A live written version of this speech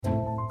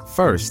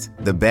First,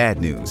 the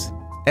bad news.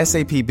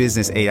 SAP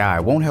Business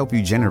AI won't help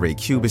you generate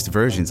cubist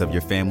versions of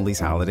your family's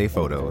holiday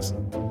photos.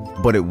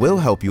 But it will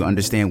help you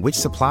understand which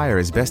supplier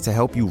is best to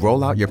help you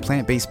roll out your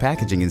plant-based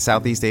packaging in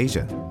Southeast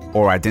Asia,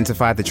 or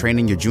identify the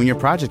training your junior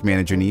project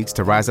manager needs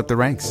to rise up the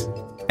ranks,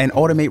 and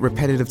automate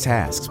repetitive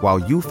tasks while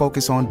you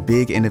focus on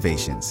big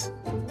innovations,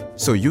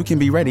 so you can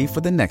be ready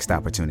for the next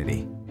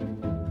opportunity.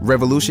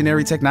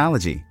 Revolutionary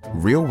technology,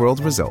 real-world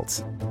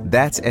results.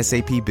 That's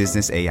SAP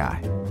Business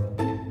AI.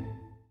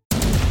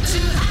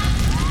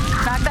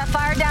 Knock that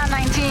fire down,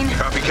 19.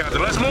 Copy,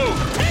 Captain. Let's move.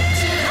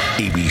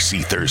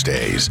 ABC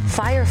Thursdays.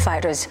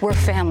 Firefighters, we're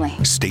family.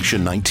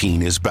 Station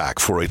 19 is back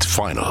for its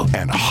final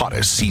and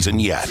hottest season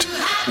yet.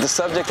 The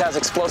subject has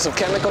explosive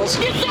chemicals.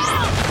 Get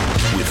down!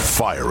 With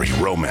fiery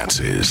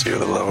romances. You're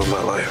the love of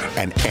my life.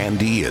 And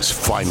Andy is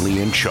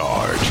finally in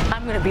charge.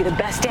 I'm going to be the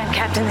best damn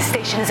captain the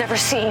station has ever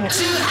seen.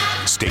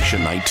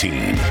 Station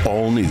 19.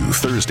 All new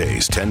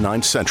Thursdays,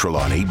 10/9 Central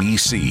on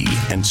ABC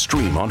and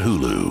stream on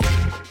Hulu.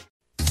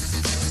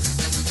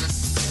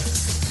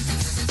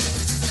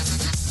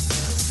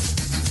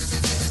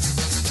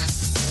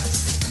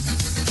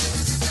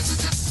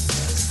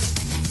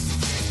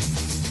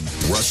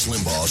 Rush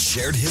Limbaugh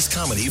shared his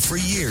comedy for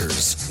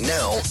years.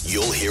 Now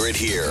you'll hear it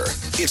here.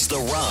 It's the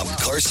Rob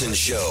Carson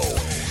Show.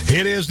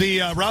 It is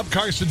the Rob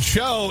Carson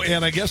Show,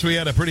 and I guess we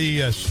had a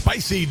pretty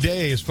spicy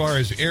day as far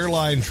as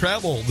airline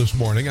travel this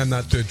morning. I'm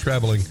not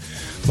traveling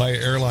by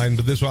airline,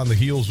 but this on the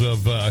heels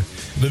of the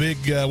big,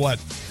 what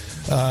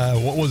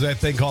was that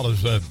thing called?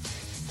 It was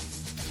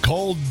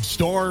cold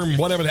storm,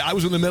 whatever. I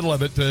was in the middle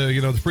of it.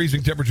 The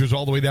freezing temperatures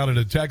all the way down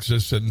into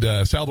Texas,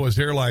 and Southwest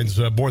Airlines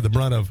bore the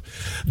brunt of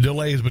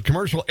delays. But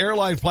commercial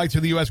airline flights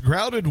in the U.S.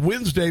 grounded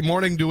Wednesday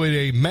morning due to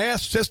a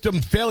mass system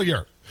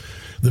failure.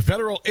 The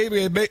Federal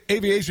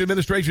Aviation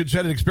Administration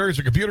said it experienced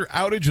a computer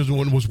outage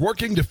and was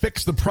working to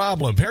fix the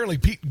problem. Apparently,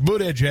 Pete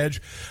Buttigieg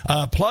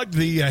plugged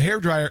the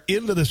hairdryer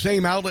into the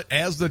same outlet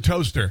as the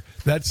toaster.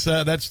 That's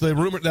the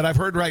rumor that I've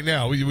heard right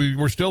now.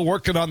 We're still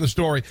working on the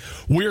story.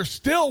 We're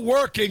still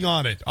working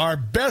on it. Our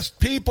best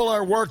people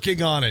are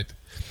working on it.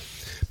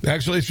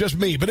 Actually, it's just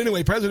me. But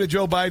anyway, President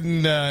Joe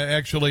Biden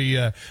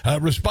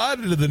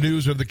responded to the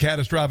news of the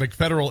catastrophic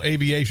Federal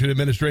Aviation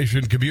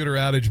Administration computer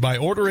outage by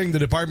ordering the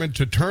department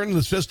to turn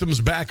the systems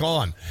back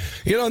on.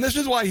 And this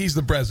is why he's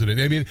the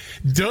president. I mean,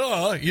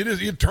 duh,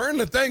 you turn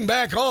the thing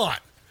back on.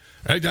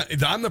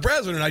 I'm the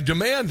president. I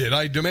demand it.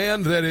 I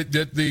demand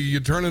that you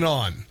turn it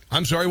on.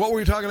 I'm sorry, what were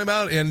we talking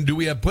about? And do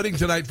we have pudding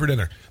tonight for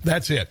dinner?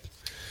 That's it.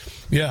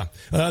 Yeah.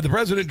 The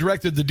president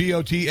directed the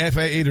DOT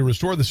FAA to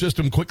restore the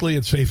system quickly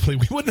and safely.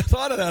 We wouldn't have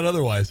thought of that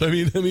otherwise. I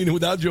mean,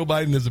 without Joe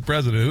Biden as the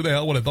president, who the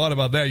hell would have thought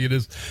about that? You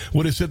just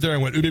would have sit there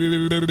and went,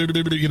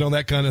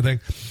 that kind of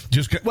thing.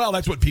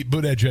 That's what Pete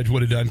Buttigieg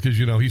would have done because,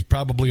 he's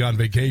probably on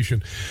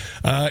vacation.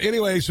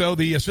 Anyway, so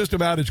the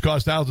system outage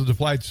caused thousands of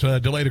flights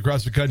delayed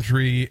across the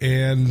country,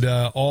 and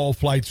all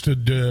flights to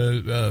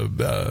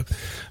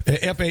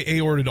FAA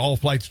ordered all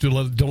flights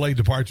to delay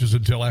departures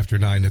until after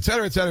 9, et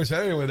cetera, et cetera, et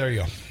cetera. Anyway, there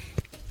you go.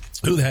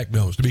 Who the heck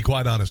knows, to be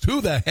quite honest?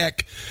 Who the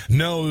heck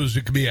knows?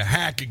 It could be a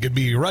hack. It could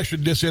be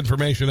Russian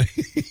disinformation.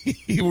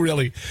 Who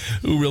really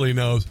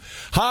knows?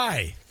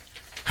 Hi,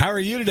 how are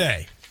you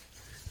today?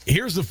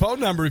 Here's the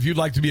phone number if you'd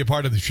like to be a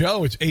part of the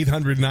show. It's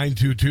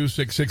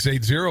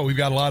 800-922-6680. We've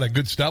got a lot of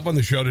good stuff on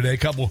the show today. A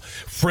couple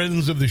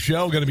friends of the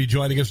show going to be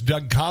joining us.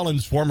 Doug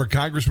Collins, former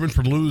congressman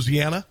from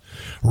Louisiana,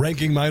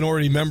 ranking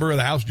minority member of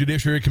the House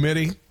Judiciary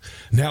Committee.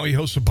 Now he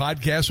hosts a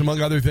podcast, among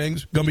other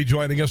things, going to be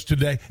joining us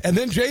today. And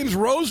then James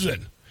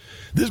Rosen.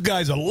 This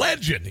guy's a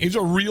legend. He's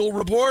a real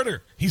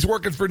reporter. He's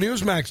working for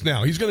Newsmax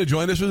now. He's going to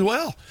join us as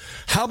well.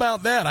 How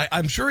about that?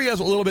 I'm sure he has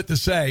a little bit to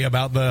say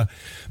about the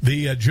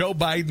Joe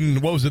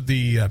Biden, what was it,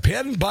 the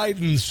Penn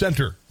Biden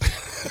Center.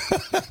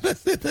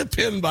 The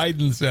Penn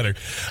Biden Center.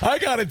 I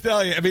got to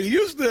tell you, I mean,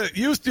 used to,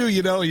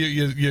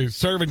 you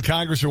serve in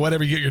Congress or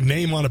whatever, you get your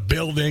name on a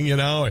building, you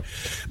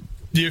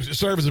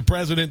serve as a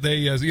president,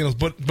 they,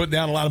 put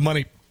down a lot of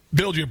money,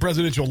 build you a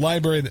presidential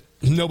library that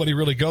nobody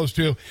really goes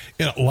to.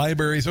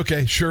 Libraries,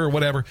 okay, sure,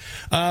 whatever.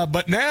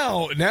 But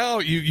now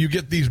you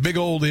get these big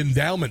old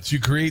endowments. You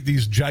create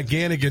these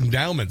gigantic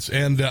endowments.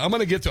 And I'm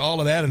going to get to all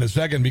of that in a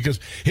second because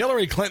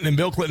Hillary Clinton and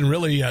Bill Clinton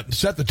really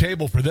set the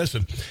table for this.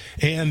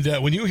 And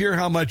when you hear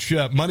how much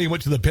money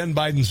went to the Penn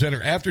Biden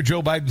Center after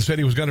Joe Biden said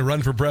he was going to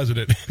run for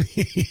president,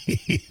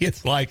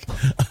 it's like,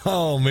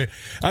 oh, man.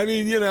 I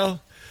mean,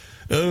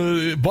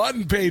 bought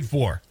and paid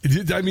for.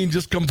 I mean,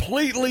 just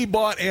completely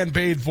bought and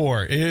paid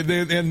for.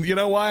 And you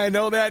know why I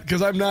know that?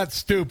 Because I'm not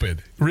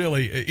stupid.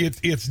 Really.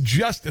 It's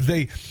just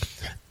they...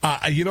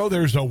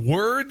 there's a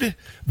word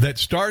that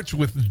starts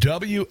with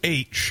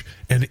W-H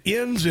and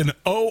ends in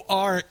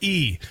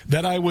O-R-E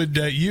that I would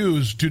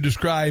use to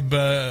describe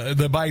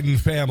the Biden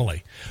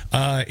family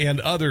and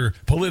other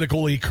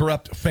politically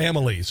corrupt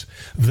families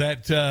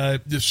that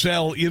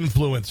sell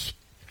influence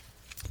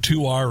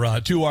to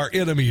our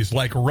enemies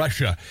like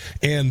Russia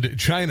and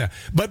China.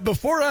 But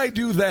before I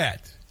do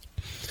that,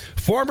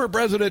 former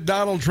President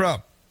Donald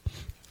Trump,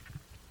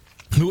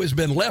 who has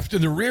been left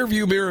in the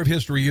rearview mirror of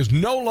history. He is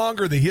no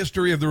longer the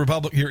history of the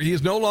Republic here. He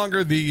is no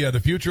longer the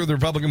future of the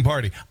Republican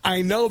Party.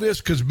 I know this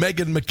because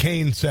Meghan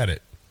McCain said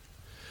it,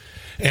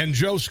 and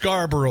Joe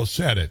Scarborough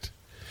said it,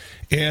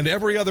 and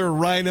every other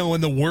rhino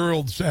in the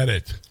world said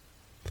it.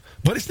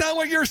 But it's not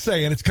what you're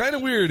saying. It's kind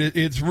of weird.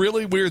 It's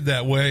really weird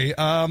that way.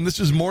 This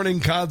is Morning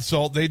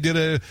Consult. They did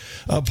a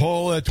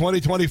poll, a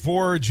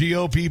 2024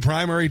 GOP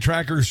primary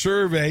tracker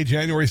survey,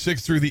 January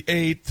 6th through the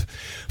 8th.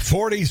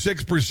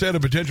 46%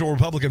 of potential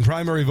Republican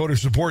primary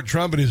voters support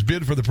Trump in his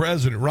bid for the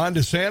president. Ron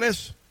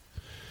DeSantis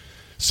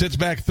sits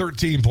back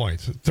 13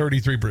 points,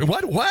 33%.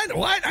 What?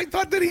 I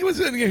thought that he was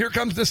in Here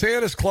Comes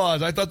DeSantis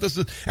clause. I thought this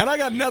is, and I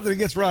got nothing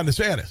against Ron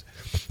DeSantis.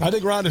 I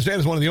think Ron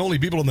DeSantis is one of the only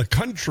people in the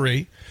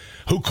country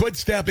who could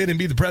step in and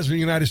be the president of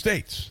the United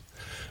States.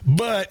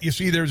 But, you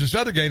see, there's this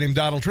other guy named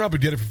Donald Trump who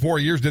did it for 4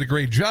 years, did a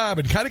great job,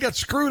 and kind of got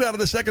screwed out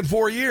of the second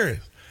 4 years.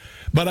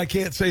 But I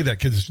can't say that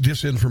because it's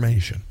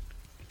disinformation.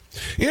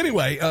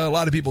 Anyway, a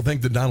lot of people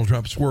think that Donald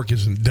Trump's work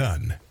isn't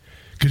done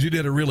because he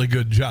did a really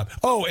good job.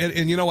 Oh,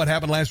 and you know what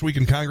happened last week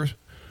in Congress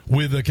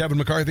with Kevin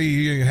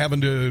McCarthy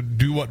having to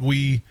do what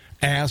we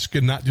ask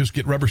and not just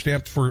get rubber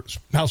stamped for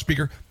House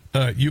Speaker?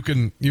 You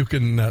can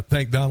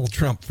thank Donald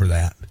Trump for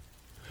that.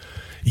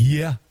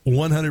 Yeah,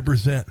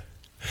 100%.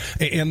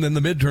 And then the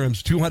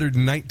midterms,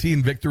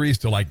 219 victories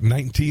to like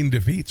 19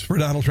 defeats for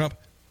Donald Trump.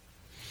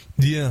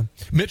 Yeah.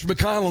 Mitch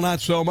McConnell, not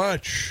so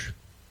much.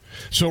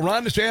 So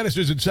Ron DeSantis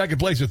is in second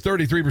place at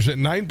 33%,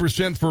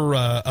 9%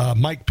 for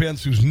Mike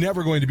Pence, who's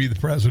never going to be the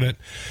president.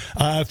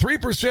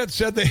 3%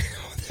 said they...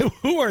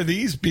 Who are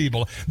these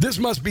people? This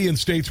must be in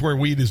states where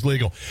weed is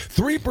legal.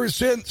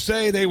 3%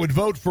 say they would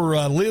vote for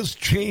Liz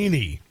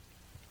Cheney.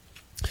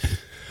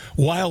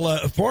 While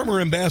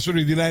former ambassador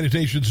to the United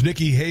Nations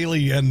Nikki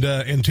Haley and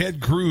Ted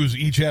Cruz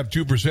each have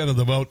 2% of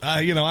the vote,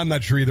 I'm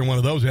not sure either one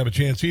of those have a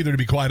chance either, to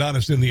be quite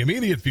honest, in the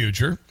immediate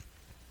future.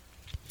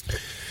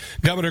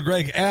 Governor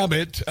Greg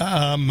Abbott,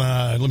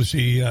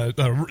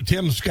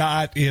 Tim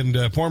Scott,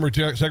 and former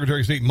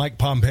Secretary of State Mike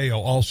Pompeo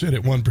all sit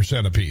at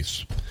 1%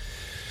 apiece.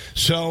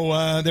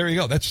 So there you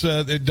go. That's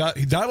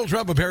Donald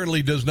Trump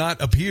apparently does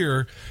not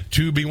appear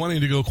to be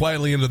wanting to go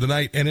quietly into the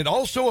night, and it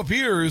also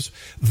appears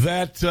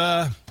that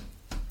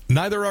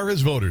neither are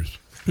his voters.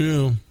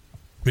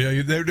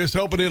 Yeah, they're just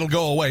hoping it'll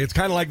go away. It's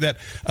kind of like that,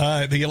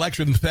 the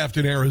election theft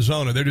in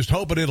Arizona. They're just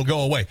hoping it'll go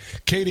away.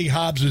 Katie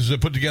Hobbs has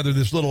put together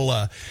this little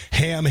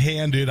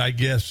ham-handed, I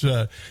guess,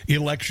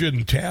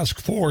 election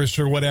task force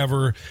or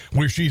whatever,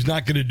 where she's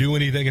not going to do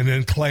anything and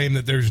then claim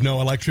that there's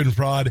no election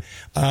fraud.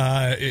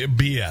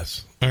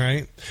 BS. All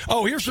right.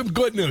 Oh, here's some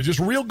good news. Just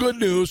real good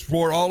news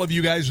for all of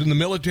you guys in the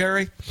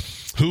military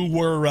who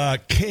were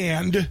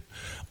canned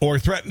or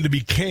threatened to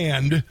be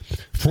canned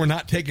for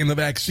not taking the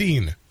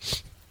vaccine.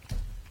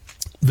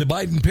 The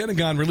Biden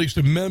Pentagon released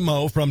a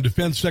memo from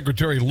Defense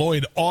Secretary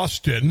Lloyd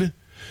Austin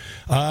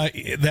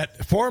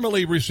that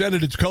formally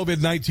rescinded its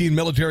COVID-19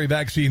 military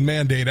vaccine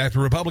mandate after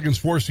Republicans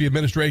forced the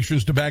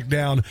administrations to back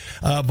down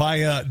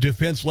via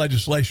defense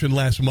legislation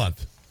last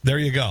month. There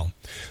you go.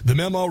 The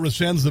memo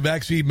rescinds the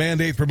vaccine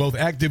mandate for both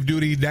active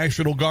duty,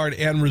 National Guard,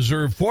 and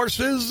reserve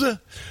forces.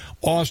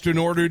 Austin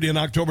ordered in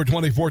October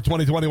 24,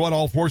 2021,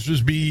 all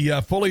forces be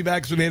fully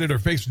vaccinated or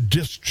face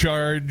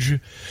discharge.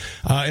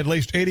 At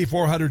least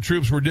 8,400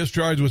 troops were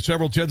discharged, with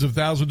several tens of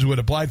thousands who had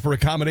applied for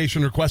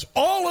accommodation requests.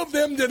 All of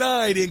them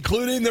denied,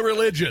 including the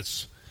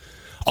religious.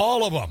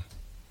 All of them.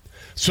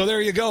 So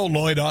there you go,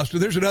 Lloyd Austin.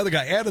 There's another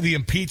guy. Add to the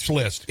impeach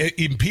list.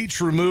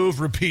 Impeach, remove,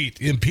 repeat.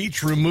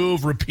 Impeach,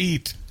 remove,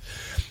 repeat.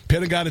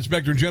 Pentagon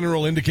Inspector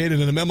General indicated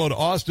in a memo to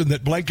Austin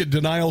that blanket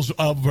denials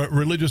of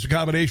religious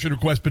accommodation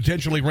requests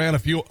potentially ran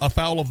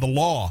afoul of the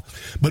law.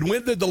 But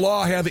when did the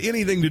law have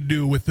anything to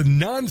do with the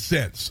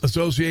nonsense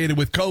associated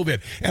with COVID?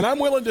 And I'm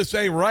willing to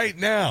say right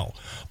now,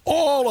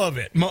 all of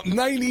it,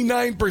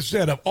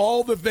 99% of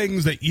all the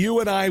things that you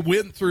and I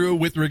went through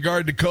with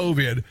regard to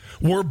COVID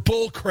were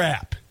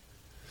bullcrap.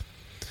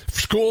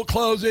 School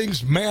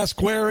closings,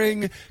 mask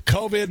wearing,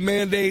 COVID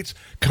mandates,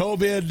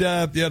 COVID,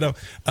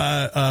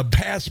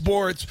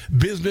 passports,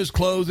 business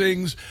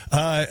closings,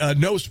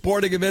 no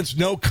sporting events,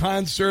 no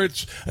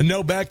concerts,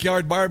 no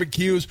backyard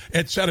barbecues,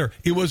 etc.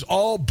 It was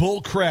all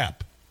bull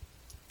crap.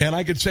 And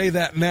I could say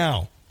that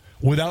now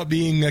without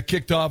being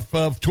kicked off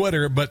of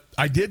Twitter, but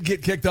I did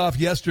get kicked off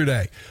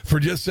yesterday for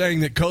just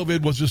saying that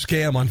COVID was a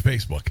scam on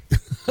Facebook.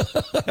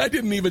 I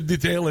didn't even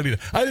detail anything.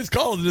 I just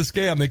called it a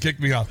scam. They kicked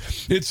me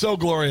off. It's so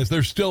glorious.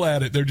 They're still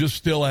at it. They're just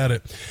still at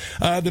it.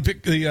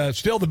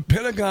 Still, the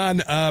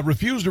Pentagon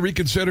refused to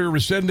reconsider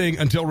rescinding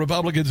until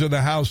Republicans in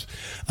the House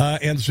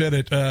and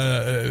Senate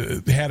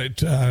had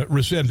it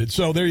rescinded.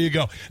 So there you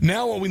go.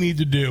 Now what we need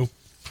to do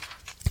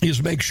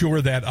is make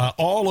sure that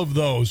all of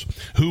those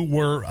who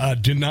were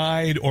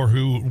denied or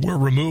who were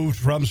removed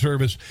from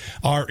service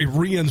are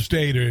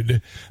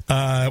reinstated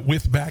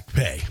with back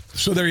pay.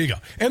 So there you go.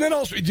 And then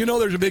also,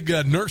 there's a big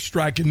nurse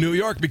strike in New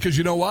York because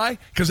you know why?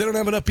 Because they don't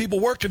have enough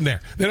people working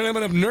there. They don't have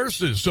enough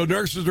nurses. So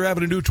nurses are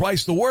having to do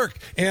twice the work.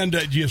 And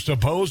do you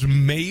suppose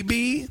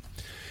maybe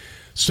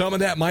Some of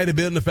that might have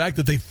been the fact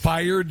that they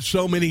fired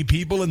so many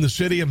people in the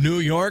city of New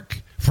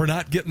York for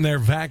not getting their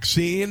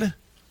vaccine.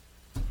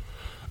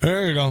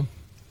 There you go.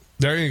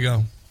 There you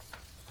go.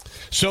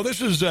 So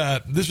this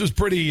is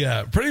pretty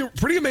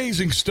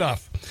amazing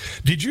stuff.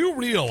 Did you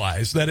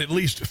realize that at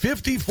least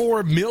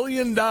 $54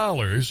 million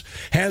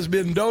has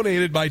been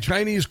donated by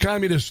Chinese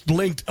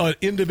communist-linked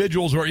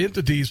individuals or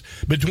entities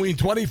between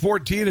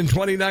 2014 and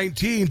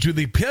 2019 to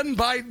the Penn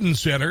Biden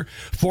Center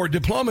for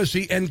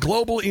Diplomacy and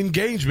Global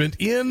Engagement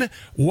in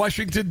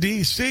Washington,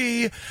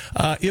 D.C.,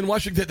 in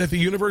Washington at the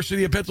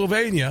University of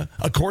Pennsylvania,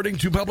 according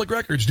to public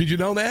records? Did you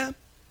know that?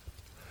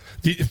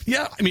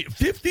 Yeah, I mean,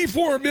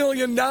 $54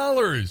 million.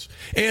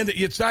 And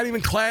it's not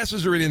even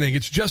classes or anything.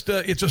 It's just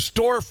it's a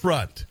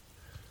storefront.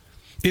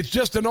 It's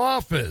just an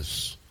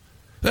office.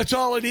 That's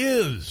all it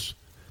is.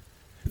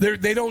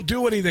 They don't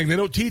do anything. They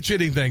don't teach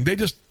anything. They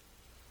just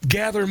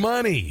gather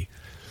money.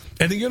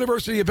 And the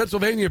University of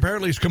Pennsylvania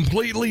apparently is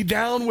completely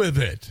down with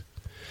it.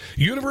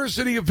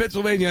 University of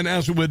Pennsylvania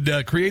announced it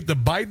would create the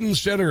Biden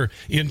Center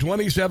in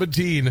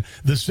 2017,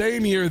 the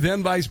same year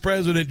then Vice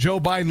President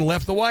Joe Biden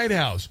left the White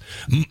House.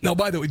 Now,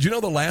 by the way, do you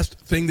know the last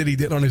thing that he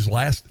did on his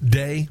last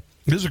day?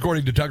 This is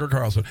according to Tucker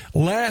Carlson.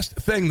 Last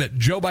thing that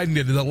Joe Biden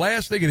did, the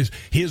last thing in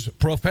his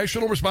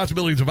professional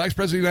responsibilities as Vice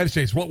President of the United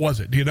States, what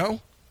was it? Do you know?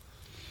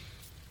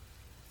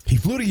 He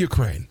flew to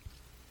Ukraine.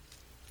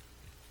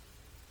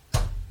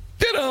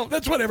 You know,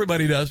 that's what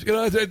everybody does. You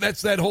know,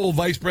 that's that whole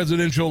vice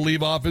presidential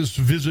leave office,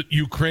 visit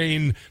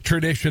Ukraine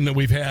tradition that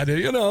we've had.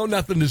 You know,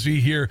 nothing to see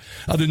here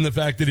other than the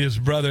fact that his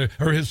brother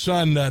or his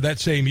son that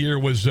same year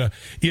was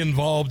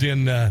involved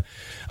in,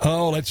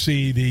 let's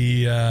see,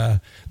 the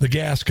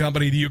gas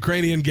company, the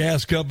Ukrainian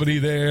gas company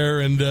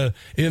there. And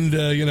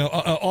you know,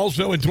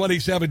 also in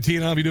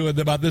 2017, I'll be doing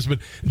about this, but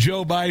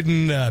Joe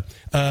Biden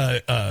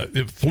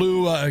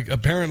flew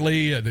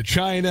apparently to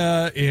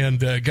China and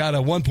got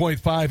a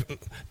 $1.5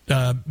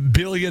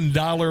 billion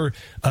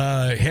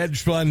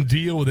hedge fund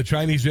deal with the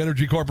Chinese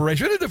Energy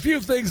Corporation. And a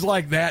few things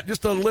like that,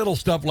 just a little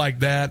stuff like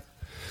that.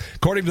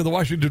 According to the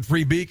Washington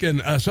Free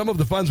Beacon, some of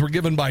the funds were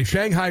given by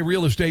Shanghai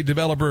real estate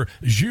developer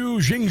Zhu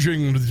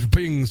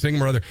Jingjing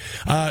thing or other.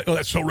 Oh,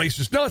 that's so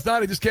racist. No, it's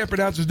not. I just can't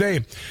pronounce his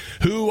name.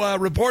 Who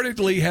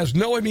reportedly has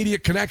no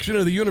immediate connection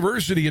to the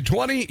university. In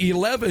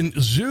 2011,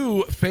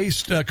 Zhu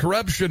faced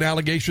corruption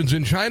allegations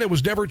in China,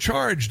 was never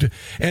charged.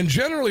 And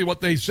generally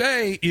what they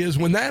say is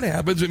when that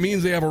happens, it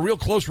means they have a real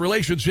close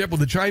relationship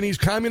with the Chinese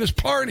Communist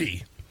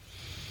Party.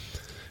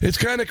 It's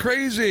kind of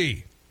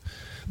crazy.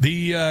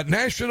 The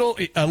National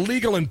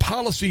Legal and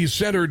Policy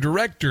Center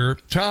Director,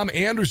 Tom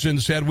Anderson,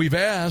 said, we've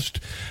asked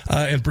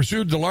and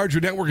pursued the larger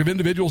network of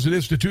individuals and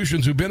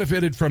institutions who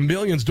benefited from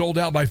millions doled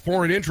out by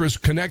foreign interests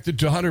connected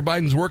to Hunter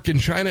Biden's work in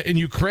China and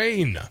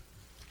Ukraine.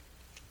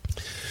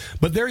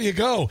 But there you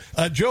go.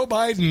 Joe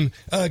Biden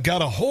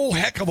got a whole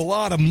heck of a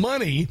lot of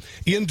money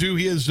into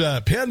his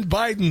Penn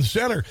Biden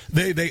Center.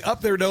 They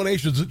upped their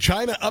donations.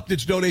 China upped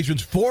its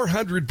donations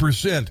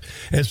 400%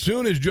 as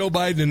soon as Joe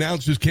Biden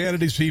announced his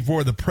candidacy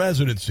for the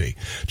presidency.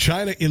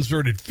 China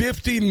inserted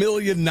 $50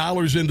 million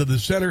into the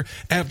center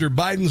after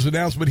Biden's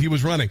announcement he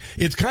was running.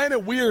 It's kind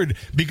of weird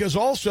because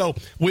also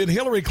when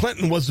Hillary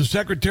Clinton was the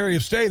Secretary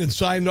of State and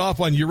signed off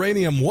on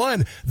Uranium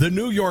One, the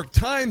New York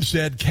Times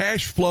said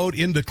cash flowed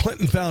into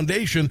Clinton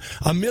Foundation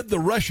amid the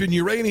Russian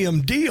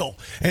uranium deal.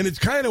 And it's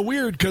kind of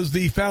weird because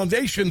the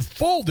foundation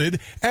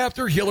folded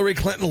after Hillary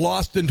Clinton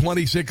lost in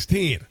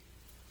 2016.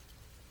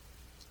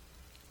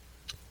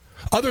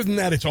 Other than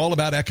that, it's all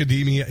about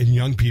academia and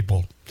young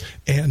people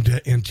and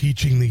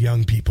teaching the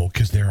young people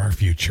because they're our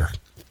future.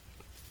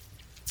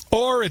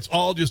 Or it's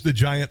all just a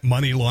giant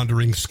money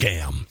laundering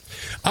scam.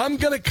 I'm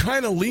going to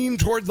kind of lean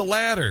toward the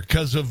latter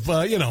because of,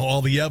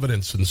 all the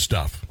evidence and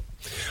stuff.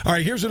 All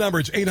right, here's the number.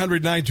 It's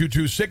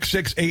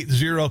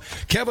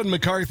 800-922-6680. Kevin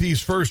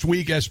McCarthy's first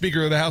week as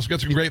Speaker of the House.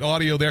 Got some great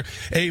audio there.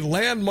 A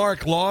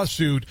landmark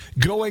lawsuit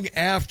going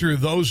after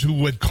those who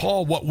would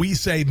call what we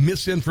say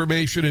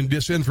misinformation and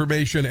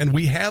disinformation. And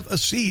we have a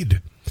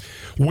seed.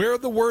 Where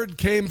the word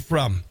came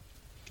from.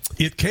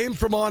 It came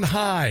from on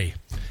high.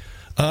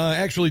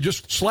 Actually,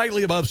 just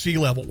slightly above sea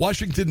level.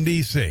 Washington,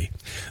 D.C.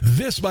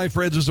 This, my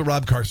friends, is the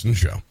Rob Carson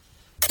Show.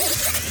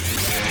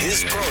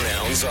 His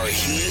pronouns are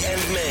he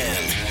and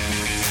man.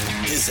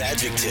 His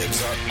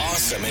adjectives are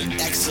awesome and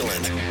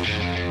excellent.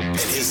 And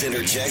his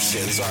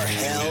interjections are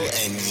hell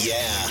and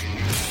yeah.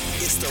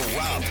 It's the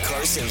Rob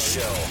Carson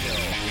Show.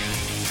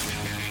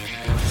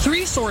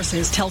 3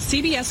 sources tell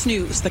CBS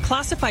News the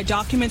classified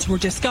documents were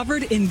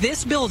discovered in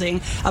this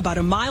building about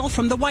a mile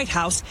from the White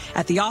House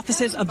at the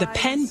offices of the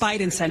Penn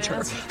Biden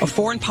Center, a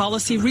foreign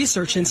policy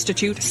research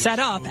institute set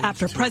up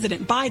after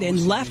President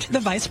Biden left the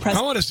vice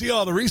president. I want to see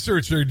all the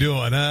research they're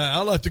doing.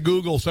 I'll have to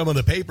Google some of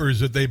the papers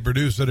that they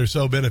produce that are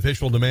so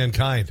beneficial to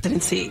mankind.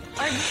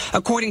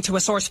 According to a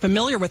source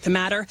familiar with the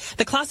matter,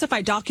 the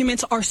classified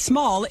documents are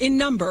small in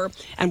number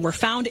and were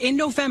found in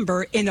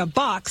November in a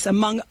box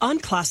among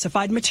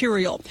unclassified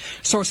material.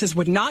 Sources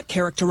would not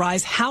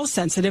characterize how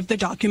sensitive the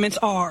documents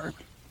are.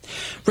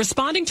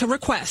 Responding to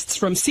requests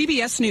from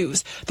CBS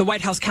News, the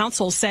White House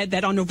counsel said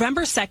that on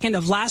November 2nd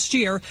of last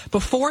year,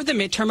 before the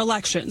midterm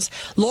elections,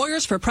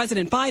 lawyers for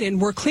President Biden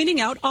were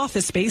cleaning out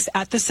office space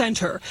at the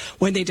center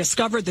when they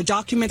discovered the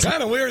documents.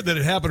 Kind of weird that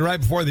it happened right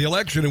before the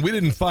election, and we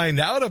didn't find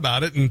out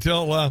about it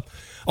until,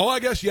 I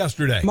guess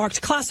yesterday.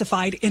 Marked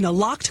classified in a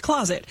locked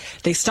closet.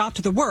 They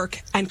stopped the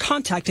work and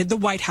contacted the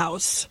White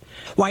House.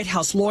 White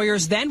House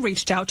lawyers then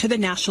reached out to the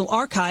National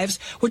Archives,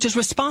 which is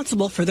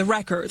responsible for the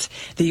records.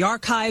 The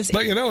archives...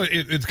 But,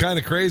 it's kind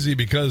of crazy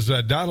because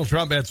Donald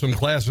Trump had some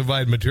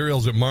classified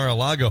materials at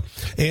Mar-a-Lago,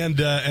 and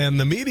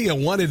the media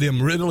wanted him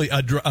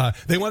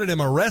they wanted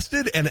him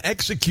arrested and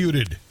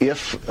executed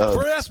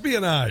for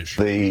espionage.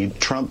 The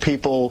Trump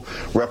people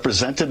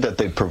represented that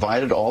they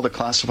provided all the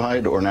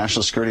classified or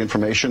national security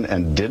information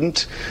and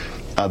didn't.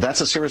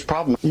 That's a serious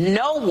problem.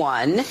 No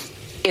one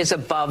is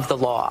above the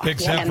law.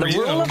 Except and for the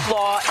you. rule of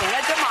law in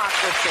a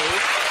democracy,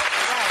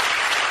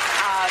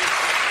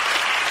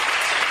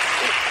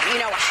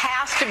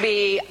 has to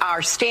be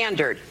our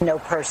standard. No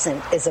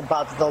person is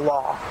above the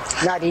law,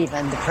 not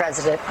even the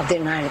President of the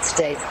United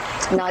States,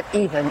 not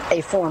even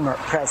a former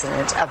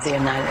President of the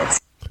United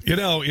States.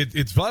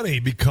 It's funny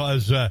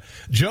because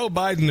Joe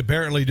Biden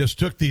apparently just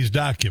took these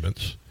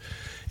documents,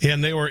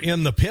 and they were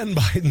in the Penn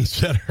Biden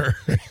Center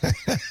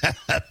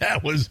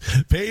that was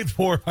paid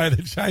for by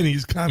the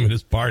Chinese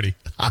Communist Party.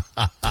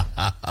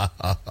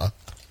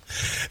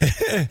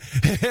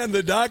 And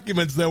the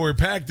documents that were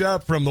packed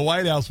up from the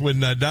White House when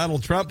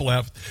Donald Trump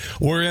left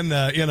were in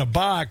a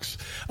box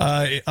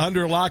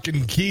under lock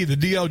and key. The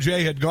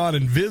DOJ had gone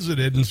and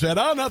visited and said,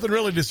 "Oh, nothing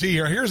really to see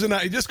here. Here's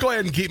just go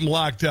ahead and keep them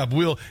locked up.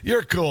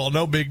 You're cool,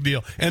 no big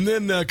deal." And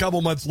then a couple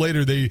months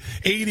later, the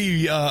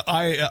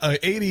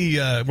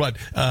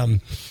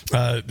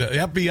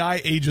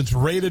FBI agents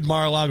raided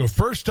Mar-a-Lago.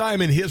 First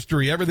time in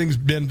history, everything's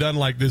been done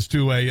like this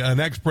to an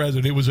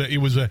ex-president. It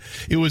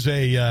was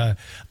a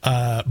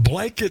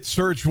blanket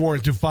search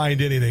warrant to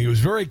find anything. It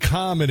was very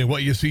common in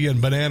what you see in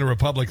banana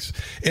republics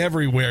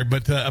everywhere,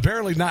 but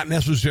apparently not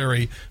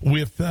necessary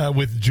with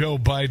Joe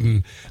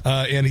Biden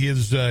and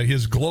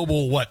his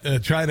global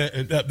China.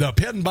 The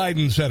Penn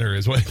Biden Center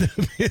is what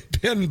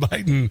Penn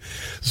Biden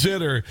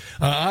Center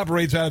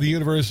operates out of the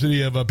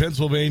University of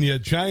Pennsylvania.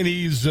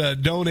 Chinese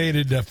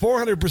donated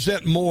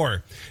 400%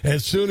 more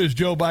as soon as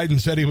Joe Biden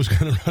said he was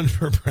going to run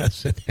for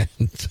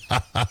president.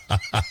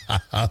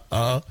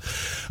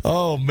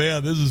 Oh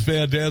man, this is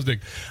fantastic.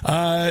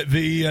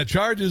 The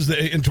charges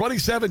in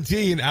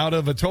 2017, out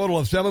of a total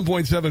of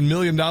 $7.7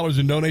 million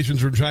in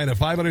donations from China,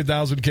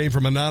 500,000 came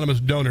from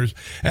anonymous donors.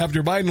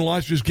 After Biden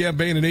launched his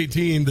campaign in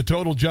 2018, the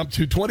total jumped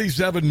to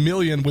 27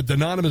 million, with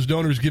anonymous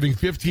donors giving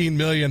 15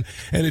 million.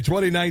 And in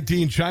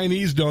 2019,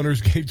 Chinese donors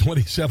gave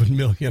 27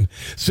 million,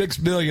 6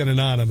 million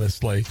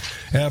anonymously,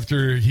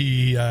 after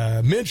he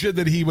mentioned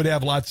that he would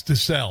have lots to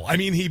sell. I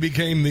mean, he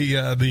became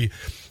the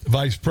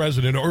vice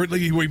president, or at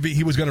least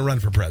he was going to run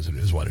for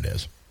president, is what it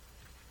is.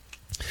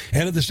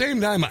 And at the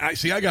same time, I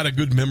got a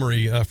good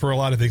memory for a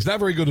lot of things. Not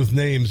very good with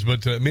names,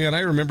 but man, I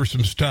remember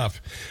some stuff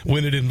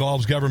when it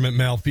involves government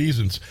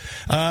malfeasance.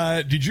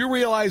 Did you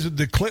realize that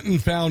the Clinton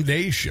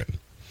Foundation,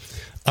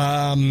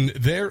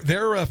 their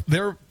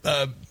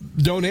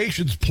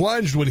donations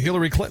plunged when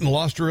Hillary Clinton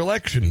lost her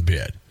election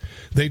bid?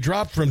 They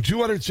dropped from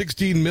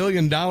 $216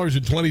 million in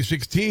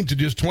 2016 to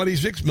just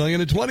 $26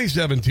 million in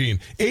 2017.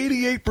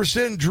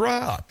 88%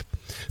 drop.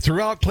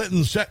 Throughout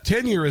Clinton's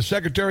tenure as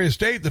Secretary of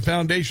State, the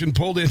foundation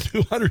pulled in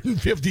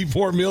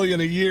 $254 million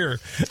a year.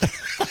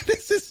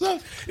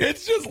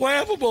 It's just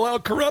laughable how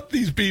corrupt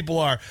these people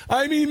are.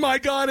 I mean, my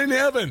God in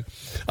heaven.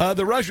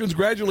 The Russians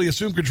gradually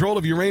assumed control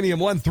of Uranium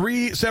One.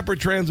 3 separate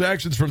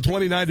transactions from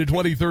 2009 to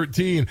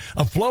 2013.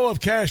 A flow of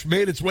cash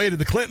made its way to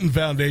the Clinton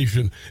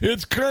Foundation.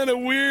 It's kind of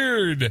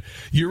weird.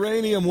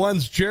 Uranium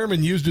One's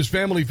chairman used his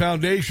family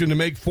foundation to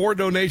make 4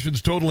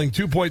 donations totaling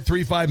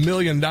 $2.35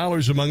 million,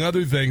 among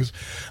other things.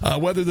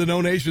 Whether the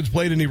donations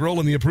played any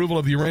role in the approval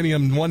of the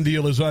Uranium One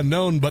deal is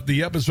unknown, but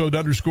the episode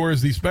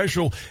underscores the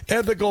special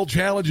ethical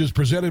challenges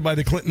presented by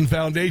the Clinton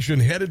Foundation,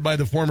 headed by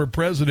the former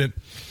president,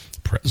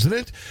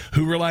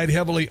 who relied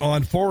heavily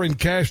on foreign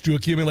cash to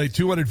accumulate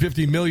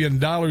 $250 million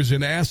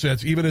in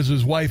assets, even as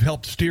his wife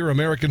helped steer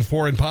American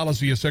foreign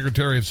policy as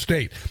Secretary of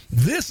State.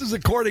 This is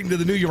according to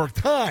the New York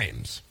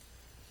Times.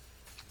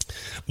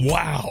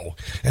 Wow.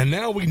 And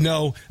now we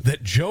know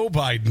that Joe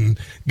Biden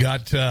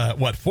got,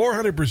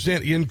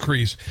 400%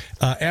 increase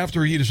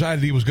after he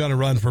decided he was going to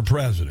run for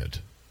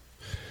president.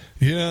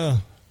 Yeah.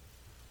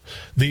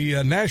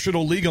 The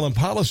National Legal and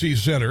Policy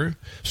Center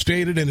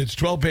stated in its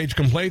 12-page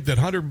complaint that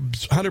Hunter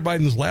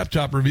Biden's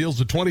laptop reveals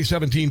the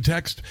 2017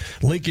 text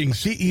linking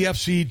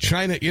CEFC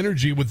China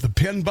Energy with the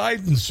Penn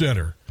Biden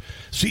Center.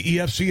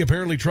 CEFC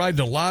apparently tried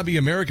to lobby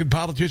American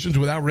politicians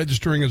without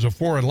registering as a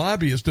foreign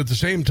lobbyist. At the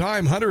same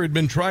time, Hunter had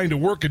been trying to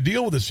work a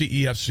deal with the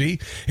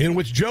CEFC in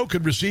which Joe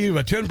could receive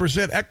a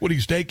 10% equity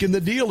stake in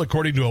the deal,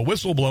 according to a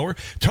whistleblower,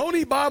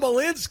 Tony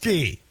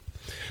Bobolinsky,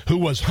 who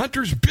was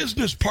Hunter's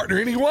business partner.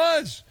 And he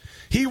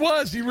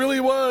really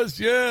was,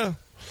 yeah.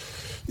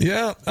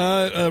 Yeah,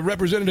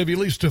 Representative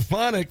Elise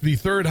Stefanik, the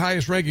third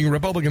highest-ranking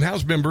Republican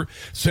House member,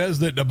 says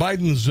that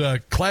Biden's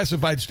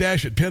classified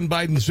stash at Penn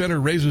Biden Center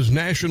raises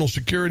national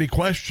security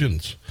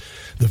questions.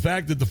 The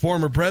fact that the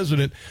former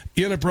president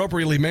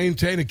inappropriately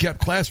maintained and kept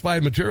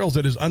classified materials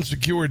at his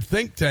unsecured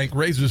think tank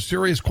raises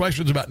serious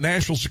questions about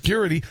national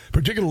security,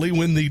 particularly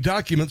when the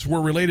documents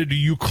were related to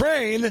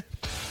Ukraine,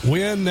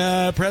 when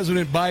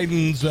President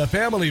Biden's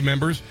family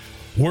members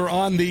were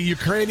on the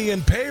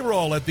Ukrainian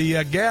payroll at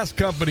the gas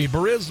company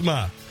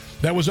Burisma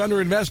that was under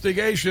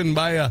investigation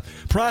by a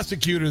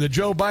prosecutor that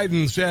Joe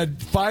Biden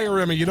said, fire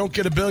him and you don't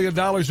get $1 billion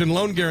in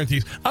loan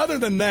guarantees. Other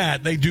than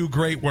that, they do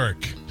great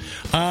work.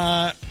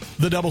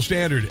 The double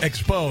standard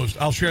exposed.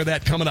 I'll share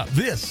that coming up.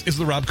 This is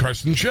The Rob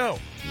Carson Show.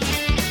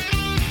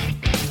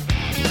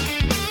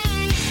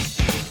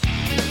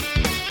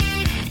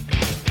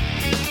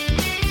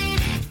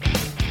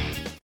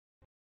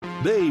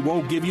 They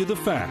won't give you the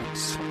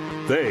facts.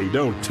 They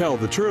don't tell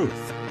the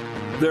truth.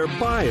 Their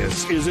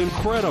bias is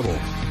incredible.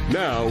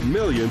 Now,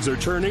 millions are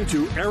turning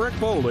to Eric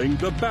Bolling,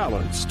 The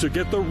Balance, to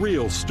get the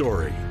real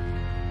story.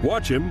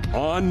 Watch him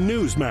on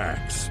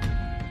Newsmax.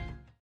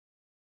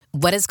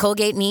 What does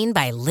Colgate mean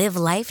by live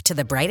life to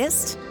the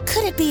brightest?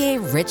 Could it be a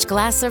rich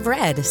glass of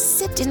red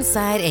sipped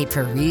inside a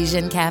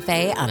Parisian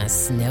cafe on a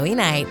snowy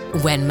night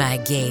when my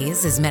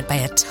gaze is met by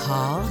a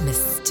tall,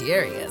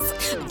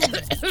 mysterious...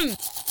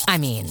 I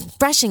mean,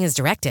 brushing is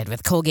directed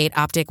with Colgate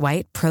Optic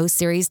White Pro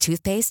Series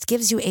toothpaste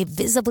gives you a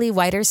visibly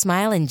whiter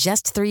smile in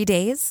just 3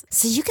 days,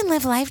 so you can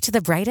live life to the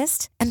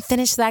brightest and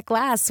finish that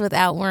glass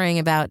without worrying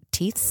about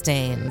teeth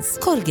stains.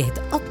 Colgate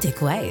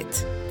Optic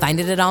White. Find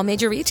it at all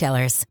major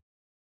retailers.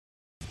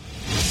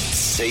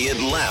 Say it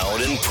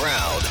loud and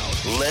proud.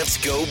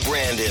 Let's go,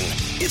 Brandon.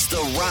 It's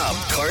the Rob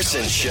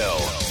Carson Show.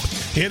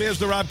 It is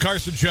the Rob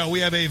Carson Show.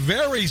 We have a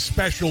very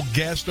special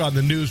guest on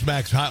the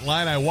Newsmax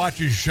hotline. I watch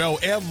his show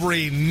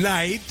every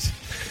night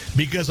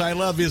because I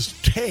love his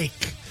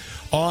take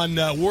on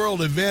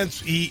world events.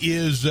 He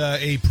is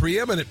a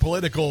preeminent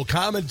political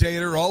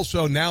commentator,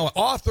 also now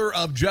author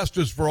of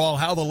Justice for All,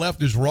 How the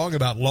Left is Wrong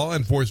About Law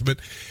Enforcement.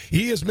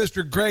 He is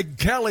Mr. Greg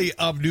Kelly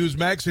of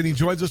Newsmax, and he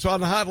joins us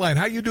on the hotline.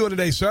 How you doing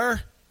today, sir?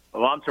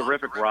 Well, I'm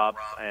terrific, Rob,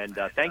 and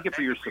thank you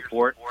for your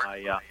support.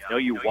 I know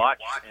you watch,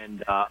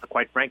 and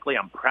quite frankly,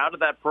 I'm proud of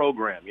that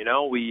program. You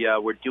know,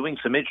 we're doing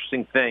some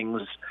interesting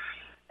things,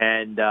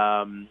 and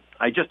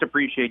I just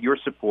appreciate your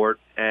support,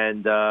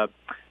 and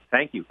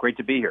thank you. Great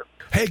to be here.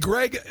 Hey,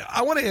 Greg,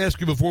 I want to ask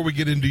you before we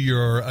get into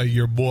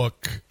your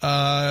book,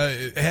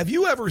 have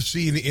you ever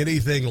seen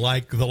anything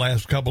like the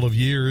last couple of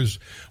years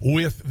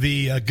with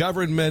the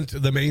government,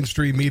 the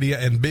mainstream media,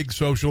 and big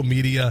social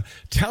media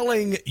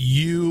telling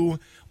you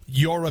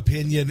your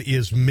opinion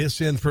is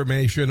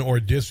misinformation or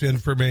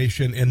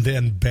disinformation and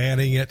then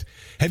banning it?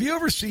 Have you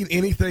ever seen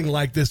anything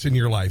like this in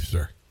your life,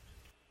 sir?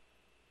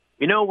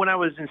 You know, when I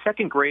was in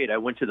second grade, I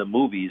went to the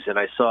movies and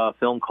I saw a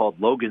film called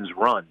Logan's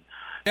Run.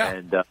 Yeah.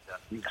 And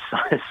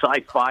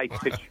sci-fi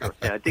picture.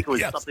 And I think it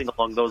was something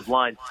along those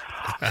lines.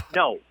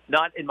 No,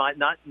 not in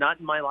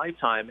my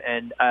lifetime.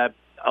 And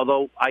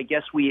although I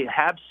guess we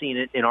have seen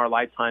it in our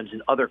lifetimes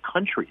in other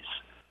countries.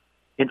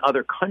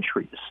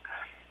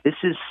 This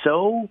is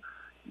so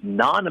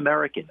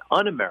non-American,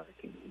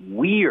 un-American,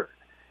 weird.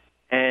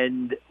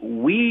 And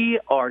we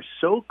are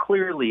so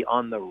clearly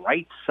on the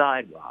right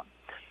side, Rob.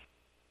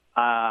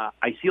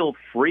 I feel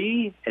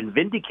free and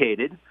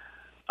vindicated,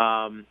 but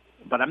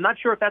I'm not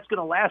sure if that's going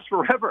to last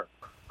forever.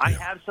 I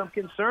have some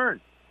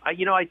concern. I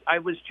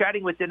was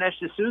chatting with Dinesh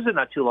D'Souza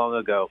not too long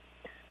ago,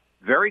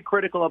 very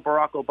critical of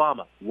Barack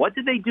Obama. What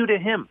did they do to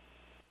him?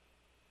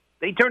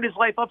 They turned his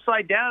life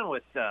upside down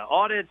with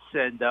audits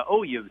and,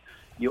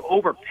 you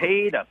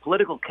overpaid a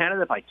political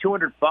candidate by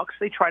 $200.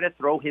 They try to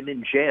throw him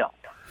in jail.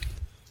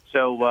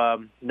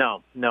 So,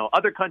 no.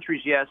 Other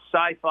countries, yes.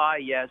 Sci-fi,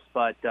 yes,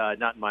 but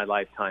not in my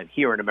lifetime.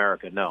 Here in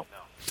America, no.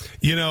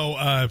 You know,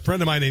 a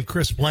friend of mine named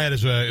Chris Platt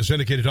is a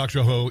syndicated talk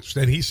show host,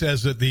 and he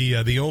says that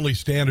the only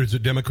standards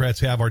that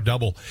Democrats have are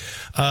double.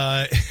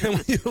 And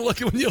when you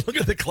look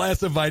at the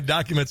classified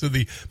documents of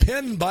the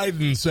Penn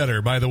Biden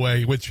Center, by the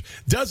way, which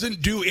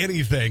doesn't do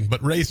anything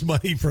but raise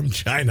money from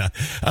China,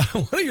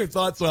 what are your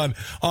thoughts on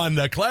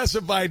the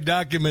classified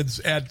documents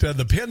at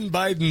the Penn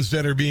Biden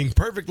Center being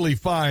perfectly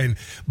fine,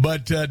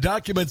 but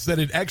documents that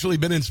had actually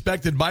been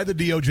inspected by the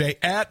DOJ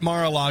at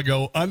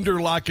Mar-a-Lago under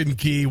lock and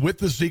key with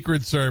the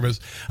Secret Service?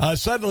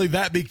 Suddenly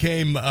that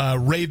became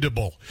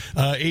raidable.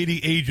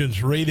 80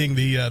 agents raiding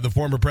the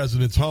former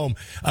president's home.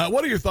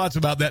 What are your thoughts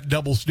about that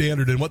double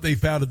standard and what they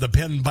found at the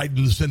Penn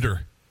Biden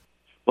Center?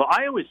 Well,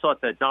 I always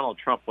thought that Donald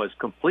Trump was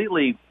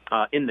completely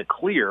in the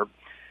clear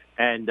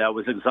and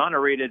was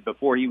exonerated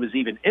before he was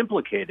even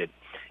implicated.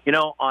 You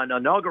know, on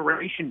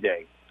Inauguration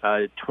Day,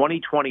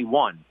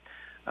 2021,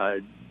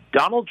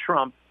 Donald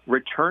Trump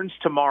returns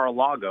to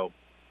Mar-a-Lago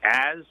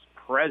as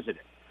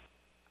president.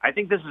 I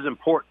think this is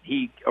important.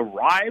 He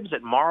arrives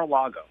at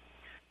Mar-a-Lago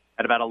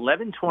at about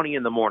 11:20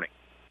 in the morning.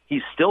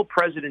 He's still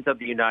president of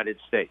the United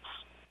States.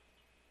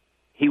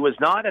 He was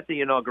not at the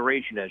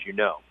inauguration, as you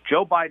know.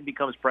 Joe Biden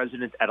becomes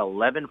president at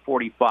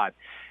 11:45.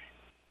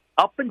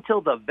 Up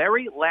until the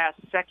very last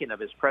second of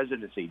his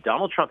presidency,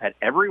 Donald Trump had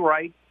every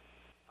right,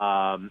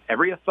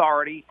 every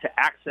authority to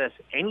access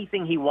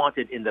anything he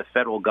wanted in the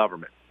federal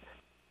government.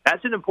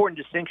 That's an important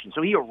distinction.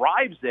 So he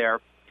arrives there,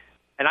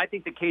 and I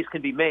think the case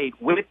can be made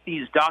with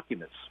these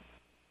documents.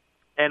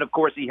 And, of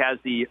course, he has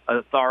the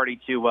authority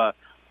to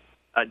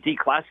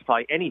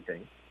declassify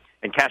anything,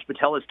 and Kash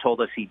Patel has told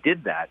us he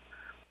did that.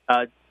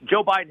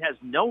 Joe Biden has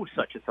no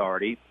such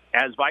authority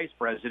as vice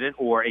president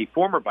or a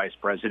former vice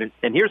president.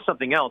 And here's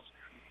something else.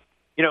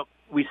 You know,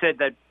 we said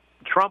that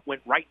Trump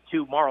went right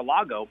to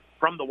Mar-a-Lago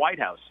from the White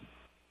House.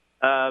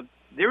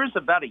 There was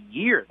about a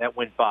year that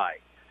went by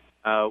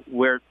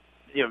where,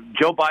 you know,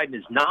 Joe Biden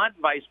is not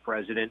vice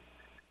president.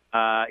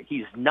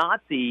 He's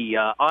not the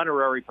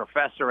honorary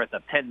professor at the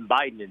Penn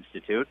Biden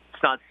Institute.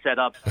 It's not set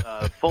up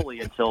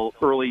fully until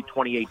early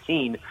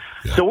 2018.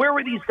 Yeah. So where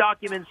were these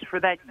documents for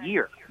that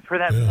year, for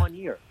that 1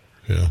 year?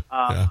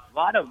 A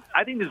lot of,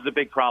 I think this is a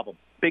big problem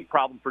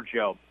for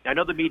Joe. I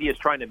know the media is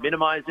trying to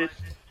minimize it.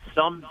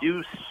 Some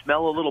do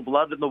smell a little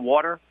blood in the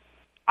water.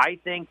 I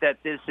think that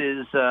this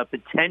is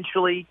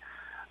potentially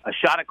a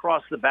shot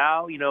across the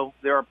bow. You know,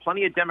 there are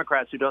plenty of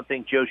Democrats who don't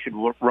think Joe should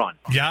run.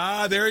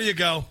 Yeah, there you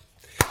go.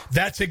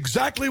 That's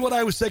exactly what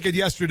I was thinking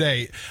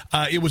yesterday.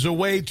 It was a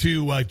way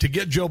to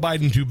get Joe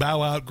Biden to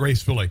bow out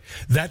gracefully.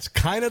 That's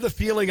kind of the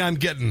feeling I'm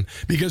getting.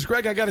 Because,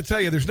 Greg, I got to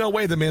tell you, there's no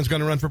way the man's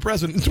going to run for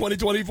president in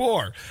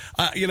 2024.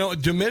 You know,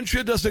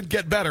 dementia doesn't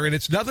get better, and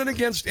it's nothing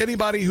against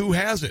anybody who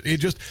has it. It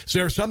just,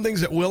 there are some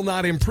things that will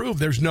not improve.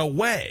 There's no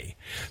way.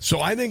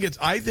 So I think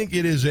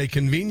it is a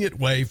convenient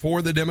way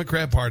for the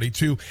Democrat Party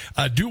to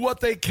do what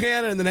they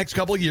can in the next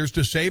couple of years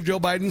to save Joe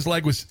Biden's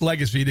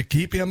legacy, to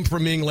keep him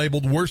from being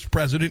labeled worst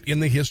president in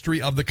the history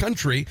of the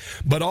country,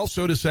 but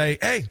also to say,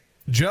 hey,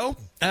 Joe,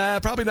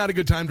 probably not a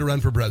good time to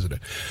run for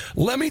president.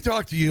 Let me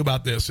talk to you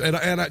about this.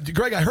 And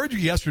Greg, I heard you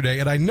yesterday,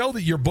 and I know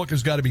that your book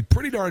has got to be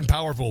pretty darn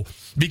powerful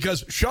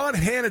because Sean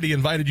Hannity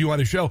invited you on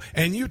his show,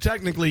 and you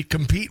technically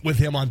compete with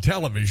him on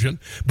television,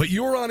 but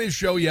you were on his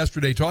show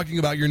yesterday talking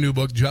about your new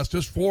book,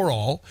 Justice for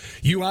All.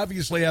 You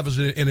obviously have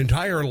an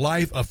entire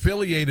life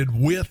affiliated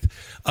with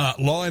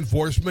law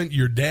enforcement.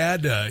 Your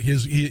dad,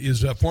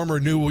 is a former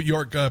New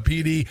York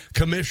PD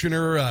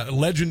commissioner,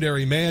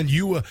 legendary man.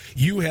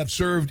 You have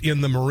served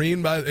in the Marines,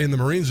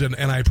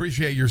 and I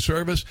appreciate your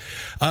service.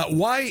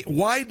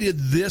 Why did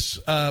this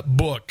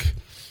book?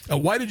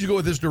 Why did you go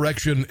with this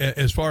direction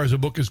as far as a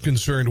book is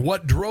concerned?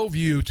 What drove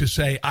you to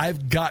say,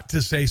 I've got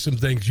to say some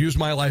things, use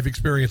my life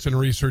experience and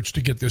research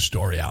to get this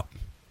story out?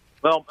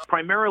 Well,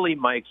 primarily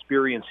my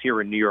experience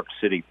here in New York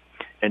City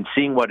and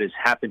seeing what has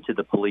happened to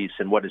the police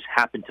and what has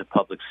happened to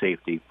public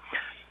safety.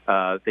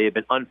 They have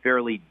been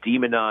unfairly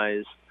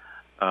demonized.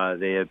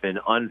 They have been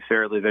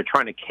they're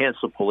trying to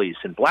cancel police.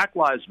 And Black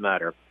Lives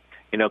Matter,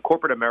 you know,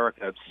 corporate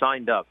America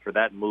signed up for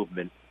that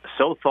movement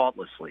so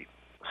thoughtlessly,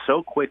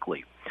 so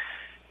quickly,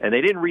 and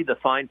they didn't read the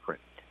fine print.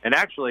 And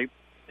actually,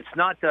 it's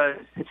not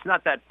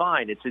that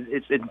fine.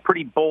 It's in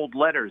pretty bold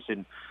letters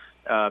in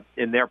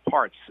their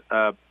parts.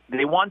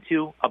 They want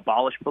to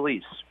abolish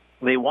police.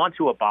 They want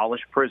to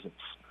abolish prisons.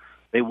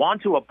 They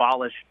want to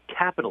abolish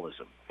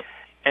capitalism.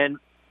 And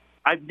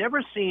I've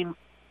never seen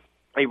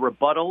a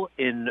rebuttal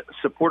in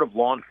support of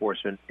law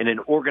enforcement in an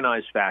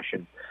organized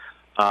fashion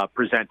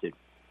presented.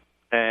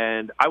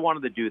 And I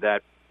wanted to do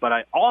that, but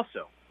I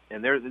also,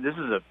 and this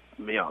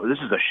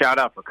is a shout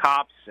out for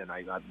cops and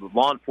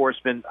law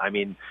enforcement. I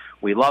mean,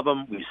 we love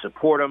them, we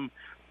support them.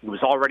 It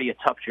was already a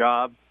tough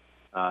job,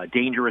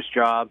 dangerous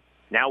job.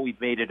 Now we've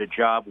made it a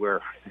job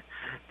where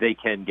they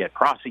can get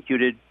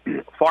prosecuted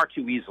far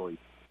too easily,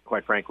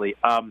 quite frankly.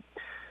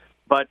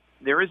 But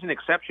there is an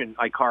exception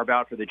I carve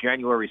out for the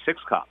January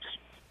 6th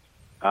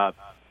cops.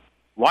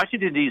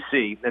 Washington,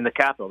 D.C. and the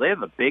Capitol, they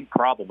have a big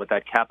problem with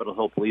that Capitol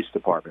Hill Police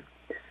Department.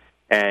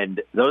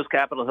 And those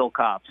Capitol Hill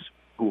cops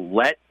who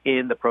let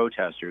in the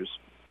protesters,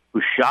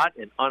 who shot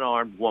an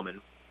unarmed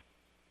woman,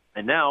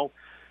 and now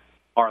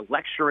are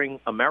lecturing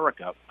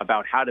America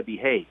about how to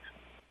behave.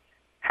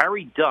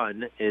 Harry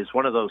Dunn is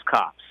one of those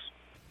cops.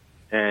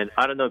 And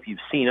I don't know if you've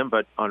seen him,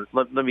 but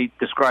let me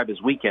describe his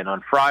weekend.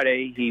 On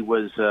Friday, he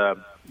was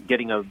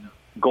getting a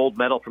gold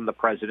medal from the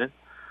president.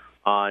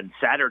 On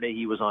Saturday,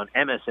 he was on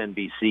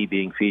MSNBC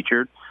being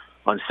featured.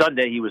 On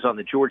Sunday, he was on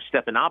the George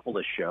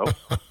Stephanopoulos show,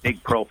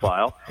 big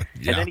profile.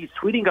 Yeah. And then he's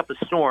tweeting up a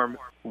storm,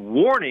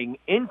 warning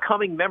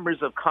incoming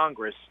members of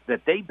Congress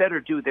that they better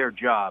do their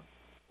job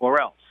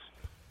or else.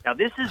 Now,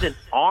 this is an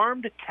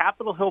armed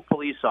Capitol Hill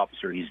police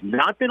officer. He's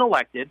not been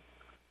elected.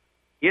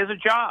 He has a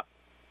job.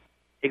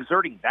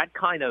 Exerting that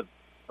kind of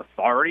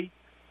authority,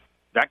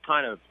 that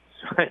kind of,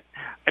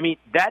 I mean,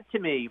 that to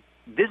me,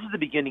 this is the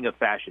beginning of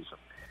fascism.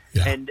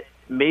 Yeah. And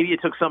maybe it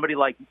took somebody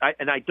like,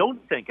 and I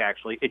don't think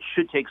actually it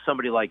should take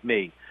somebody like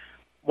me.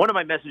 One of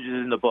my messages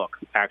in the book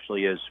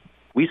actually is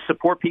we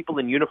support people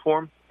in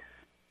uniform,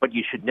 but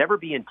you should never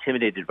be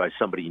intimidated by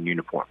somebody in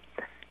uniform.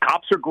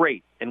 Cops are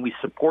great and we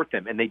support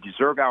them and they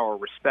deserve our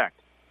respect,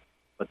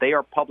 but they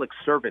are public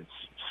servants.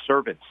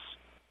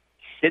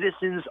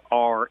 Citizens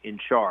are in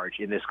charge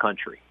in this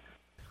country.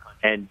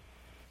 And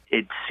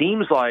it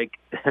seems like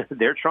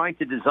they're trying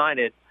to design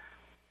it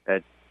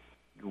that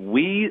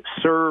we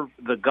serve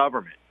the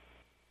government,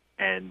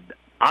 and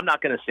I'm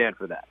not going to stand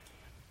for that.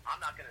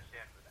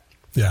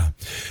 Yeah,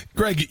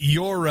 Greg,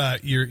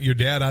 your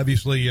dad,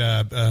 obviously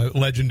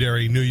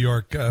legendary New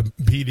York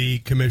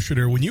PD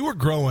commissioner. When you were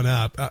growing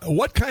up,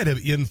 what kind of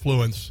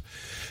influence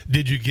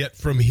did you get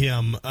from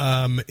him?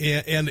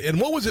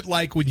 And what was it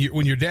like when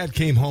your dad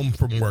came home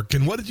from work?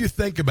 And what did you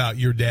think about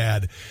your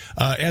dad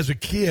as a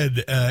kid,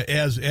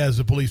 as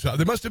a police officer?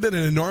 There must have been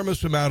an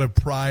enormous amount of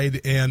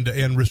pride and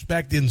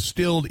respect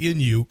instilled in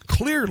you,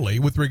 clearly,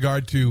 with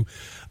regard to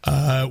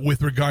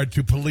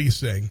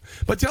policing.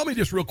 But tell me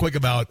just real quick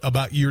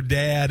about your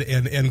dad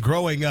and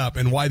growing up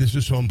and why this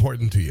is so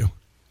important to you.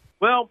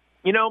 Well,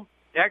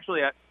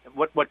 actually,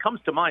 what comes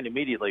to mind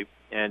immediately,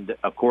 and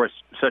of course,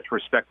 such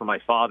respect for my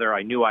father,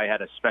 I knew I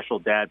had a special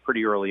dad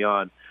pretty early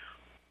on.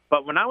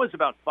 But when I was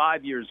about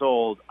 5 years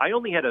old, I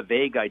only had a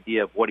vague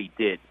idea of what he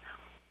did.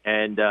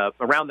 And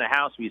around the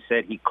house, we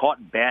said he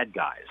caught bad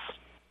guys.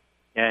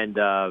 And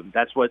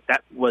that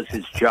was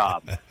his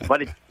job.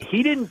 But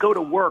he didn't go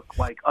to work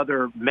like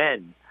other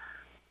men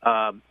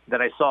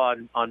that I saw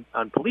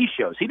on police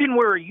shows. He didn't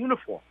wear a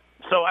uniform.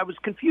 So I was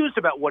confused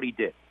about what he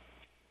did.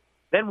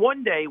 Then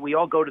one day we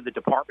all go to the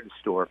department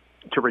store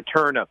to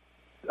return a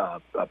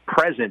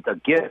present, a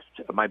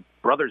gift, my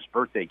brother's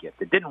birthday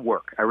gift. It didn't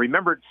work. I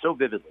remember it so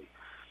vividly.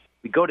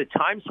 We go to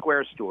Times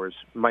Square stores.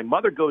 My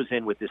mother goes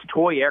in with this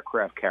toy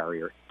aircraft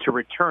carrier to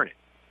return it.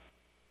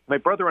 My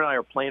brother and I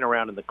are playing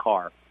around in the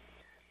car.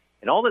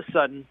 And all of a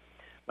sudden,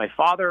 my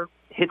father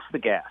hits the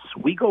gas.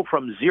 We go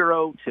from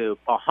 0 to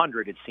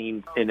 100, it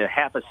seemed, in a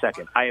half a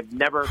second. I have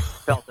never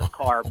felt a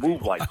car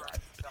move like that.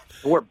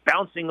 We're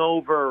bouncing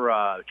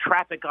over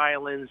traffic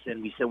islands,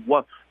 and we said,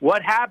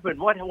 "What happened?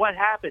 What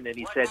happened?" And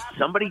he said,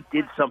 "Somebody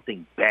did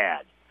something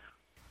bad."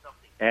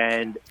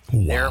 And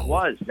there it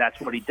was. That's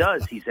what he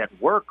does. He's at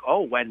work.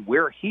 Oh, when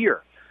we're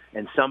here.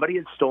 And somebody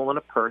had stolen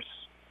a purse,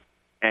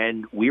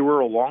 and we were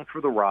along for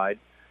the ride.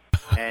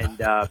 And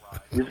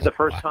this is the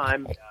first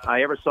time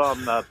I ever saw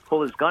him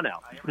pull his gun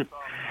out.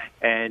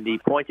 And he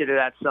pointed it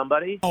at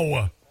somebody.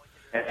 Oh.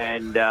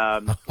 And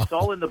it's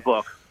all in the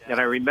book. And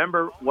I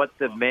remember what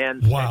the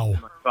man said to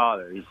my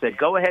father. He said,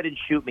 "Go ahead and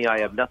shoot me.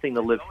 I have nothing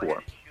to live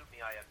for."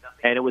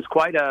 And it was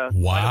quite a...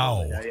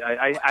 Wow.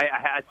 I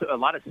had a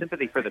lot of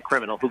sympathy for the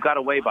criminal, who got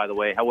away, by the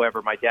way.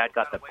 However, my dad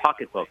got the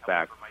pocketbook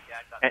back.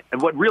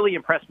 And what really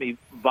impressed me,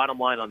 bottom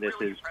line on this,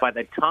 is by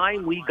the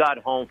time we got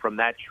home from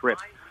that trip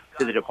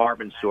to the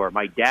department store,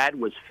 my dad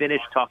was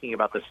finished talking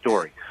about the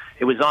story.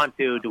 It was on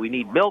to, do we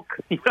need milk?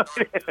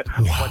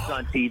 What's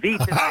on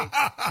TV tonight?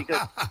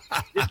 Because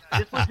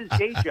this was his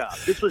day job.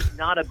 This was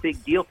not a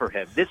big deal for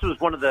him. This was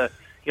one of the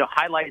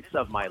highlights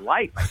of my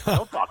life. I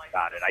still talk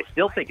about it. I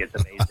still think it's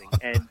amazing.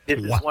 And this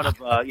is one of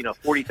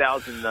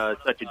 40,000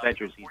 such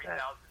adventures he's had.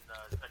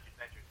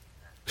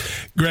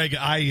 Greg,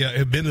 I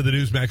have been to the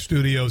Newsmax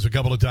studios a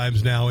couple of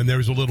times now, and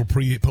there's a little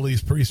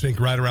police precinct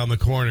right around the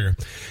corner.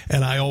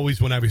 And I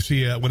always, when I'm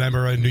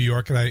in New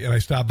York and I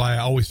stop by, I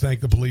always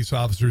thank the police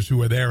officers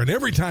who are there. And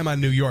every time I'm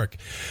in New York,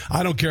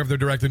 I don't care if they're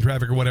directing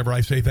traffic or whatever,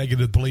 I say thank you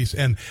to the police.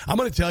 And I'm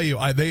going to tell you,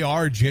 they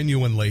are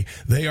genuinely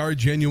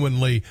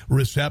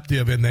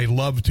receptive, and they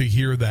love to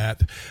hear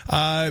that.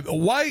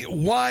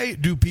 Why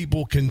do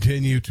people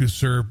continue to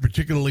serve,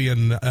 particularly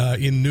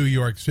in New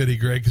York City,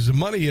 Greg? Because the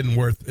money isn't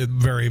worth it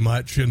very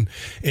much.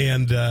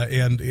 And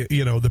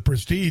the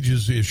prestige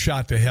is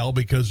shot to hell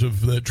because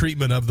of the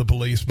treatment of the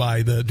police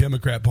by the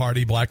Democrat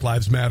Party, Black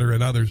Lives Matter,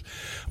 and others.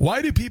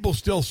 Why do people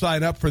still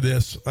sign up for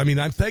this? I mean,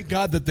 I thank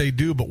God that they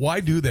do, but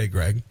why do they,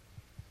 Greg?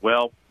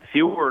 Well,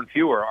 fewer and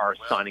fewer are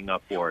signing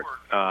up for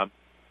it,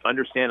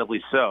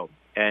 understandably so.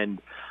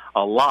 And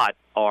a lot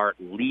are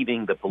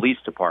leaving the police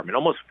department.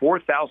 Almost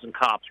 4,000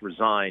 cops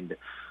resigned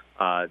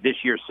this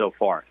year so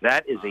far.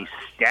 That is a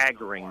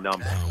staggering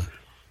number.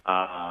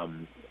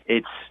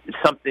 It's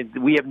something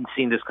we haven't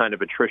seen this kind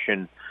of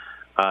attrition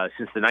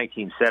since the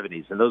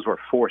 1970s, and those were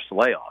forced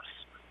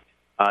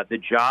layoffs. The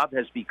job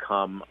has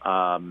become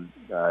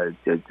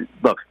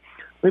look,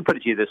 let me put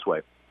it to you this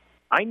way.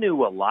 I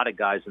knew a lot of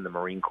guys in the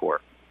Marine Corps,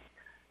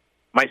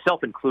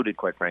 myself included,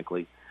 quite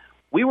frankly.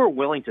 We were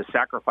willing to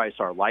sacrifice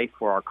our life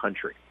for our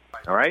country.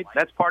 All right?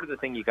 That's part of the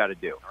thing you got to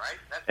do.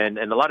 And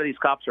a lot of these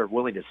cops are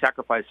willing to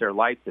sacrifice their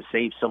life to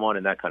save someone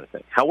and that kind of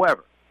thing.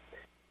 However,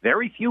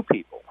 very few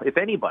people, if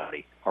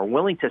anybody, are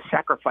willing to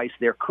sacrifice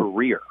their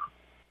career.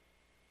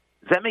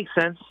 Does that make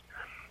sense?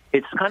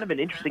 It's kind of an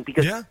interesting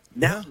because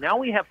now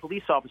we have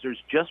police officers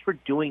just for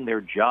doing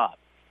their job.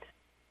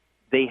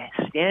 They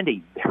stand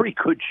a very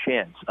good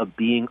chance of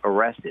being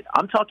arrested.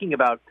 I'm talking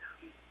about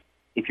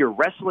if you're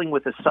wrestling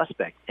with a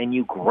suspect and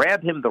you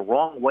grab him the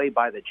wrong way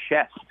by the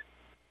chest,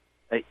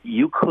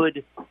 you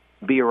could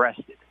be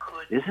arrested.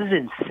 This is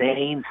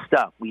insane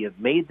stuff. We have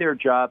made their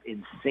job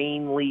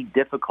insanely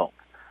difficult.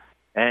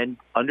 And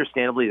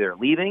understandably, they're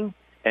leaving,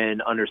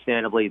 and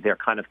understandably, they're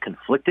kind of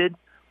conflicted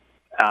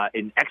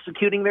in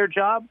executing their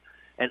job,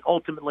 and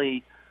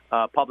ultimately,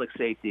 public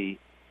safety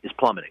is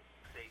plummeting.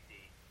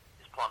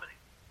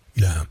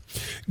 Yeah.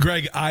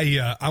 Greg,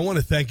 I want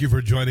to thank you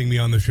for joining me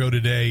on the show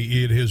today.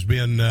 It has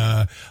been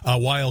a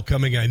while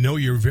coming. I know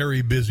you're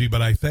very busy,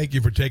 but I thank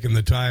you for taking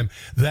the time.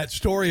 That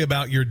story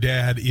about your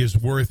dad is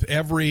worth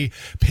every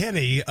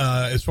penny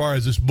as far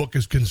as this book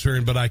is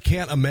concerned, but I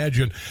can't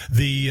imagine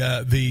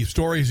the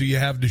stories that you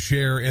have to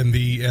share and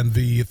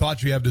the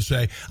thoughts you have to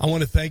say. I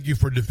want to thank you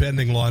for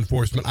defending law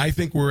enforcement. I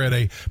think we're at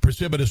a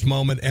precipitous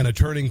moment and a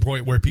turning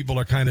point where people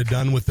are kind of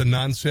done with the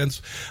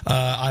nonsense.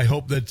 I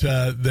hope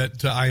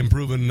that I am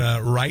proven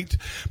right.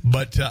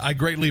 But I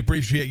greatly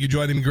appreciate you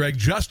joining me, Greg.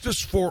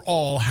 Justice for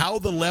All, How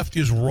the Left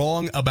is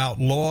Wrong About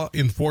Law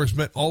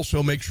Enforcement.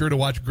 Also, make sure to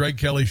watch Greg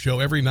Kelly's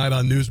show every night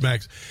on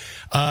Newsmax.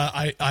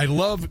 I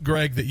love,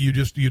 Greg, that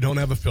you don't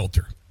have a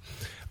filter.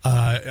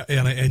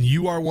 And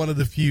you are one of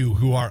the few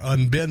who are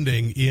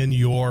unbending in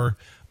your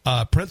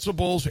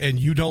principles, and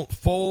you don't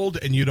fold,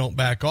 and you don't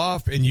back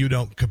off, and you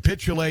don't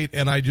capitulate,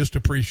 and I just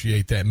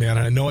appreciate that, man.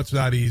 I know it's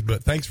not easy,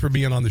 but thanks for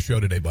being on the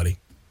show today, buddy.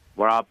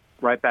 Rob,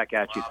 right back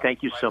at you.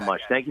 Thank you so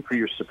much. Thank you for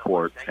your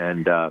support,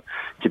 and to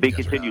be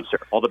continued, sir.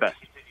 All the best.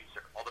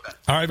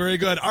 All right, very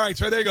good. All right,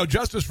 so there you go.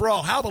 Justice for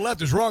All, How the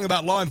Left is Wrong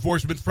About Law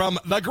Enforcement from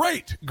the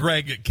great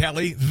Greg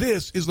Kelly.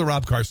 This is The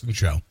Rob Carson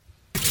Show.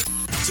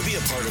 To be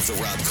a part of The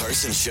Rob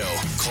Carson Show,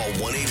 call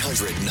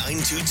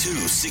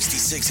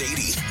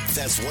 1-800-922-6680.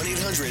 That's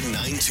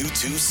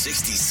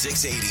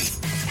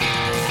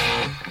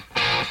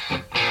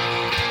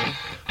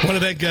 1-800-922-6680. I want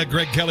to thank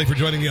Greg Kelly for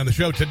joining me on the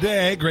show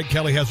today. Greg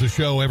Kelly has a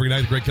show every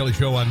night, the Greg Kelly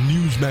Show on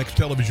Newsmax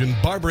Television.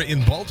 Barbara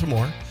in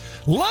Baltimore.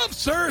 Love,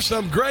 sir,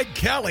 some Greg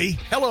Kelly.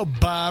 Hello,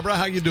 Barbara.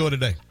 How you doing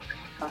today?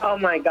 Oh,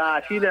 my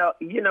gosh. You know,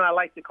 I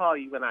like to call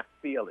you when I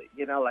feel it.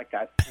 Like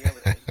I feel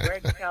it.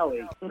 Greg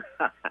Kelly.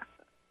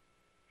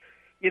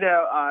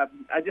 I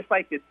just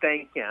like to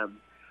thank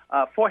him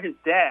for his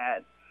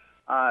dad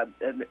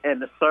and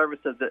the service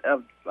of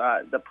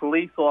the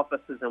police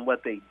officers and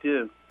what they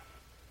do.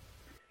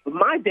 But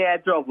my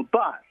dad drove a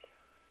bus,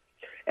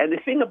 and the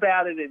thing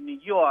about it in New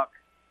York,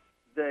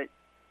 that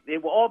they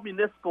were all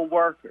municipal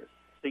workers.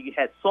 So you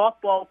had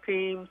softball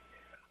teams,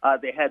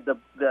 they had the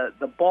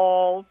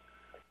balls,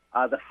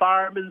 the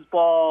fireman's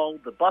ball,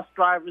 the bus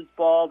driver's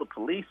ball, the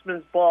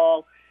policeman's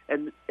ball,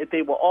 and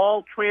they were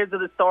all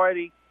transit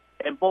authority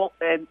and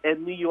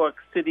New York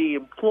City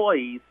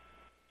employees.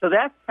 So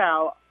that's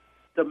how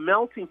the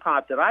melting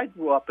pot that I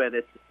grew up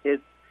in is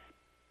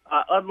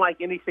unlike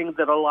anything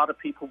that a lot of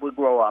people would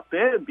grow up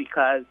in,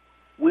 because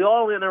we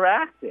all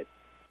interacted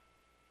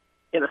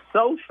in a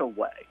social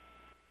way.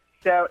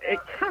 So it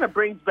kind of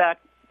brings back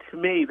to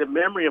me the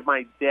memory of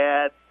my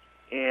dad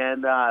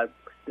and the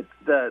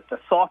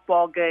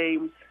softball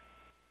games,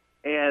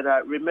 and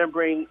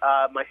remembering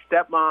my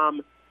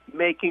stepmom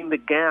making the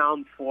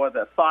gown for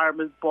the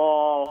fireman's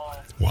ball.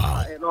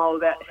 Wow. And all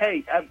of that.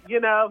 Hey,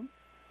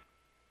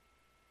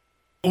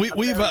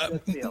 We've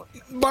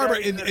Barbara,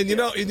 and you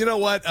know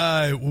what?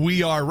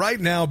 We are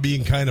right now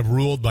being kind of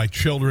ruled by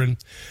children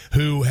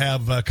who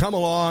have come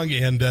along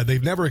and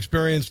they've never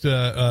experienced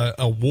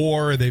a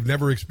war, they've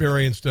never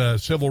experienced a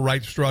civil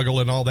rights struggle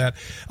and all that,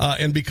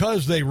 and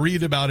because they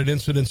read about an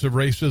incidents of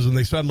racism,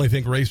 they suddenly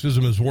think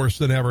racism is worse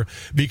than ever.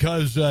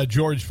 Because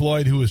George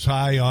Floyd, who is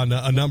high on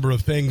a number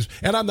of things,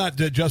 and I'm not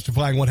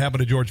justifying what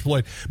happened to George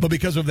Floyd, but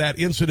because of that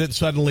incident,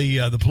 suddenly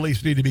the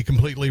police need to be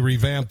completely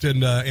revamped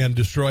and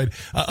destroyed.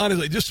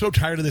 Honestly, just so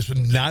tired of this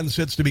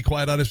nonsense, to be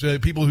quite honest.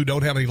 People who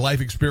don't have any life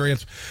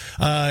experience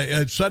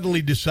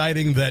suddenly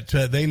deciding that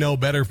they know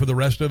better for the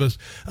rest of us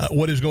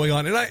what is going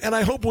on. And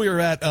I hope we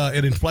are at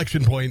an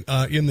inflection point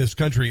in this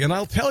country. And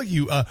I'll tell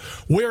you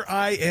where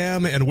I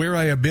am and where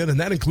I have been, and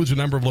that includes a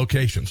number of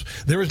locations.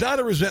 There is not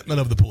a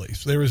resentment of the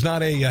police. There is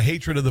not a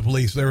hatred of the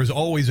police. There is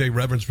always a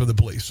reverence for the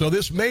police. So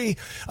this may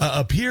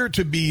appear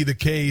to be the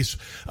case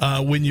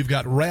when you've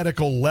got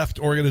radical left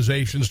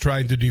organizations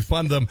trying to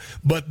defund them,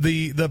 but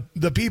the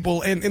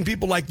people and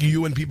people like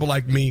you and people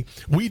like me,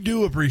 we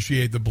do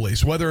appreciate the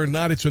police. Whether or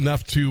not it's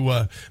enough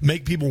to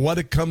make people want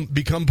to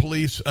become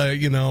police, I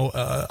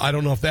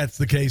don't know if that's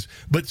the case.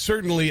 But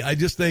certainly, I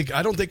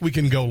don't think we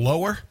can go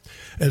lower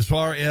as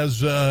far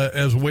as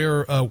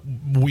where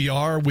we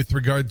are with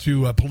regard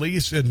to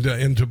police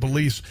and to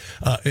police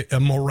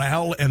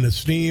morale and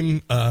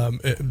esteem.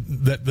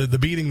 That the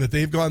beating that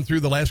they've gone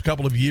through the last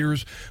couple of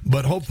years,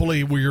 but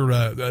hopefully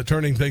we're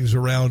turning things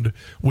around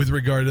with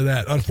regard to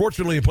that.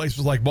 Unfortunately, in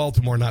places like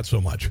Baltimore, not so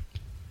much.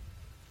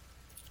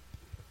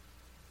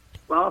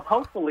 Well,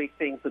 hopefully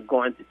things are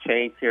going to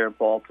change here in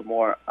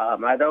Baltimore.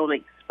 I don't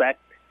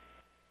expect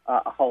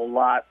a whole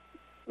lot.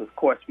 Of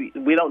course,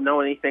 we don't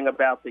know anything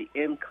about the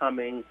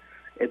incoming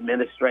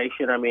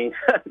administration. I mean,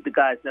 the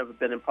guy's never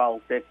been in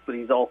politics, but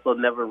he's also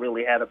never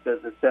really had a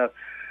business. So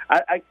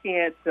I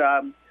can't,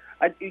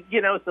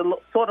 it's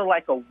sort of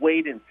like a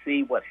wait and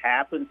see what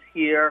happens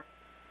here.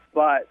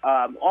 But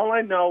all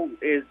I know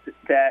is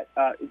that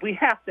we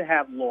have to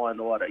have law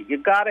and order. You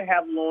got to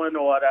have law and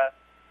order.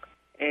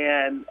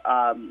 And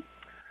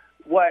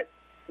what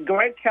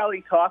Greg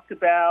Kelly talked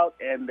about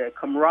and the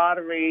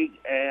camaraderie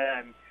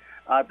and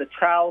the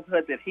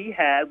childhood that he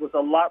had was a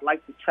lot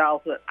like the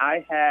childhood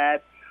I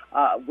had.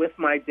 with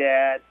my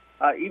dad.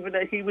 Even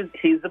though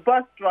he's a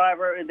bus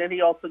driver, and then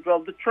he also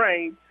drove the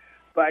train.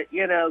 But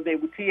they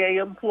were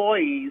TA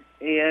employees,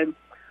 and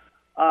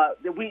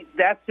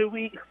that's who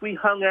we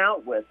hung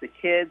out with, the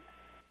kids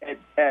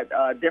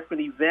at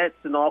different events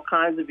and all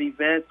kinds of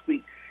events.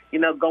 We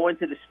going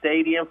to the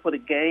stadium for the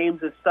games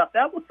and stuff.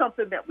 That was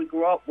something that we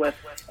grew up with,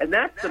 and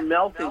that's the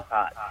melting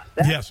pot.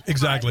 Yes,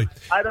 exactly.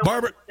 I don't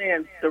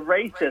understand the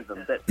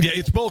racism. Yeah,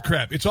 it's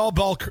bullcrap. It's all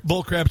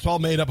bullcrap. It's all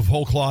made up of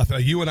whole cloth.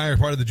 You and I are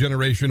part of the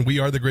generation. We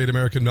are the great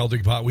American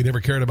melting pot. We never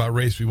cared about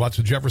race. We watched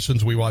the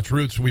Jeffersons. We watched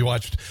Roots. We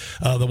watched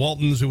the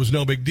Waltons. It was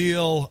no big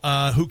deal.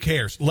 Who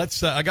cares?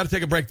 I got to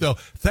take a break, though.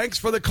 Thanks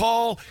for the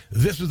call.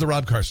 This is the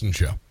Rob Carson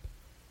Show.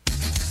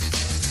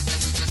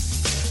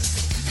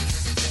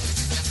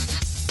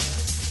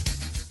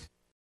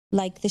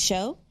 Like the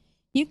show?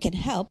 You can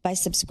help by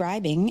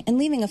subscribing and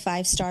leaving a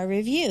 5-star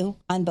review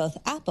on both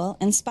Apple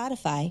and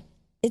Spotify.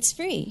 It's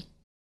free.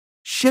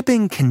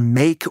 Shipping can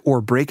make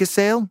or break a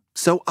sale,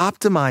 so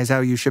optimize how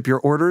you ship your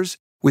orders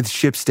with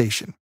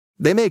ShipStation.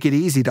 They make it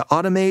easy to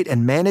automate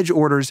and manage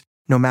orders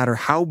no matter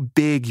how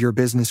big your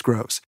business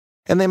grows.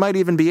 And they might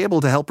even be able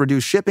to help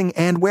reduce shipping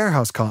and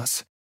warehouse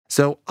costs.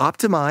 So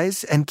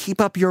optimize and keep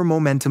up your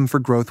momentum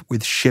for growth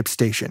with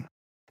ShipStation.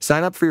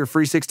 Sign up for your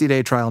free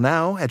 60-day trial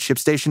now at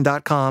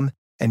ShipStation.com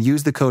and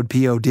use the code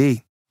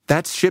POD.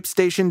 That's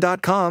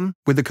ShipStation.com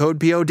with the code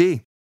POD.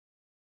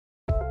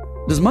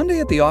 Does Monday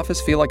at the office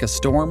feel like a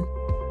storm?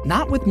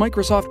 Not with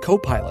Microsoft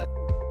Copilot.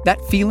 That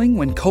feeling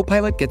when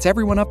Copilot gets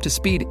everyone up to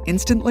speed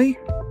instantly?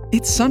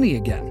 It's sunny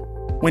again.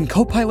 When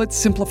Copilot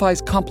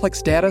simplifies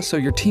complex data so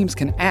your teams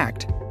can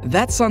act,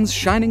 that sun's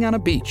shining on a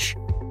beach.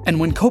 And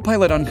when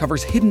Copilot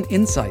uncovers hidden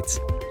insights,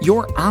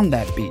 you're on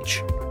that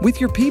beach with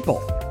your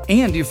people.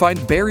 And you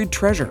find buried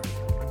treasure.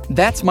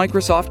 That's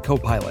Microsoft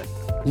Copilot.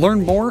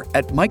 Learn more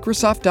at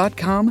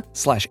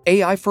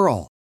Microsoft.com/AI for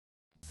all.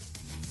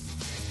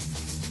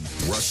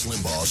 Rush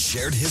Limbaugh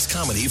shared his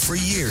comedy for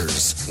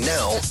years.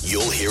 Now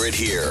you'll hear it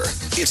here.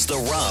 It's the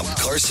Rob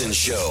Carson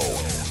Show.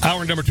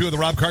 Hour number 2 of the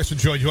Rob Carson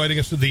Show. Joining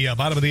us at the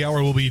bottom of the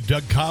hour will be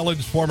Doug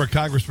Collins, former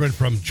congressman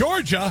from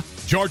Georgia.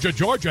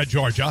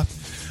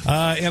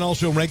 And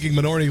also ranking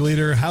minority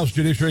leader, House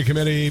Judiciary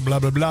Committee, blah,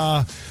 blah,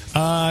 blah.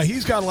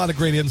 He's got a lot of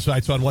great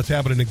insights on what's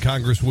happening in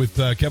Congress with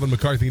Kevin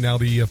McCarthy, now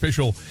the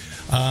official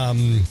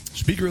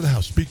Speaker of the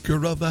House.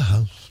 Speaker of the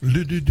House.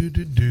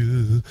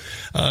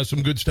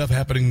 Some good stuff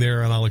happening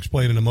there, and I'll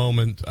explain in a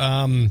moment.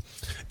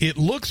 It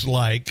looks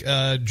like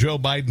Joe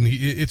Biden.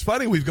 It's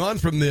funny, we've gone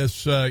from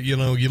this, you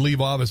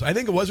leave office. I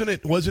think wasn't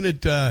it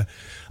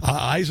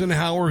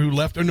Eisenhower who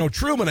left, or no,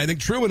 Truman. I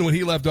think Truman, when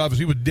he left office,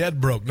 he was dead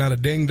broke, not a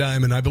ding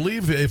dime. And I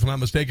believe, if I'm not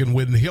mistaken,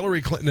 when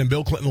Hillary Clinton and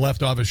Bill Clinton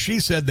left office, she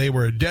said they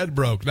were dead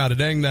broke, not a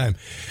dang dime.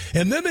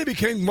 And then they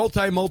became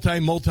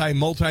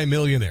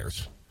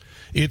multi-millionaires.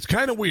 It's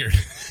kind of weird.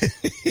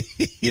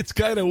 It's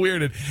kind of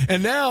weird.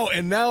 And now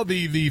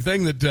the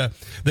thing that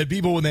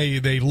people, when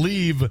they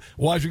leave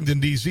Washington,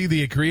 D.C.,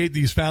 they create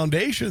these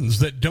foundations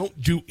that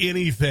don't do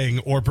anything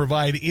or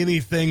provide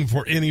anything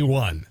for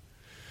anyone.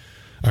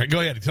 All right,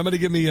 go ahead. Somebody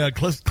give me a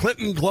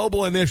Clinton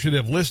Global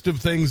Initiative list of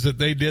things that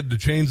they did to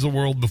change the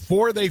world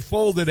before they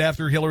folded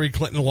after Hillary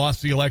Clinton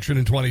lost the election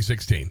in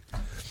 2016.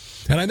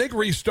 And I think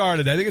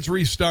it's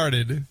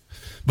restarted.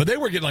 But they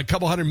were getting like a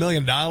couple $100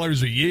 million a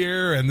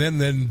year, and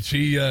then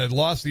she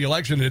lost the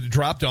election. It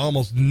dropped to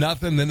almost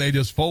nothing. Then they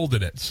just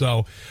folded it.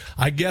 So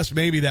I guess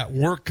maybe that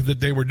work that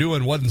they were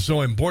doing wasn't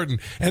so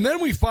important. And then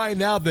we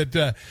find out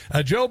that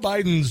Joe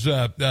Biden's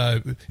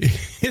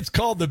it's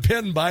called the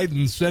Penn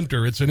Biden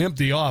Center. It's an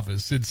empty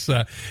office. It's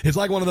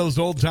like one of those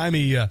old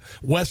timey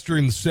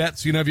Western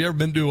sets. Have you ever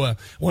been to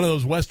one of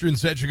those Western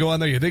sets? You go on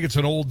there, you think it's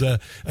an old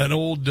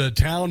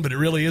town, but it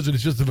really isn't.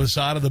 It's just the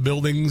facade of the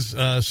buildings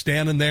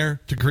standing there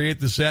to create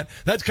the set.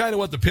 That's kind of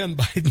what the Penn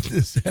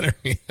Biden Center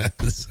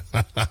is.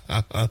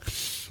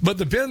 But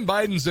the Penn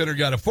Biden Center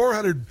got a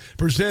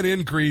 400%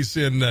 increase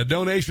in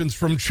donations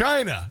from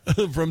China,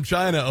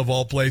 of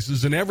all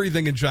places, and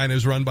everything in China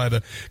is run by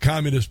the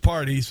Communist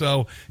Party.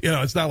 So,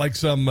 it's not like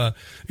some,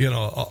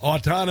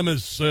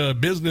 autonomous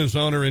business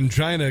owner in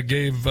China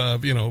gave,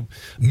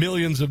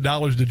 millions of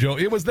dollars to Joe.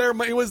 It was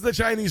the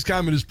Chinese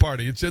Communist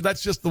Party.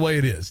 That's just the way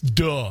it is.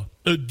 Duh.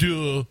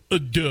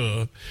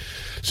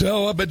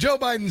 So, but Joe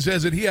Biden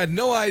says that he had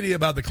no idea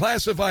about the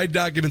classified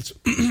documents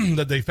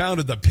that they found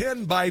at the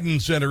Penn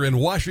Biden Center in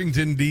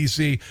Washington,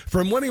 D.C.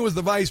 from when he was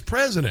the vice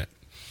president.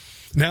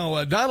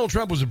 Now, Donald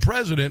Trump was the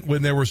president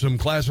when there were some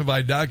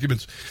classified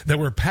documents that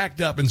were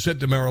packed up and sent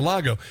to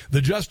Mar-a-Lago.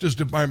 The Justice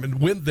Department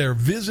went there,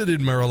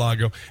 visited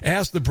Mar-a-Lago,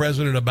 asked the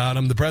president about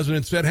them. The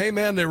president said, hey,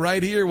 man, they're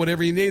right here,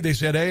 whatever you need. They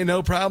said, hey,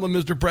 no problem,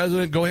 Mr.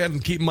 President. Go ahead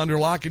and keep them under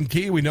lock and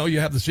key. We know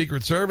you have the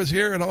Secret Service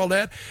here and all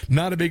that.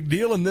 Not a big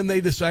deal. And then they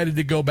decided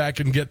to go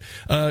back and get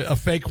a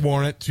fake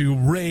warrant to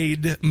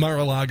raid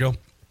Mar-a-Lago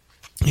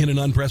in an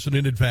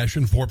unprecedented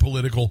fashion for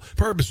political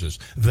purposes.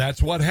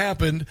 That's what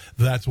happened.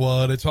 That's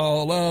what it's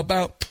all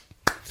about.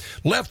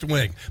 Left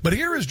wing. But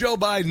here is Joe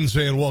Biden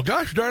saying, well,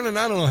 gosh darn it,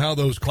 I don't know how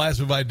those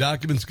classified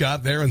documents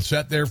got there and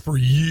sat there for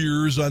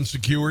years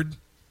unsecured.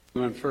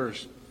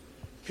 First,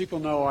 people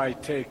know I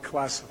take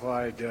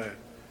classified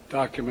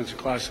documents and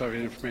classified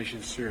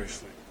information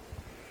seriously.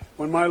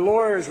 When my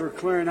lawyers were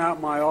clearing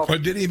out my office... Or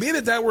did he mean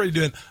it that way?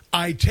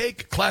 I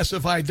take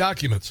classified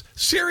documents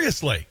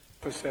seriously.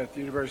 At the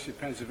University of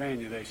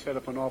Pennsylvania, they set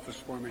up an office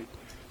for me,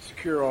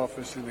 secure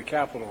office in the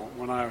Capitol.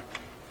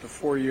 The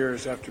 4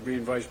 years after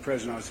being vice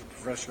president, I was a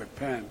professor at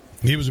Penn.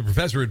 He was a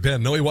professor at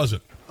Penn. No, he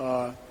wasn't.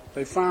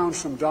 They found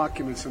some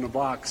documents in a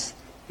box,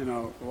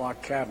 a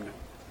locked cabinet,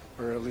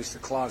 or at least a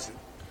closet.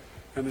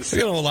 And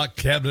a locked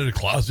cabinet, a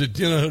closet,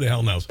 who the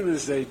hell knows? As soon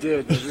as they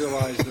did, they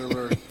realized there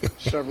were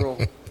several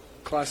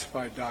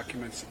classified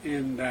documents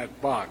in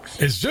that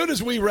box. As soon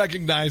as we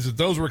recognized that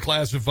those were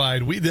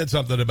classified, we did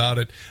something about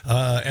it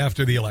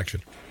after the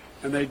election.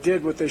 And they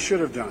did what they should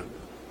have done.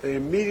 They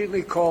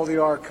immediately called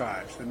the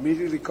archives,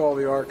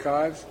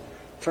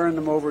 turned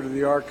them over to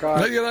the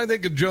archives. Well,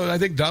 I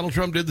think Donald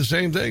Trump did the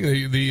same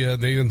thing.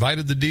 They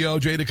invited the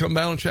DOJ to come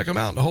down and check them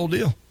out, the whole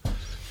deal.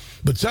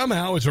 But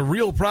somehow it's a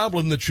real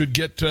problem that should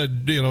get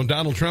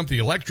Donald Trump the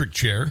electric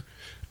chair.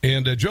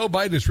 And Joe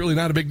Biden is really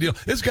not a big deal.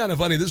 It's kind of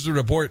funny. This is a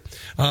report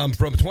from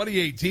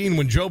 2018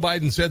 when Joe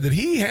Biden said that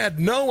he had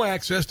no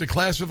access to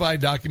classified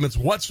documents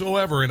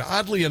whatsoever. And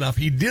oddly enough,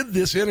 he did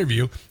this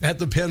interview at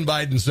the Penn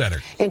Biden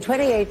Center. In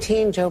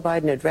 2018, Joe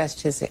Biden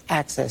addressed his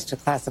access to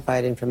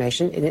classified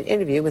information in an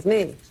interview with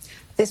me.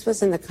 This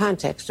was in the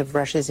context of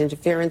Russia's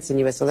interference in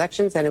U.S.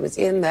 elections, and it was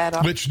in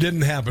that... Which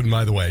didn't happen,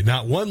 by the way.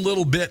 Not one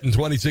little bit in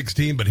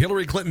 2016, but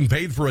Hillary Clinton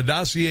paid for a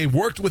dossier,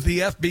 worked with the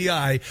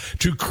FBI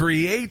to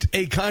create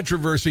a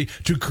controversy,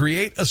 to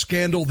create a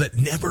scandal that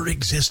never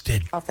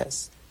existed.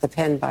 Office, the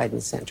Penn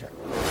Biden Center.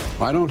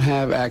 I don't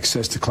have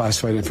access to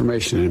classified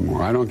information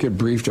anymore. I don't get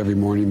briefed every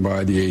morning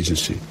by the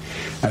agency,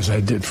 as I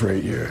did for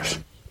 8 years.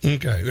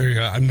 Okay, there you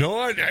go. I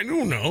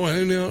don't know.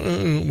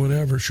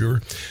 Whatever,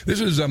 sure. This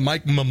is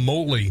Mike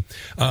Mamoli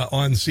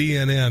on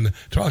CNN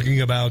talking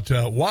about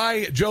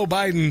why Joe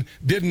Biden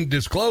didn't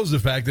disclose the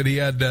fact that he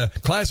had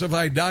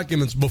classified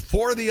documents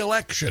before the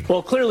election.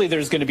 Well, clearly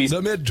there's going to be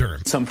the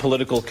midterm. Some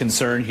political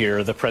concern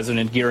here. The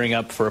president gearing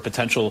up for a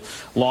potential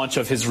launch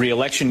of his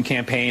re-election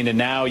campaign, and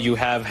now you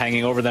have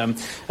hanging over them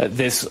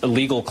this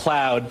legal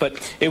cloud.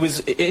 But it was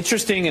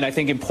interesting and I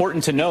think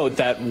important to note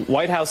that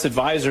White House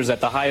advisors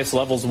at the highest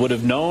levels would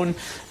have known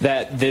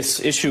that this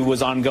issue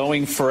was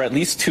ongoing for at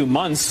least 2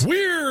 months.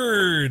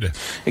 Weird!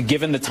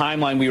 Given the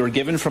timeline we were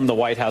given from the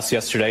White House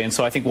yesterday. And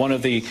so I think one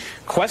of the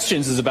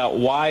questions is about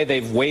why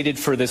they've waited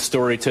for this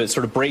story to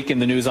sort of break in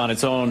the news on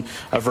its own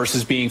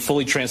versus being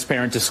fully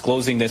transparent,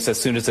 disclosing this as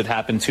soon as it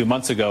happened 2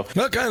 months ago.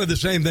 Well, kind of the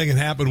same thing had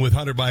happened with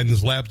Hunter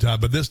Biden's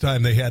laptop, but that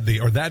time they had the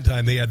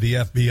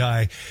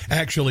FBI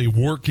actually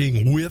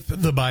working with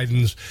the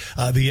Bidens.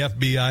 The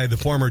FBI, the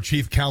former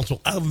chief counsel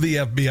of the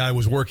FBI,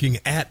 was working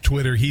at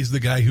Twitter. He's the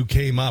guy who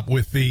came up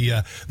with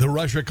the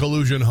Russia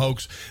collusion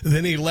hoax.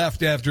 Then he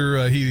left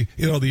after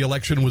the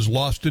election was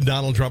lost to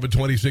Donald Trump in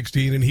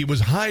 2016, and he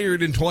was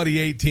hired in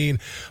 2018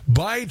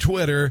 by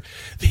Twitter.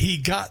 He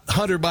got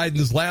Hunter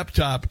Biden's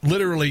laptop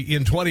literally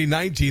in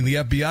 2019. The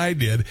FBI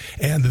did,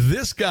 and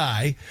this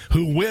guy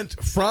who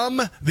went from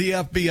the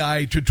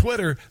FBI to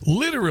Twitter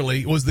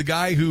literally was the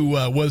guy who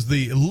was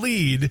the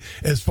lead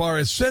as far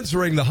as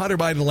censoring the Hunter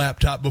Biden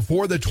laptop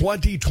before the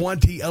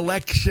 2020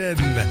 election.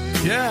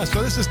 Yeah,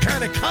 so this is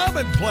kind of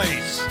commonplace.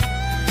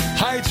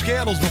 Hide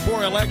scandals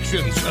before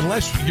elections,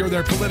 unless you're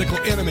their political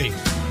enemy.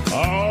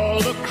 All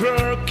the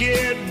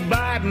crooked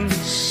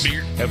Bidens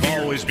have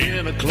always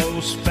been a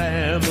close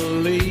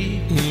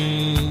family.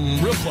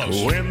 Real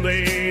close. When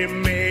they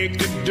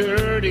make a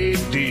dirty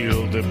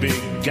deal, the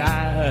big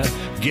guy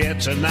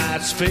gets a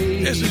nice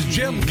fee. This is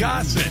Jim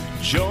Gossett.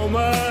 Joe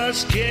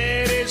must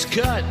get his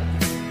cut.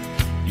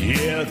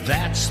 Yeah,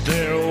 that's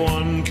their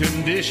one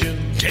condition.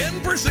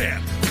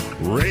 10%.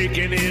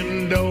 Raking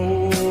in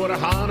dough to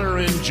Hunter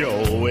and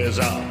Joe is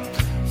a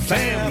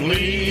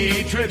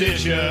family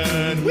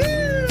tradition.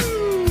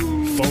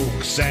 Woo!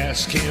 Folks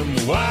ask him,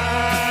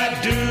 why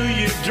do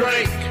you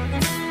drink?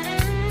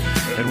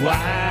 And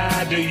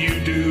why do you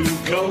do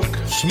coke?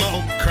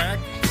 Smoke, crack.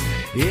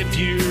 If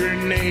your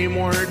name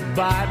weren't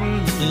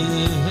Biden,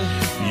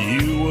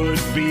 you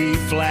would be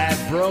flat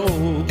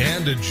broke.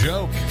 And a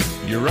joke.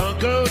 Your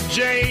Uncle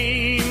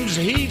James,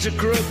 he's a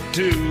crook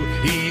too.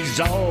 He's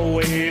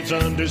always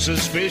under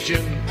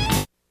suspicion.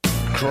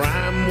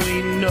 Crime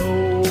we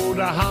know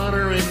to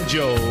Hunter and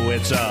Joe,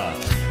 it's a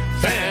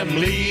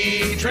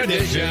family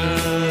tradition.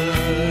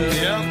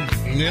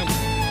 Yep.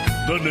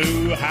 The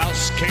new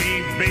house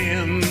can't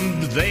bend,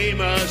 they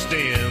must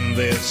end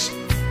this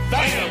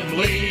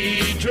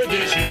family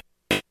tradition.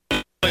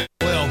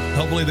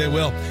 Hopefully they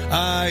will.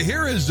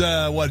 Here is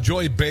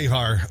Joy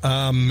Behar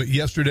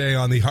yesterday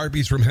on the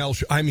Harpies from Hell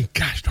show. I mean,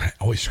 gosh, I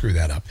always screw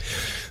that up.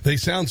 They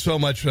sound so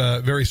much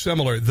very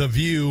similar. The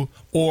View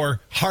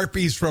or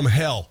harpies from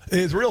hell.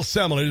 It's real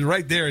similar. It's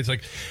right there. It's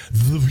like,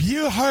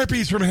 you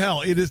harpies from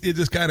hell. It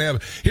just kind of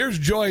have. Here's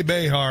Joy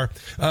Behar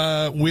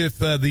with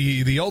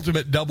the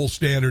ultimate double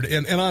standard.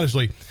 And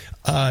honestly,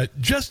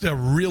 just a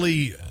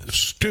really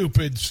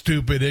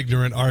stupid,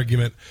 ignorant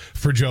argument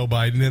for Joe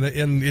Biden.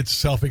 And it's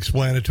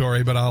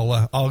self-explanatory, but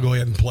I'll go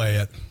ahead and play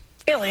it.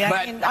 Really,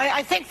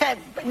 I think that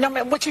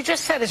what you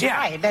just said is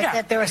right,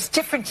 that there are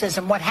differences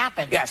in what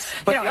happened. Yes,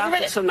 but the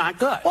optics are not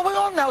good. Well, we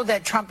all know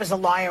that Trump is a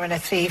liar and a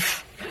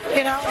thief,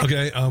 you know?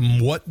 Okay,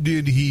 what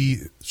did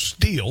he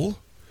steal,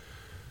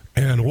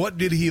 and what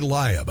did he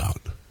lie about?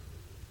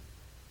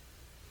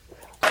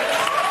 We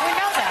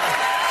know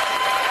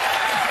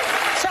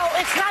that. So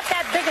it's not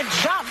that big a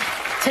jump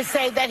to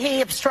say that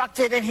he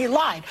obstructed and he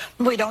lied.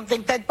 We don't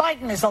think that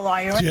Biden is a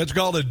liar. See, it's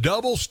called a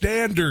double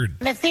standard.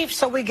 And a thief,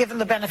 so we give him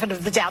the benefit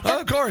of the doubt.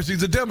 Of course,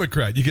 he's a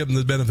Democrat. You give him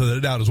the benefit of the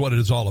doubt is what it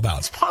is all about.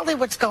 It's partly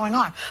what's going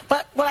on.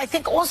 But what I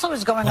think also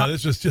is going on...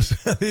 This is just...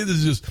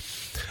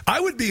 I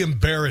would be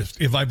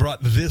embarrassed if I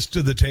brought this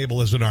to the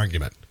table as an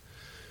argument.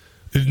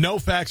 There's no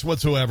facts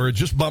whatsoever,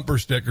 just bumper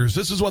stickers.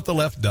 This is what the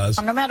left does.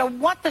 No matter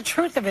what the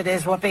truth of it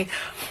is, Whoopi,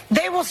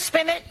 they will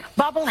spin it.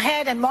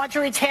 Bubblehead and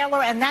Marjorie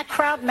Taylor and that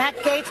crowd, Matt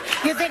Gaetz,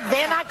 you think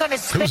they're not going to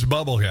spin... Who's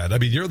Bubblehead? I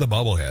mean, you're the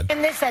Bubblehead.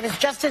 ...in this that is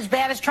just as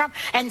bad as Trump.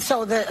 And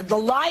so the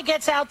lie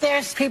gets out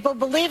there. People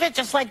believe it,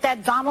 just like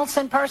that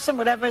Donaldson person,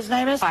 whatever his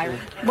name is. Byron.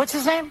 What's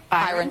his name?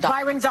 Byron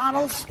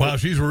Donalds. Wow,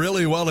 she's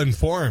really well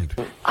informed.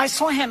 I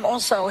saw him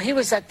also. He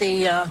was at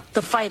the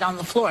fight on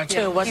the floor,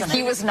 too, wasn't he?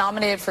 He was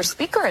nominated for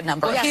Speaker a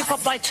number of times.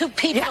 By two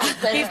people.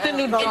 Yeah. He's the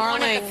new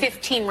darling. In one of the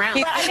 15 rounds.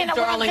 He's the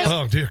darling.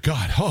 Oh, dear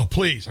God. Oh,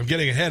 please. I'm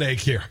getting a headache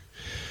here.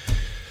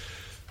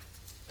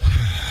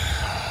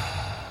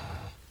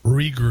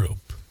 Regroup.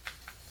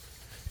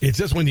 It's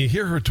just when you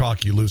hear her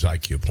talk, you lose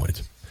IQ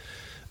points.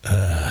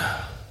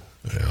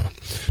 Yeah.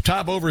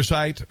 Top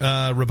oversight.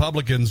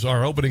 Republicans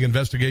are opening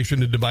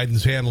investigation into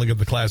Biden's handling of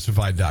the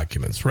classified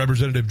documents.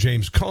 Representative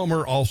James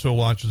Comer also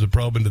launches a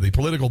probe into the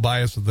political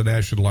bias of the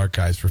National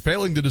Archives for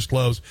failing to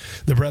disclose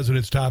the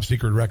president's top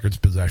secret records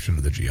possession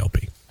of the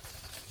GOP.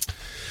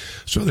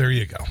 So there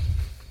you go.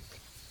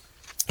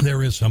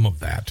 There is some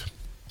of that.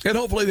 And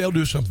hopefully they'll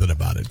do something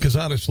about it. Because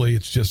honestly,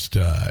 it's just,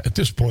 at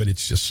this point,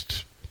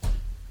 it's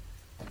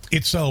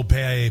so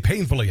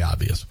painfully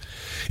obvious.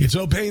 It's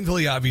so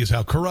painfully obvious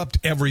how corrupt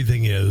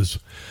everything is.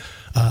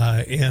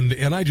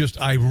 And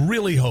I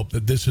really hope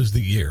that this is the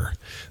year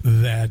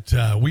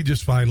that we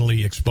just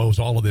finally expose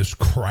all of this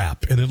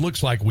crap. And it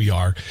looks like we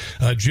are.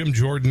 Jim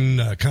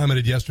Jordan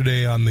commented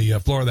yesterday on the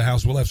floor of the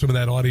House. We'll have some of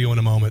that audio in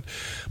a moment.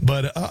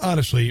 But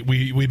honestly,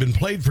 we've been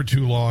played for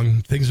too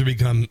long. Things have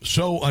become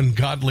so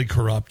ungodly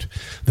corrupt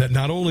that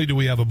not only do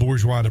we have a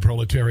bourgeois and a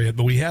proletariat,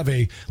 but we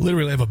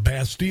literally have a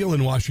Bastille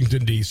in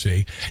Washington,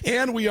 D.C.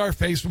 And we are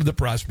faced with the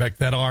prospect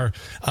that our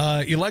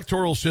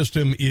electoral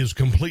system is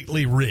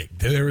completely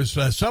rigged. There is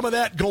some of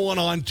that going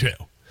on, too.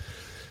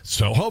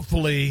 So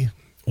hopefully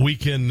we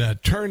can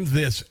turn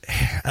this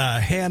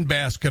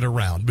handbasket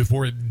around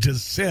before it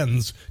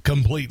descends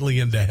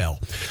completely into hell.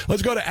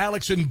 Let's go to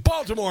Alex in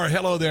Baltimore.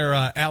 Hello there,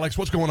 Alex.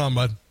 What's going on,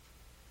 bud?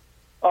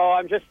 Oh,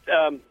 I'm just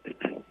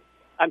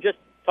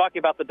talking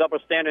about the double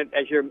standard,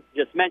 as you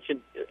just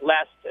mentioned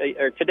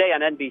today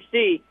on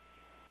NBC.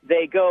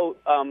 They go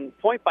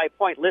point by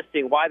point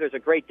listing why there's a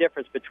great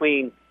difference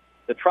between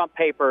the Trump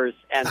papers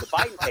and the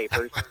Biden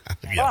papers.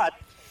 Yes.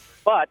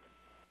 But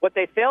what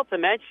they failed to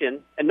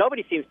mention, and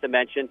nobody seems to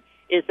mention,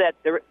 is that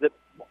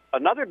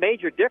another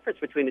major difference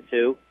between the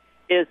two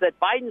is that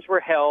Biden's were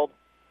held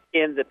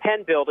in the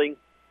Penn building,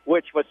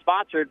 which was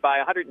sponsored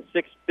by $106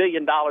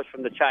 billion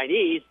from the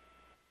Chinese,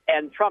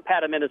 and Trump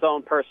had them in his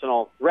own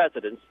personal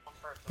residence.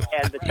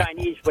 And the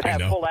Chinese would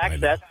have full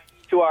access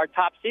to our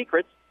top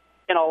secrets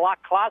in a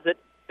locked closet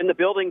in the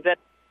building that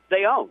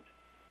they owned.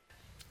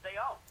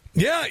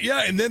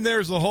 Yeah, and then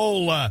there's the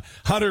whole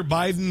Hunter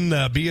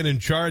Biden being in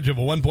charge of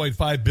a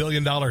 $1.5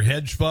 billion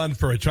hedge fund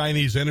for a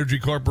Chinese energy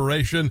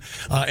corporation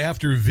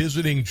after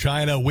visiting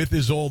China with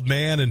his old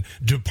man and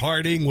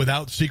departing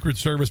without Secret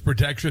Service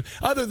protection.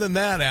 Other than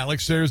that,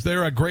 Alex,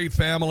 they're a great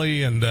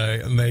family, and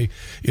they,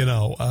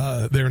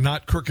 they're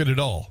not crooked at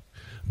all,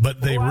 but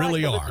they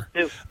really are.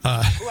 Who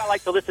I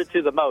like to listen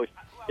to the most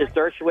is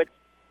Dershowitz,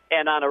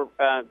 and on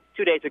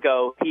 2 days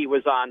ago he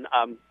was on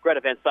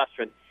Greta Van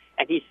Susteren,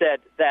 and he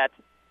said that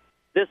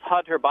this this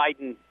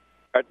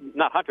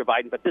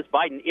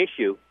Biden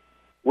issue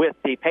with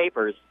the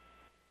papers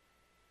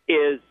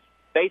is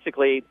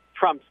basically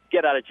Trump's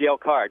get-out-of-jail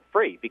card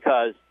free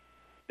because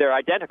they're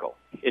identical,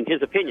 in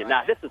his opinion.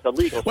 Now, this is a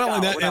legal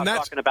trial. We're not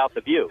talking about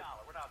the View.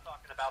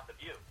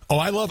 Oh,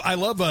 I love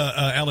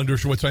Alan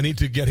Dershowitz. I need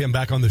to get him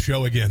back on the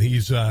show again.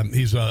 He's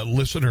a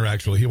listener,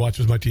 actually. He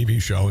watches my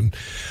TV show, and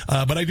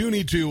but I do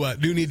need to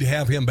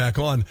have him back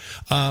on.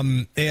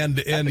 It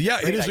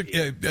is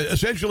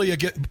essentially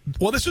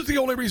well, this is the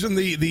only reason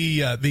the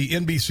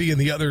NBC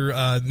and the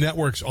other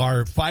networks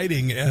are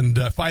fighting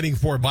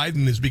for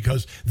Biden is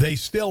because they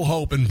still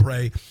hope and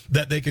pray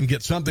that they can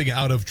get something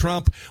out of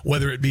Trump,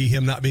 whether it be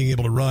him not being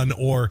able to run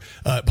or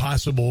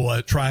possible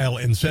trial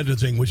and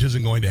sentencing, which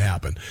isn't going to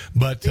happen.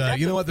 But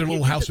you know what? Their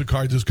little house of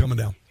cards is coming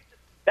down.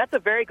 That's a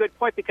very good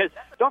point, because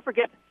don't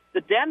forget,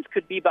 the Dems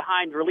could be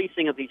behind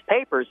releasing of these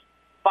papers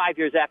 5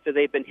 years after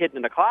they've been hidden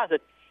in a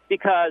closet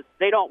because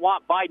they don't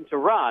want Biden to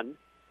run,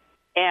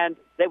 and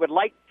they would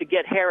like to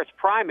get Harris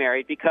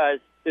primaried because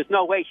there's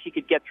no way she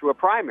could get through a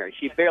primary.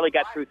 She barely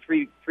got through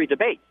three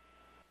debates.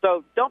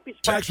 So don't be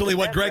surprised. That's actually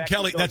what Greg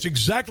Kelly. That's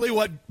exactly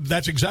what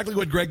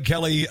Greg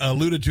Kelly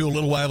alluded to a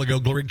little while ago.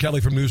 Greg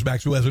Kelly from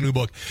Newsmax, who has a new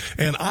book,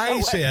 and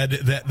I said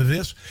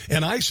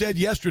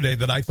yesterday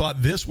that I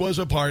thought this was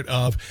a part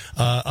of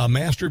a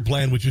master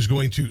plan which is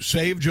going to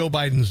save Joe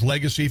Biden's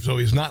legacy, so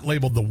he's not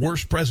labeled the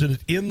worst president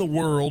in the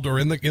world or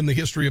in the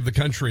history of the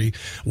country,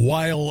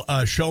 while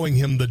showing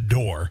him the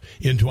door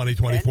in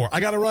 2024. I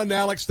got to run,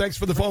 Alex. Thanks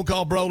for the phone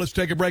call, bro. Let's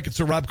take a break. It's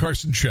the Rob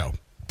Carson Show.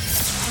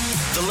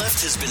 The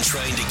left has been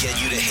trying to get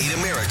you to hate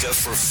America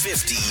for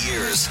 50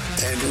 years.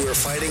 And we're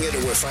fighting it,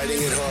 and we're fighting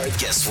it hard.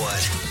 Guess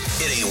what?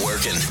 It ain't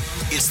working.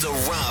 It's the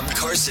Rob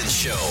Carson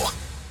Show.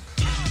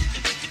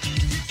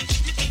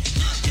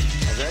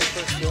 Our very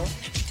first bill,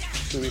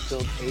 we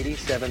refilled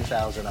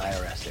 87,000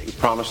 IRS agents. We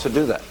promised to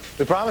do that.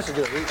 We promised to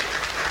do it. We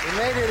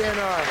made it in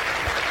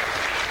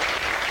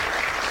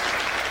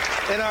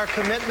our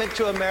commitment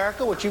to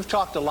America, which you've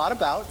talked a lot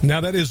about. Now,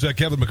 that is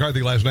Kevin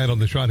McCarthy last night on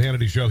the Sean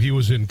Hannity Show. He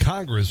was in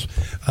Congress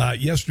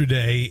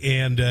yesterday,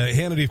 and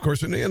Hannity, of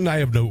course, and I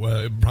have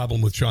no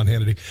problem with Sean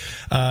Hannity.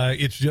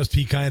 It's just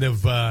he kind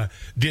of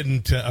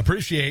didn't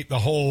appreciate the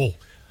whole,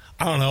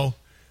 I don't know,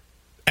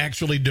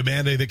 actually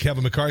demanding that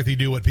Kevin McCarthy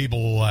do what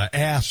people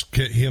ask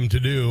him to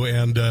do,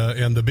 and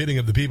the bidding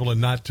of the people, and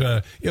not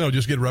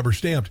just get rubber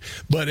stamped.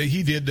 But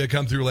he did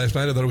come through last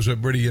night. I thought it was a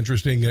pretty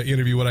interesting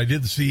interview. What I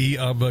did see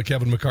of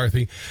Kevin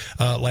McCarthy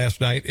last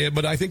night,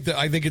 but I think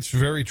it's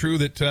very true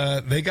that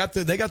he got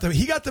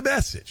the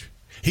message.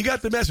 He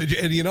got the message,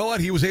 and you know what?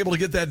 He was able to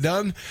get that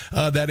done,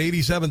 that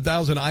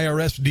 87,000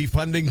 IRS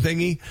defunding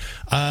thingy.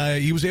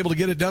 He was able to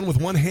get it done with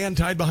one hand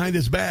tied behind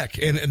his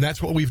back, and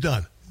that's what we've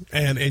done.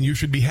 And you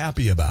should be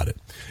happy about it.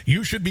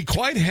 You should be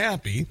quite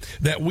happy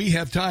that we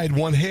have tied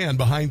one hand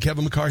behind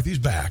Kevin McCarthy's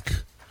back.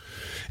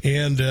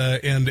 And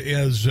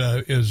as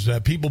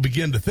people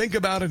begin to think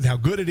about it and how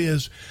good it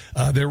is,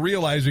 they're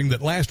realizing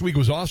that last week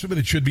was awesome, and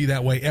it should be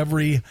that way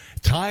every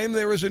time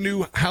there is a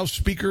new House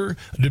Speaker,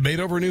 a debate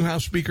over a new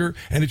House Speaker,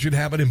 and it should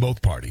happen in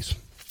both parties.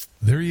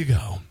 There you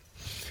go.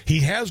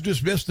 He has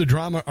dismissed the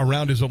drama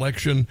around his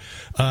election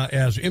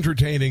as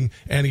entertaining,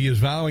 and he is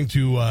vowing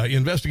to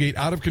investigate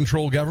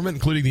out-of-control government,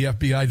 including the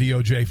FBI,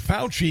 DOJ,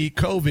 Fauci,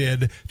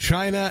 COVID,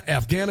 China,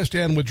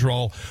 Afghanistan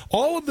withdrawal,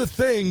 all of the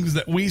things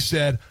that we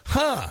said,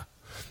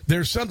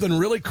 there's something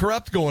really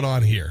corrupt going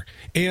on here.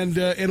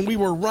 And we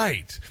were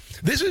right.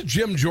 This is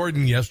Jim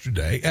Jordan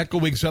yesterday,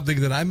 echoing something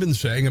that I've been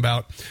saying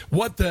about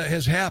what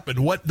has happened,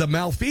 what the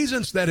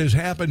malfeasance that has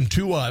happened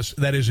to us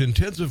that has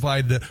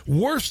intensified the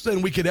worse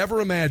than we could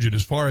ever imagine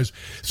as far as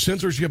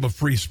censorship of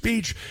free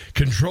speech,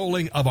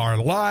 controlling of our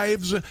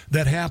lives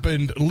that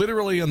happened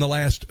literally in the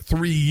last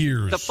 3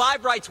 years. The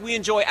 5 rights we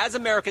enjoy as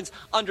Americans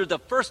under the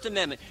First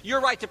Amendment: your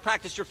right to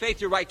practice your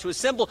faith, your right to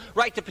assemble,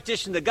 right to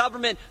petition the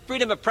government,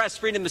 freedom of press,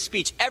 freedom of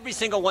speech. Every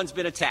single one's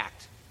been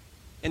attacked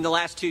in the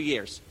last 2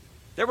 years.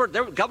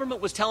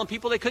 Government was telling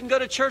people they couldn't go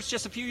to church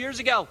just a few years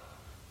ago.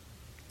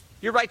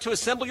 Your right to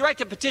assemble, your right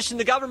to petition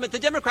the government. The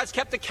Democrats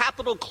kept the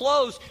Capitol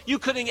closed. You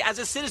couldn't, as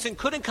a citizen,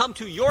 couldn't come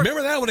to your...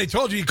 Remember that when they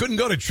told you couldn't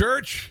go to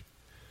church?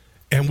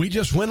 And we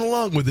just went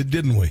along with it,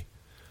 didn't we?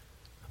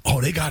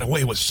 Oh, they got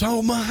away with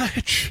so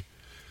much.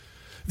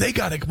 They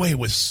got away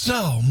with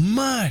so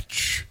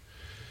much.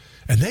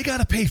 And they got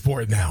to pay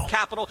for it now.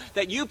 Capital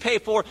that you pay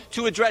for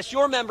to address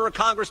your member of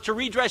Congress, to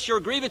redress your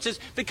grievances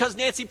because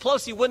Nancy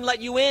Pelosi wouldn't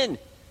let you in.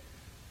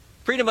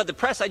 Freedom of the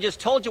press, I just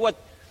told you what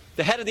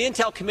the head of the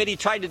Intel Committee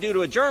tried to do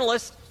to a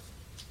journalist.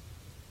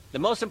 The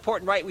most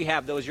important right we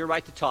have, though, is your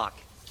right to talk.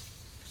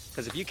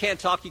 Because if you can't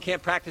talk, you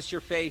can't practice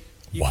your faith.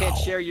 You can't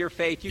share your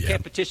faith. You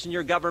can't petition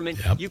your government.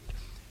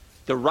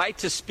 The right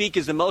to speak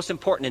is the most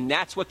important, and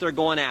that's what they're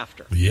going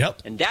after.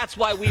 And that's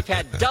why we've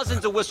had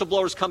dozens of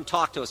whistleblowers come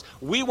talk to us.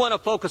 We want to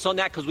focus on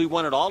that because we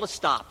want it all to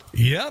stop.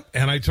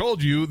 And I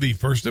told you the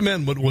First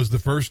Amendment was the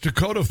first to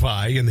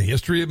codify in the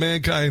history of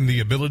mankind the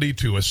ability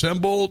to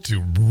assemble,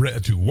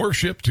 to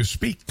worship, to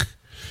speak.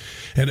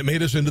 And it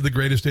made us into the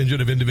greatest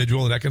engine of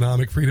individual and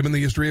economic freedom in the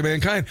history of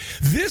mankind.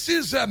 This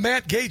is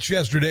Matt Gaetz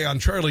yesterday on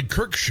Charlie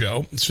Kirk's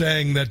show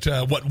saying that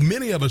what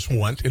many of us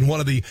want, and one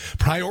of the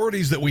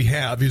priorities that we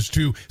have, is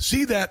to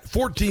see that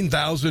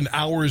 14,000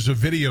 hours of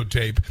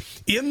videotape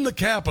in the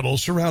Capitol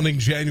surrounding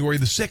January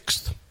the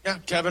 6th. Yeah,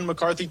 Kevin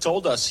McCarthy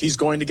told us he's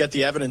going to get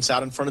the evidence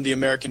out in front of the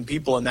American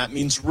people, and that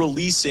means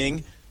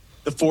releasing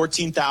the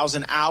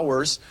 14,000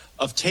 hours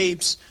of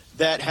tapes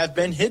that have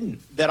been hidden,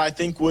 that I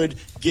think would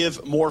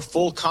give more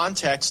full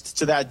context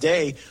to that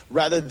day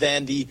rather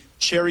than the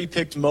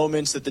cherry-picked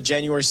moments that the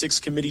January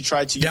 6th committee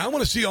tried to use. Yeah, I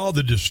want to see all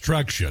the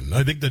destruction.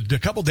 I think that a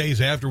couple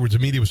days afterwards, the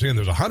media was saying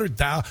there's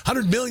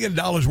 $100 million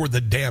worth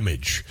of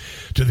damage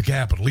to the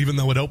Capitol, even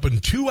though it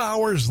opened 2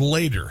 hours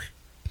later.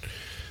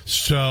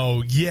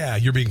 So, yeah,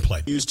 you're being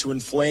played. Used to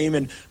inflame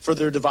and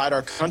further divide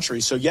our country.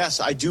 So,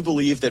 yes, I do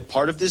believe that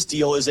part of this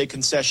deal is a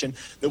concession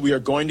that we are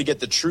going to get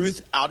the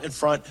truth out in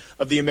front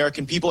of the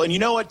American people. And you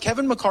know what?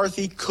 Kevin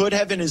McCarthy could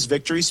have in his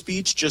victory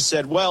speech just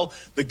said, well,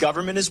 the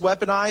government is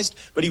weaponized,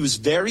 but he was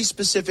very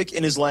specific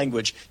in his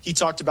language. He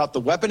talked about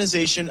the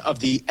weaponization of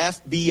the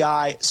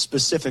FBI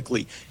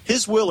specifically.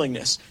 His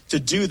willingness to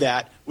do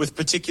that with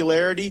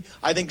particularity,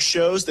 I think,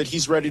 shows that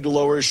he's ready to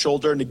lower his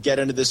shoulder and to get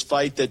into this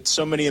fight that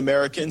so many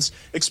Americans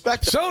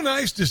expect. So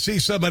nice to see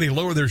somebody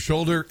lower their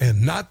shoulder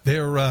and not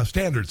their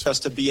standards.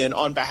 Us to be in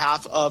on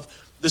behalf of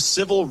the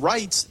civil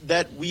rights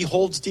that we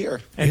hold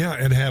dear. Yeah,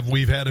 and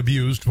we've had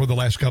abused for the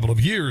last couple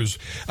of years.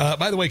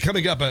 By the way,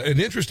 coming up, an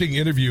interesting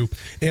interview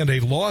and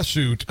a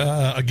lawsuit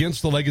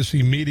against the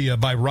legacy media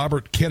by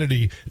Robert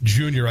Kennedy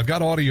Jr. I've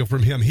got audio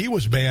from him. He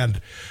was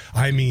banned.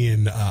 I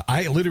mean,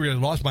 I literally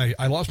lost my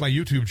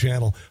YouTube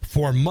channel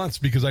for months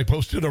because I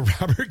posted a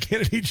Robert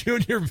Kennedy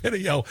Jr.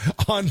 video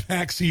on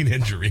vaccine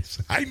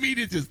injuries. I mean,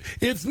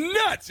 it's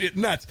nuts. It's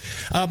nuts.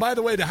 By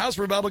the way, the House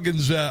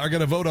Republicans are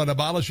going to vote on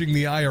abolishing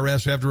the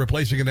IRS after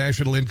replacing a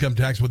national income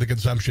tax with a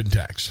consumption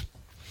tax.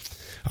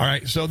 All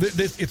right, so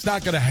it's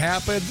not going to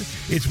happen.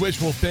 It's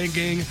wishful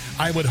thinking.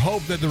 I would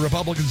hope that the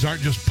Republicans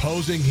aren't just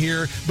posing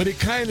here, but it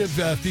kind of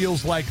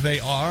feels like they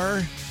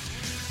are.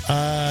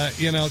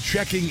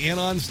 Checking in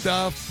on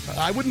stuff.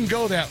 I wouldn't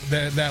go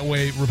that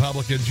way,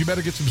 Republicans. You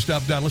better get some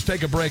stuff done. Let's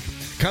take a break.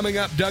 Coming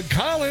up, Doug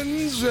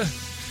Collins.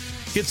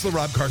 It's the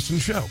Rob Carson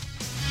Show.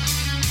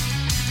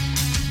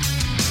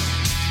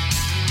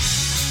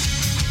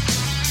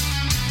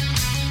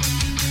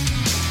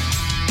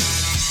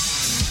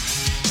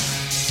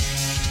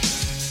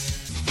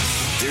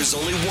 There's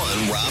only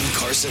one Rob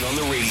Carson on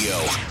the radio.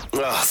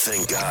 Oh,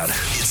 thank God.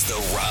 It's the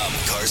Rob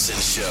Carson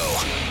Show.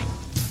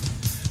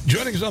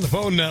 Joining us on the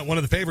phone, one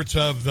of the favorites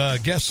of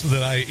guests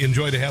that I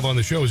enjoy to have on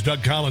the show is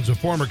Doug Collins, a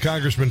former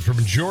congressman from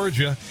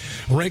Georgia,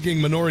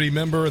 ranking minority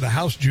member of the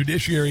House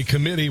Judiciary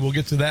Committee. We'll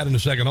get to that in a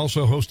second.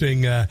 Also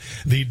hosting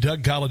the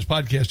Doug Collins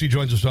podcast. He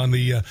joins us on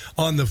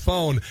the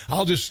phone.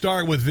 I'll just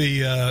start with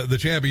the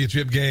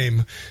championship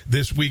game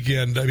this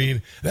weekend. I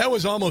mean, that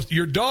was almost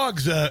your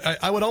dogs.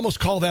 I would almost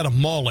call that a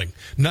mauling,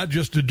 not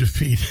just a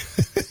defeat.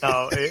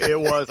 No, it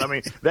was. I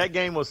mean, that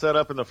game was set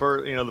up in the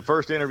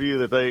first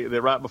interview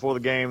that right before the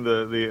game,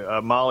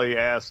 Molly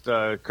asked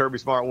Kirby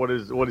Smart, what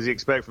does he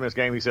expect from this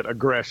game? He said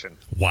aggression.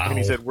 Wow. And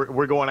he said,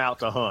 we're going out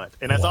to hunt.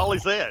 And that's all he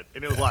said.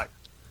 And it was like,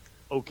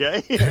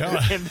 okay.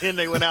 Yeah. And then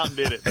they went out and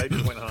did it. They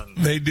just went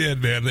hunting. They did,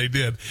 man. They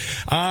did.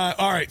 All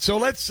right. So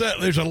let's,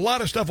 there's a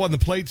lot of stuff on the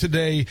plate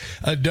today.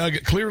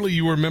 Doug, clearly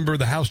you were a member of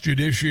the House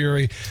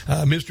Judiciary.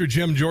 Mr.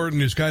 Jim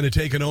Jordan has kind of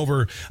taken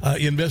over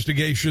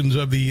investigations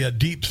of the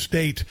deep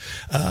state.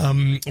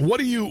 What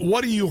are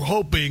you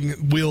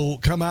hoping will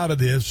come out of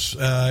this?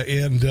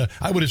 And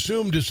I would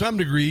assume to some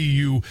degree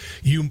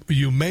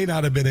you may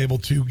not have been able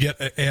to get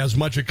as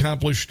much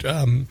accomplished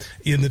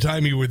in the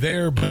time you were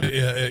there, but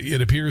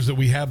it appears that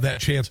we have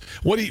that chance.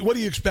 What do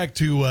you expect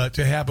to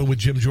happen with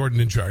Jim Jordan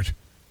in charge?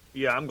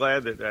 Yeah, I'm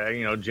glad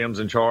that Jim's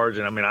in charge,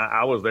 and I mean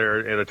I was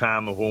there at a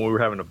time of when we were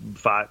having to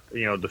fight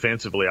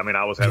defensively. I mean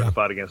I was having to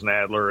fight against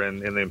Nadler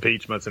and the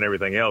impeachments and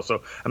everything else.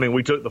 So I mean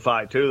we took the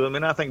fight to them,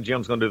 and I think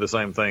Jim's going to do the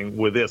same thing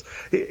with this.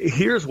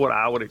 Here's what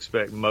I would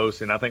expect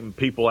most, and I think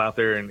people out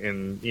there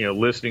and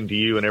listening to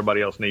you and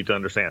everybody else need to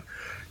understand: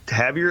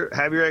 have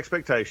your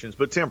expectations,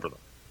 but temper them.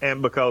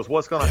 And because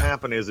what's going to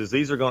happen is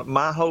these are going.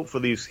 My hope for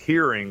these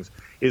hearings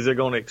is they're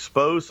going to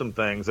expose some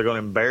things. They're going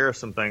to embarrass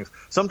some things.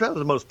 Sometimes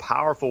the most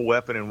powerful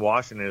weapon in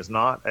Washington is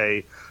not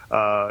a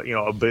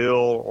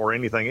bill or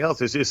anything else.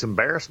 It's just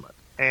embarrassment.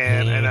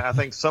 And I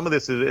think some of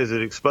this, as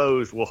it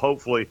exposed, will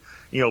hopefully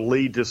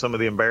lead to some of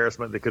the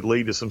embarrassment that could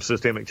lead to some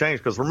systemic change.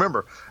 Because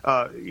remember,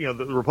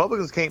 the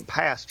Republicans can't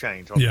pass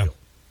change on the bill.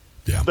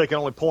 Yeah. They can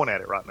only point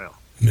at it right now.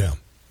 Yeah.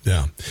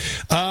 Yeah.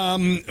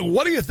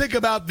 What do you think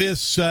about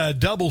this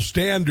double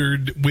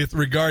standard with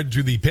regard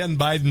to the Penn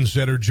Biden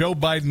Center? Joe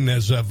Biden,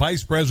 as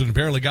vice president,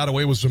 apparently got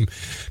away with some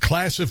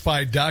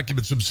classified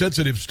documents, some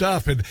sensitive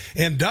stuff.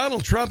 And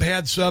Donald Trump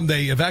had some.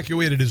 They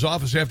evacuated his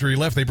office after he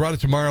left. They brought it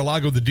to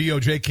Mar-a-Lago. The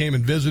DOJ came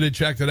and visited,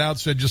 checked it out,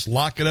 said just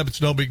lock it up.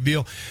 It's no big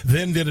deal.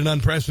 Then did an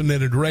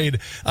unprecedented raid.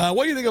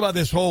 What do you think about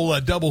this whole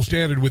double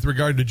standard with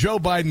regard to Joe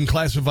Biden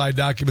classified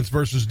documents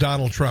versus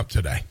Donald Trump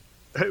today?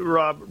 Hey,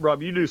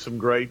 Rob, you do some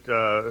great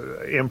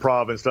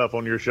improv and stuff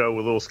on your show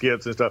with little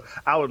skits and stuff.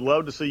 I would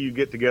love to see you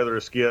get together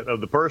a skit of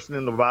the person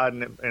in the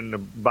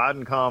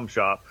Biden comm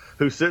shop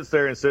who sits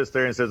there and says,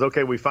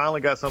 okay, we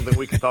finally got something,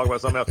 we can talk about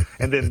something else,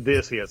 and then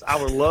this hits.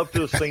 I would love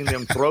to have seen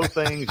them throw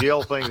things,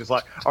 yell things. It's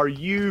like, are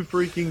you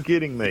freaking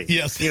kidding me?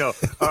 Yes.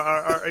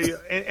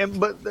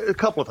 But a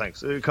couple of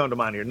things come to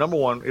mind here. Number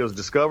one, it was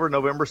discovered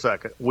November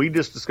 2nd. We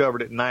just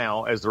discovered it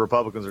now as the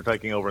Republicans are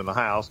taking over in the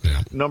House.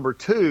 Yeah. Number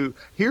two,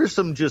 here's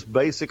some just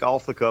basic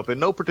off the cuff, in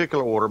no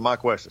particular order, my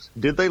questions.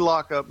 Did they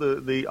lock up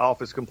the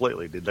office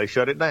completely? Did they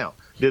shut it down?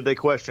 Did they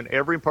question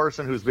every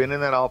person who's been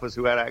in that office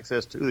who had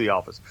access to the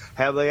office?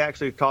 Have they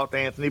actually talked to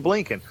Anthony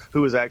Blinken,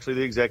 who is actually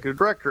the executive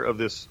director of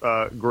this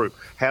group?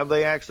 Have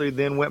they actually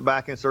then went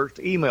back and searched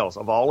emails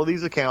of all of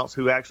these accounts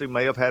who actually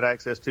may have had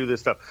access to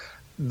this stuff?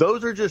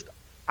 Those are just,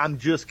 I'm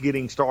just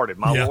getting started.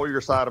 My lawyer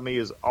side of me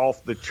is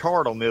off the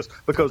chart on this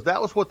because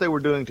that was what they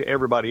were doing to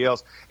everybody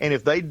else. And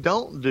if they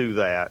don't do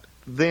that,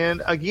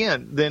 then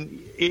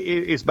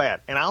it's bad.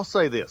 And I'll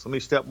say this. Let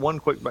me one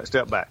quick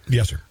step back.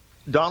 Yes, sir.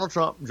 Donald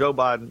Trump, Joe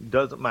Biden,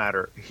 doesn't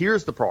matter.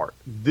 Here's the part.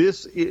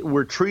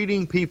 We're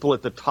treating people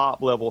at the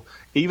top level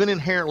even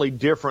inherently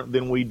different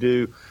than we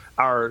do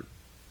our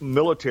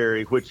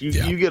military, which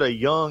you get a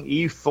young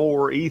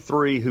E4,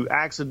 E3 who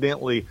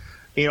accidentally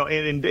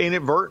and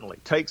inadvertently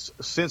takes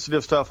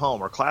sensitive stuff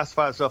home or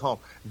classified stuff home.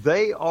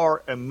 They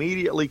are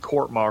immediately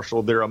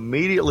court-martialed. They're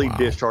immediately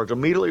discharged,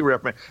 immediately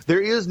reprimanded. There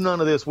is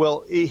none of this,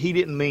 well, he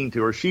didn't mean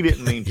to or she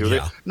didn't mean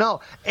to.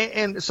 No.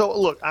 And so,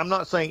 look, I'm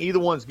not saying either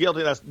one's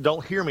guilty.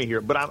 Don't hear me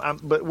here.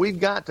 But we've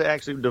got to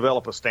actually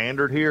develop a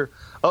standard here.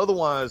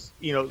 Otherwise,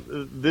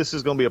 this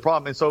is going to be a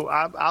problem. And so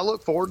I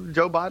look forward to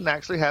Joe Biden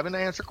actually having to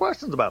answer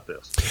questions about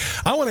this.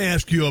 I want to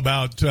ask you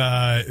about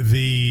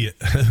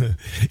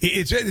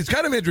it's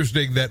kind of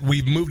interesting that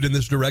we've moved in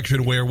this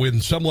direction where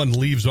when someone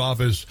leaves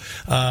office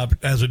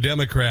as a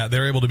Democrat,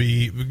 they're able to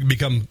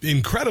become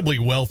incredibly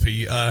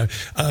wealthy.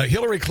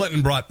 Hillary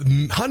Clinton brought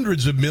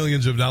hundreds of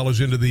millions of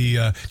dollars into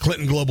the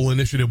Clinton Global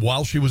Initiative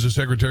while she was a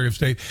Secretary of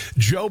State.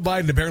 Joe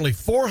Biden, apparently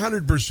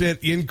 400%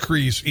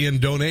 increase in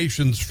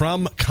donations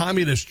from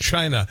communist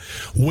China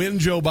when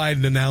Joe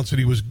Biden announced that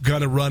he was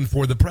going to run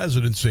for the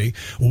presidency,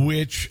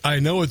 which I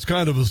know it's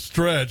kind of a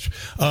stretch,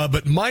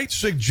 but might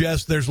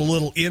suggest there's a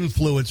little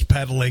influence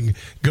peddling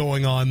going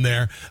on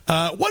there.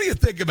 What do you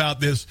think about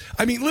this?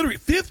 I mean, literally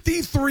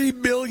 $53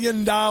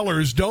 million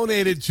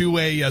donated to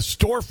a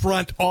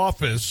storefront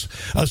office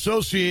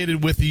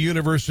associated with the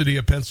University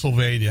of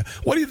Pennsylvania.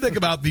 What do you think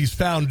about these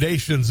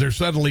foundations they're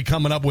suddenly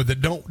coming up with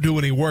that don't do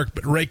any work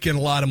but rake in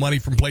a lot of money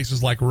from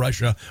places like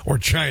Russia or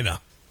China?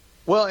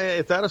 Well,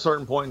 at a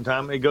certain point in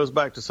time, it goes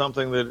back to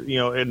something that,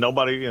 and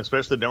nobody,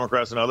 especially the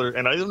Democrats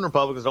and even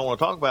Republicans don't want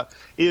to talk about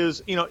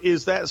is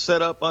that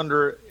set up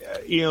under,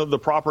 the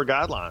proper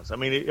guidelines? I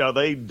mean, are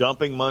they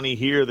dumping money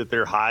here that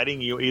they're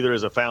hiding, either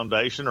as a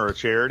foundation or a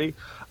charity,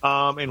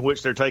 in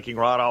which they're taking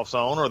write-offs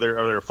on or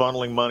they're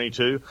funneling money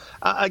to?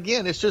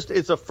 Again,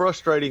 it's a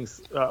frustrating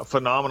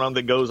phenomenon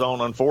that goes on,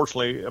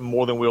 unfortunately,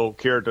 more than we'll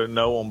care to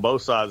know on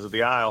both sides of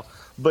the aisle.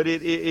 But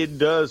it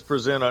does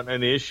present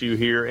an issue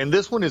here, and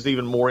this one is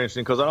even more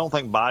interesting because I don't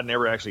think Biden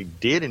ever actually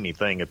did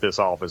anything at this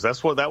office.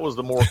 That was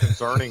the more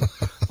concerning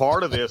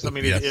part of this. I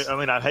mean, yes.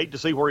 I'd hate to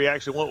see where he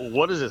actually went.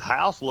 What does his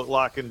house look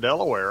like in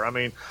Delaware? I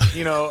mean,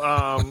 yeah.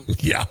 I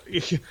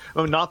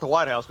mean, not the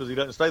White House because he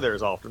doesn't stay there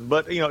as often,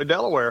 but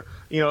Delaware,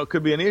 it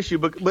could be an issue.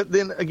 But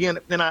then again,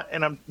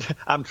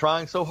 I'm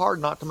trying so hard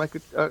not to make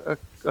a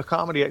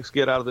comedy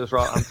skit out of this.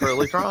 I'm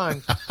really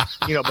trying,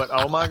 but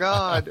oh my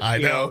God, I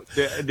know.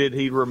 Did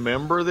he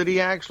remember that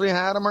he actually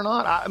had them or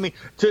not? I mean,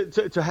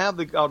 to have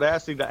the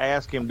audacity to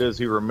ask him, does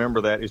he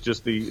remember that, is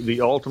just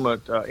the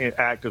ultimate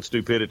act of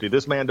stupidity.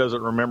 This man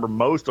doesn't remember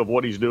most of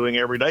what he's doing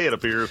every day, it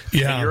appears.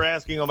 Yeah. And you're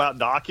asking about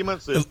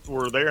documents that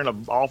were there in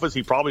an office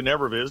he probably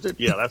never visited?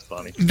 Yeah, that's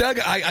funny. Doug,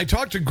 I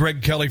talked to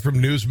Greg Kelly from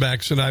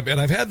Newsmax, and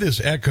I've had this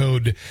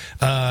echoed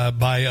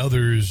by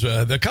others.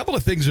 A couple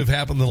of things have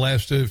happened the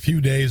last few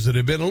days that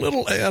have been a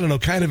little, I don't know,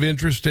 kind of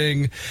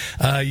interesting.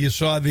 You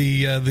saw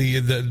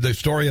the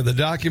story of the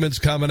documents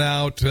coming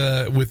out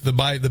with the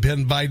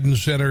Penn Biden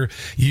Center.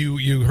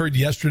 You heard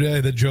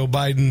yesterday that Joe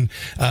Biden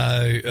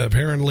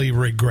apparently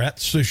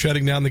regrets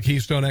shutting down the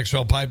Keystone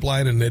XL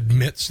pipeline and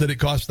admits that it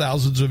cost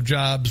thousands of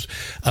jobs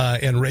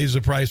and raised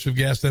the price of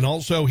gas. Then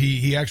also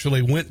he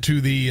actually went to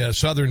the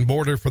southern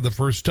border for the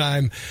first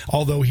time,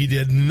 although he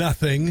did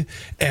nothing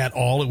at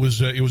all. It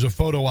was a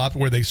photo op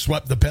where they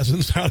swept the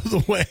peasants out of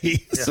the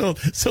way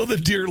so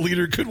the dear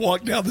leader could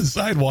walk down the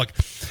sidewalk.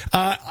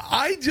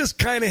 I just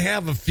kind of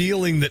have a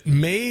feeling that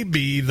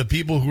maybe the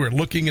people who are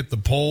looking at the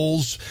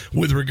polls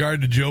with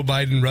regard to Joe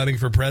Biden running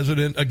for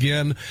president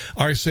again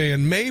are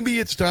saying maybe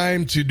it's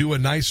time to do a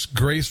nice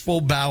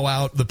graceful bow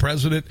out. The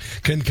president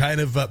can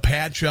kind of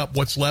patch up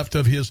what's left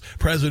of his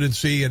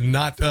presidency and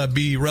not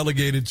be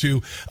relegated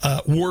to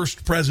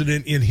worst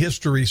president in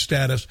history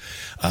status.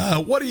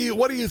 What do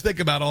you think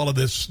about all of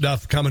this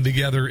stuff coming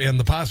together and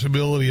the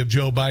possibility of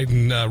Joe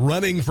Biden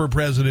running for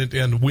president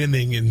and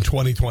winning in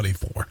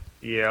 2024?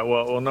 Yeah,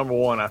 well, number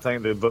one, I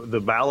think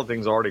the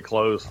balloting's already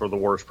closed for the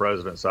worst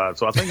president side,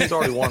 so I think he's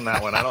already won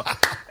that one.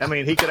 I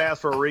mean, he could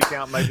ask for a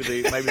recount. Maybe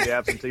the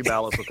absentee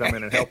ballots will come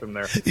in and help him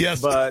there.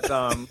 Yes, but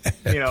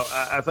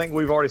I think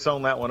we've already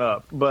sewn that one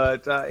up.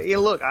 But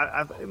look,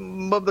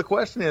 but the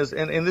question is,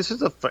 and this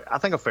is I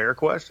think a fair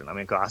question. I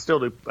mean, 'cause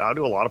I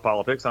do a lot of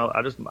politics.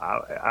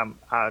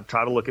 I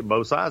try to look at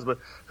both sides, but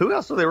who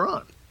else do they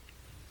run?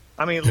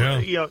 I mean,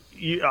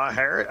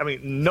 Harris. I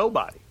mean,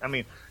 nobody. I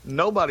mean,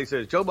 nobody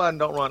says Joe Biden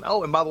don't run.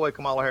 Oh, and by the way,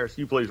 Kamala Harris,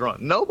 you please run.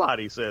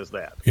 Nobody says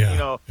that.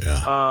 Yeah.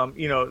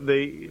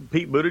 The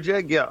Pete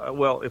Buttigieg. Yeah.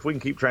 Well, if we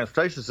can keep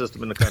transportation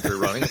system in the country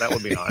running, that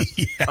would be nice.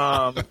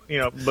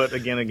 But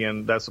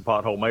again, that's a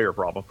pothole mayor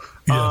problem.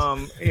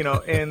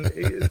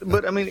 Yes.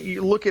 But I mean,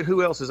 you look at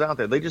who else is out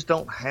there. They just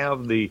don't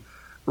have the.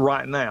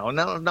 Right now, and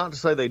not to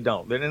say they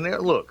don't. And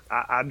look,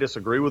 I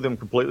disagree with them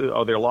completely. There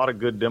are a lot of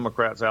good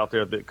Democrats out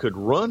there that could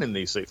run in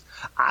these seats.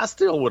 I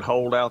still would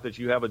hold out that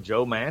you have a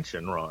Joe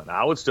Manchin run.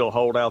 I would still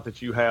hold out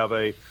that you have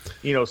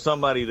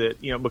somebody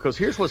that, because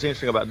here's what's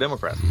interesting about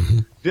Democrats.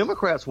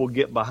 Democrats will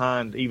get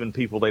behind even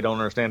people they don't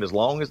understand as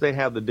long as they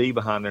have the D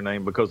behind their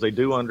name, because they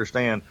do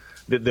understand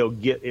that they'll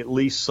get at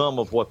least some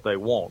of what they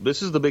want.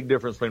 This is the big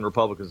difference between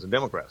Republicans and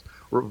Democrats.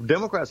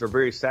 Democrats are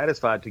very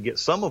satisfied to get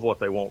some of what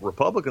they want.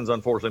 Republicans,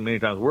 unfortunately, many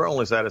times we're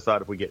only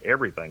satisfied if we get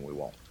everything we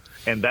want.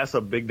 And that's a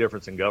big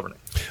difference in governing.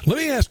 Let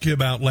me ask you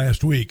about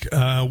last week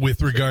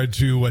with regard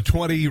to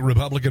 20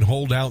 Republican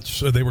holdouts.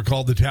 They were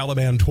called the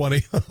Taliban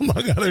 20,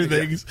 among other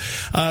things,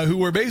 who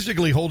were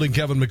basically holding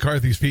Kevin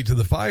McCarthy's feet to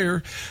the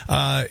fire.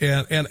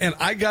 And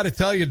I got to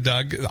tell you,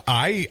 Doug,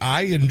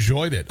 I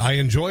enjoyed it. I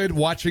enjoyed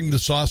watching the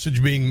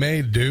sausage being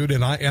made, dude.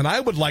 And I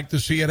would like to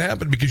see it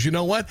happen, because you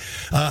know what?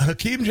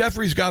 Hakeem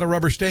Jeffries got a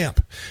rubber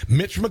stamp.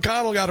 Mitch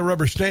McConnell got a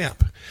rubber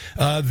stamp.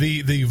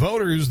 The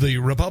voters, the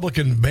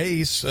Republican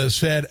base,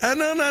 said,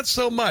 no, not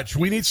so much.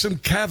 We need some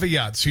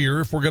caveats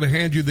here if we're going to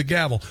hand you the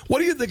gavel. What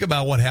do you think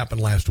about what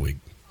happened last week?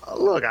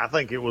 Look, I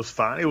think it was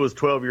fine. It was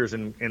 12 years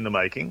in the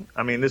making.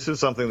 I mean, this is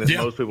something that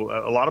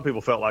a lot of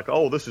people felt like,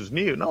 oh, this is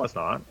new. No, it's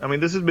not. I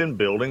mean, this has been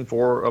building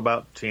for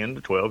about 10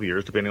 to 12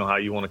 years, depending on how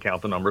you want to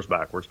count the numbers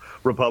backwards.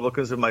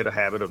 Republicans have made a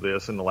habit of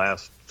this in the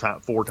last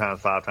 4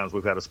 times, 5 times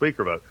we've had a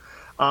speaker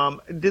vote.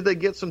 Did they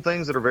get some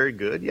things that are very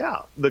good?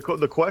 Yeah. The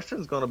question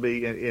is going to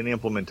be in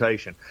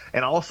implementation.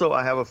 And also,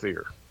 I have a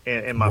fear.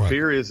 And my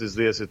fear is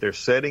this, that they're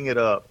setting it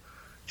up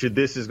to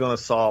this is going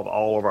to solve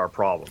all of our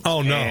problems.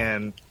 Oh, no.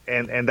 And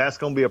that's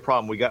going to be a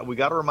problem. We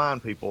got to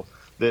remind people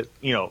that,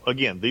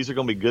 again, these are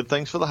going to be good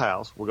things for the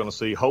House. We're going to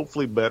see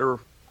hopefully better,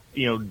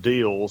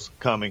 deals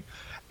coming.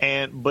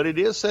 But it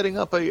is setting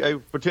up a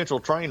potential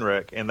train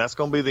wreck, and that's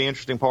going to be the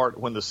interesting part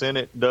when the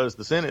Senate does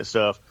the Senate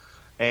stuff.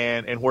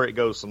 And where it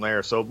goes from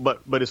there. So,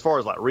 but as far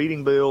as like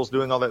reading bills,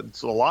 doing all that,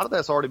 so a lot of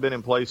that's already been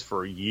in place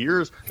for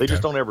years. They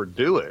just don't ever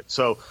do it.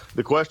 So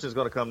the question is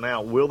going to come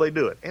now: will they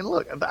do it? And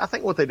look, I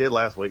think what they did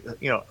last week,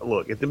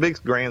 look at the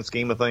big grand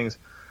scheme of things,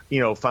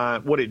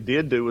 fine. What it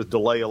did do was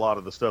delay a lot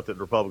of the stuff that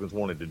Republicans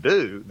wanted to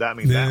do. That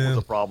means that was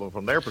a problem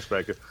from their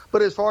perspective.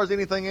 But as far as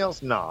anything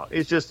else, no.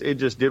 It just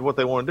did what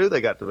they wanted to do.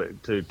 They got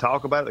to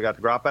talk about it. They got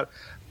to gripe about it.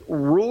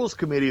 Rules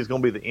Committee is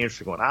going to be the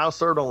interesting one. I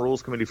served on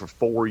Rules Committee for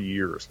 4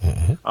 years.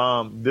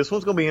 This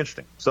one's going to be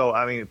interesting. So,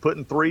 I mean,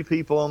 putting 3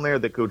 people on there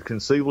that could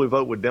conceivably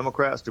vote with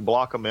Democrats to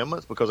block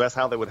amendments, because that's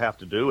how they would have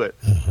to do it.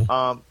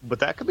 But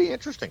that could be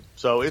interesting.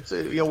 So it's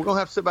we're going to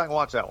have to sit back and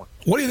watch that one.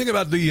 What do you think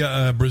about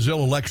the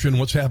Brazil election?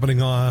 What's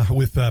happening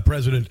with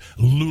President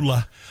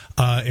Lula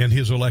and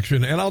his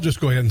election? And I'll just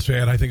go ahead and say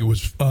it. I think it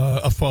was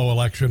a faux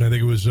election. I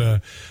think it was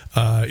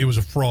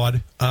a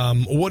fraud.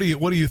 What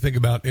do you think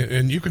about?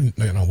 And you can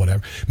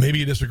whatever. Maybe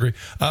you disagree.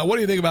 What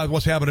do you think about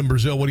what's happened in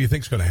Brazil? What do you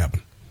think is going to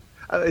happen?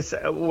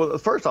 Well,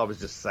 first off, it's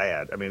just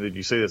sad. I mean, did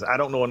you see this? I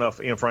don't know enough,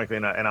 frankly,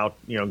 and I'll,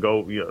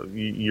 go,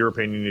 your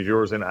opinion is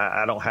yours, and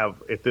I don't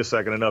have at this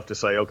second enough to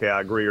say, okay,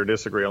 I agree or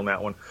disagree on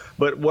that one.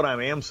 But what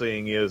I am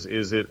seeing is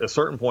at a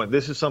certain point,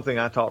 this is something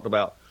I talked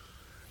about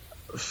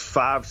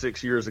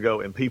 5-6 years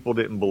ago, and people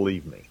didn't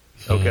believe me.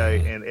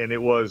 Okay, and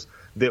it was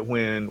that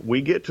when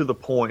we get to the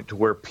point to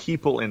where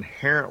people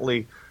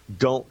inherently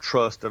don't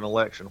trust an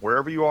election,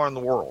 wherever you are in the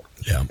world.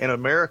 In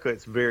America,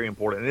 it's very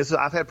important. And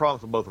I've had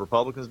problems with both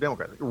Republicans and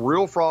Democrats.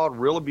 Real fraud,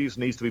 real abuse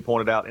needs to be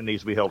pointed out and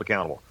needs to be held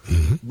accountable.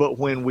 But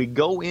when we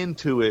go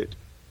into it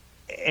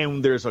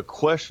and there's a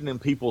question in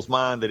people's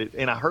mind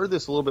and I heard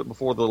this a little bit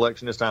before the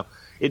election this time,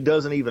 it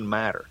doesn't even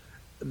matter.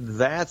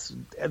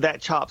 That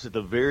chops at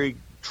the very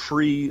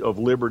tree of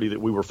liberty that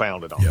we were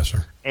founded on. Yes,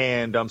 sir.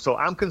 And so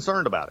I'm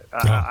concerned about it.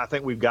 I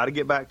think we've got to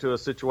get back to a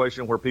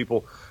situation where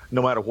people,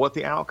 no matter what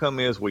the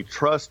outcome is, we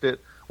trust it.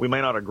 We may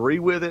not agree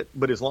with it,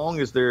 but as long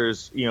as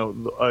there's,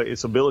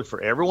 it's ability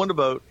for everyone to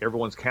vote,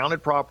 everyone's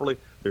counted properly,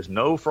 there's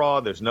no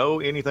fraud, there's no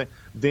anything,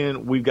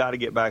 then we've got to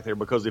get back there.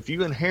 Because if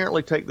you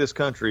inherently take this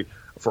country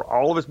for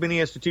all of its many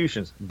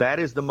institutions, that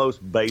is the most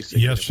basic.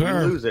 Yes,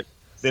 sir.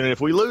 If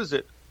we lose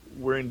it,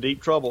 we're in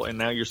deep trouble, and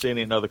now you're seeing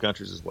it in other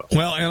countries as well.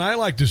 Well, and I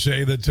like to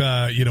say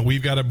that,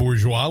 we've got a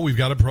bourgeois, we've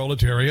got a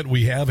proletariat,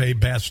 we have a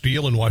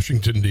Bastille in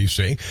Washington,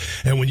 D.C.,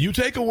 and when you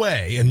take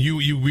away and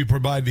we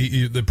provide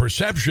the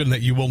perception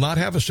that you will not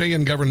have a say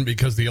in government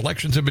because the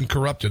elections have been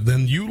corrupted,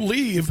 then you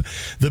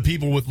leave the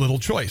people with little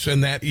choice,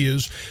 and that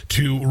is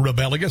to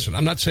rebel against it.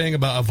 I'm not saying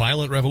about a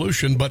violent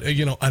revolution, but,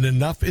 an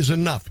enough is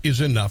enough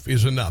is enough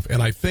is enough,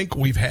 and I think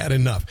we've had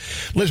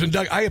enough. Listen,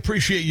 Doug, I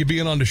appreciate you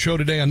being on the show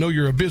today. I know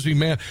you're a busy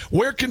man.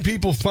 Where can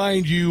people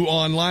find you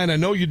online? I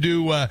know you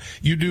do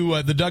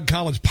the Doug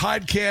Collins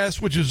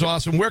podcast, which is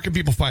awesome. Where can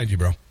people find you,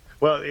 bro?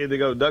 Well, they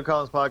go to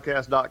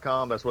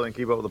DougCollinsPodcast.com. That's where they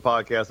can keep up with the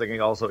podcast. They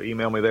can also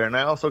email me there. And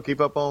I also keep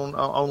up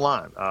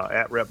online.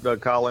 At Rep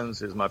Doug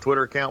Collins is my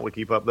Twitter account. We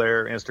keep up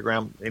there,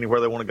 Instagram, anywhere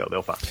they want to go,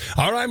 they'll find.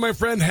 All right, my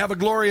friend. Have a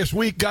glorious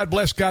week. God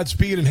bless,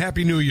 Godspeed, and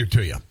Happy New Year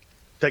to you.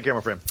 Take care,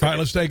 my friend. All right,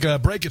 let's take a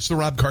break. It's the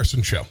Rob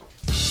Carson Show.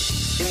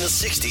 In the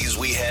 60s,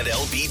 we had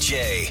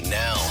LBJ.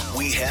 Now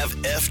we have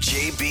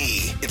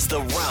FJB. It's the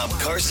Rob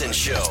Carson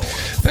Show.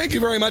 Thank you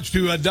very much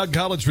to Doug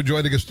Collins for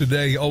joining us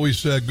today.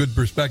 Always good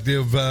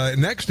perspective.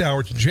 Next hour,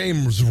 it's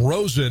James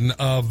Rosen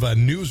of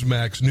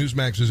Newsmax.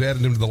 Newsmax has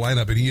added him to the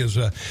lineup, and he is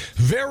a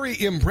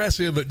very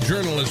impressive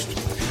journalist.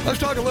 Let's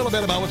talk a little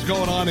bit about what's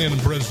going on in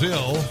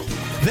Brazil.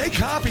 They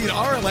copied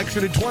our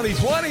election in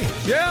 2020.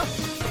 Yeah.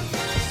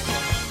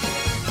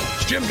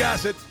 It's Jim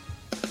Gossett.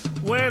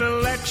 When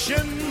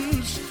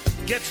elections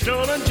get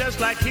stolen just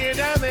like here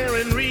down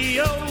there in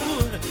Rio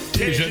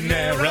de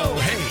Janeiro,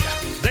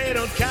 hey, they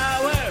don't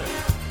cower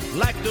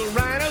like the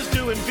rhinos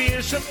do in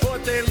fear,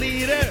 support their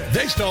leader.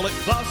 They stole it.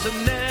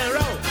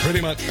 Bolsonaro.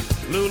 Pretty much.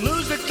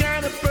 Lulu's the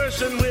kind of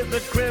person with the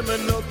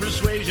criminal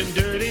persuasion,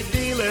 dirty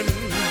dealing,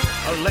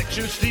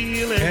 election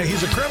stealing. Yeah,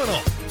 he's a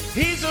criminal.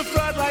 He's a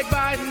fraud like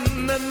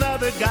Biden,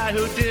 another guy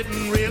who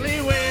didn't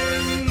really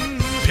win.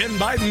 Pin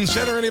Biden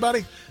center,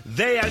 anybody?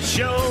 They are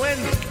showing.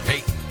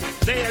 Hey.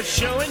 They are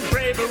showing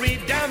bravery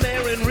down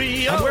there in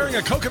Rio. I'm wearing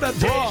a coconut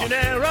bra. De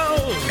Janeiro.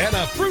 And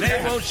a fruit They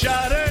hat. won't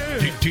shudder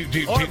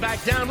or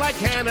back down like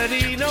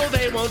Kennedy. No,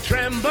 they won't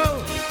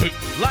tremble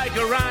like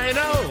a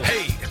rhino.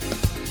 Hey.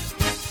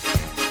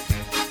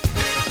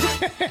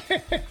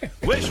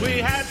 Wish we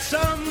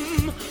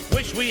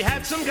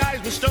had some guys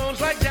with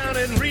stones like down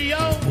in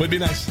Rio. Would be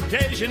nice.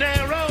 De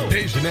Janeiro.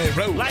 De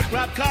Janeiro. Like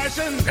Rob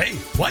Carson. Hey,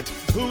 what?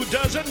 Who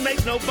doesn't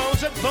make no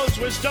bones that votes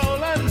were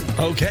stolen.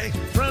 Okay.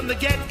 From the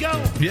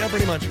get-go. Yeah,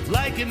 pretty much.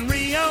 Like in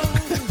Rio.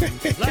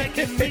 Like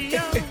in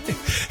Rio. Like in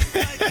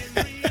Rio.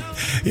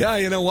 Yeah,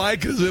 you know why?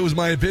 Because it was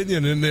my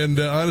opinion, and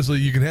honestly,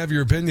 you can have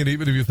your opinion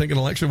even if you think an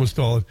election was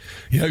stolen.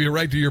 You have your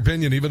right to your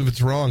opinion even if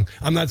it's wrong.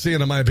 I'm not saying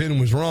that my opinion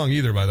was wrong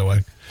either, by the way.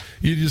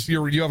 You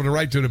have a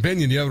right to an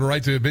opinion. You have a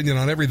right to an opinion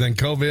on everything.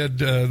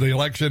 COVID, the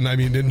election. I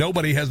mean,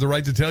 nobody has the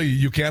right to tell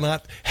you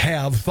cannot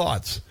have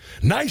thoughts.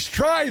 Nice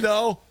try,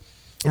 though.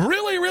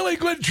 Really, really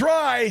good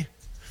try.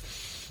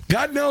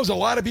 God knows a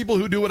lot of people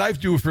who do what I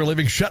do for a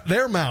living shut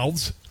their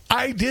mouths.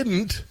 I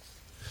didn't.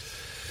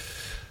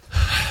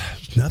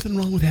 There's nothing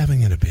wrong with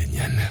having an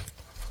opinion.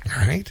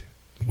 All right?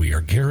 We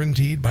are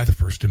guaranteed by the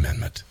First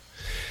Amendment.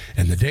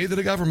 And the day that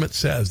a government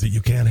says that you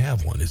can't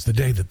have one is the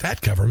day that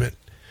that government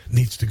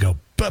needs to go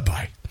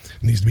bye-bye.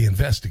 Needs to be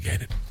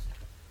investigated.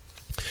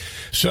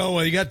 So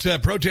you got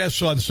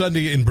protests on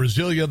Sunday in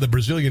Brasilia, the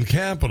Brazilian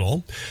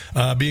capital,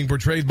 being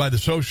portrayed by the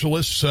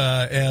socialists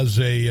as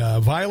a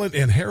violent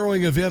and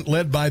harrowing event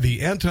led by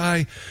the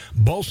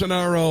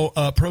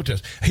anti-Bolsonaro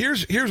protest.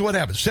 Here's what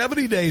happened.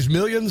 70 days,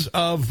 millions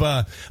of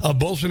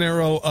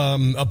Bolsonaro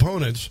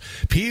opponents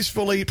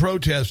peacefully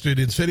protested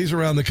in cities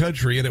around the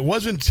country, and it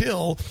wasn't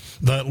until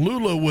that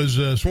Lula was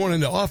sworn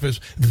into office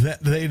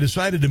that they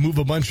decided to move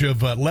a bunch of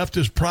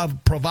leftist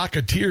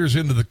provocateurs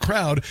into the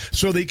crowd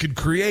so they could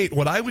create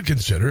what I would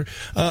consider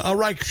a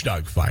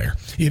Reichstag fire.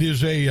 It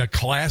is a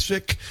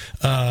classic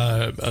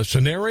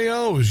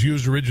scenario. It was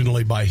used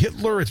originally by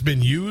Hitler. It's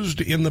been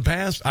used in the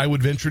past, I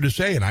would venture to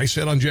say, and I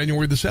said on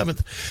January the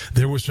 7th,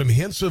 there were some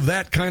hints of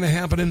that kind of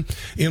happening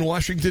in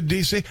Washington,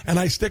 D.C., and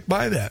I stick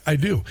by that. I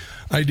do,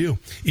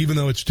 even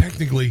though it's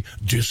technically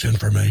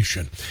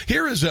disinformation.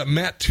 Here is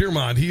Matt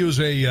Tiermont. He is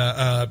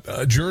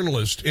a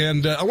journalist,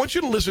 and I want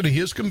you to listen to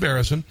his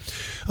comparison,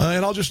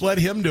 and I'll just let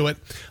him do it.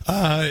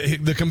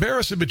 The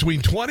comparison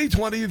between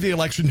 2020, the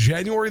election,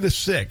 January the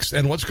 6th,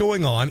 and what's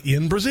going on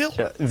in Brazil.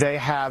 They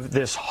have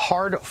this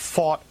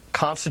hard-fought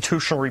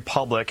constitutional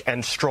republic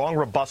and strong,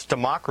 robust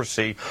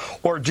democracy,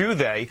 or do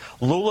they?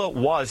 Lula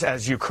was,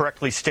 as you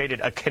correctly stated,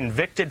 a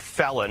convicted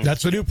felon.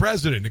 That's the new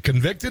president, a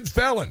convicted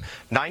felon.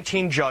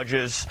 19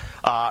 judges,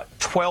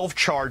 12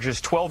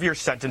 charges, 12-year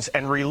sentence,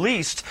 and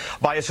released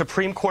by a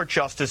Supreme Court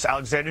Justice,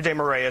 Alexander de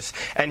Moraes,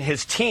 and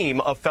his team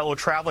of fellow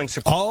traveling...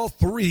 All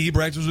three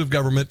branches of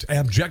government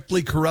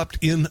abjectly corrupt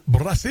in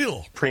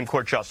Brazil. Supreme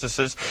Court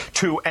justices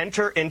to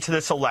enter into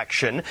this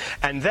election,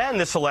 and then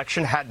this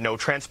election had no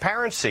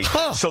transparency.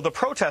 So the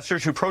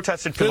protesters who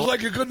protested... Feels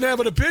like you couldn't have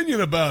an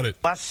opinion about it.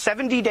 Last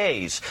 70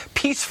 days,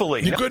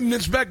 peacefully. You couldn't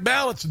inspect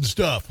ballots and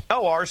stuff.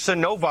 No arson,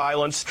 no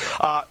violence,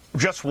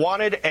 just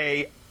wanted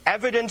a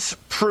evidence,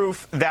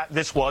 proof that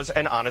this was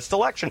an honest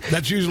election.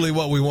 That's usually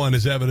what we want,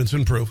 is evidence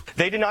and proof.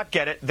 They did not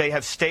get it. They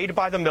have stayed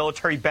by the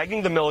military,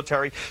 begging the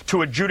military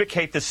to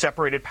adjudicate the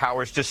separated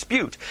powers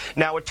dispute.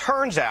 Now, it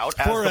turns out,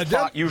 as for the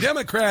plot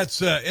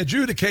Democrats,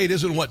 adjudicate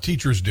isn't what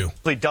teachers do.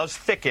 It does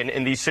thicken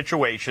in these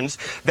situations,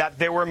 that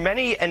there were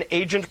many an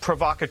agent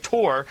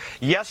provocateur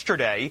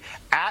yesterday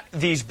at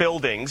these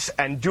buildings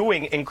and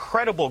doing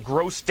incredible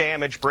gross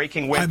damage,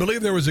 breaking windows. I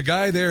believe there was a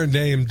guy there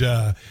named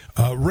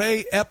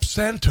Ray Ep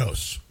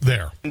Santos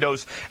there.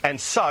 Windows and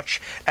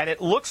such, and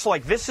it looks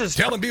like this is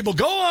telling people,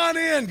 go on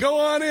in.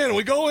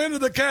 We go into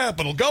the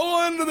Capitol.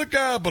 Go into the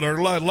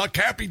Capitol, La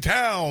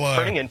Capitale.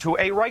 Turning into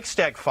a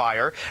Reichstag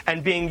fire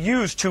and being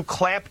used to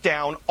clamp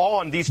down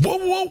on these.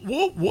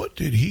 What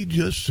did he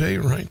just say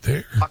right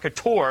there?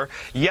 Provocateur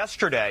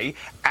yesterday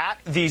at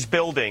these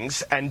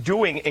buildings and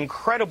doing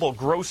incredible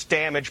gross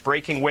damage,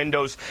 breaking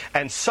windows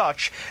and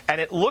such, and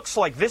it looks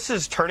like this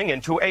is turning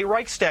into a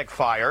Reichstag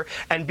fire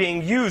and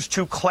being used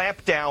to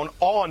clamp down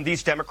on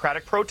these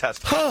Democratic protests.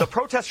 The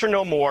protests are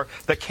no more.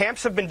 The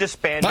camps have been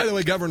disbanded. By the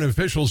way, government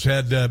officials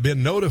had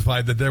been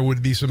notified that there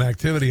would be some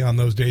activity on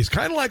those days,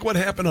 kind of like what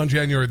happened on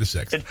January the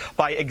 6th.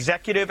 By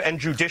executive and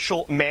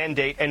judicial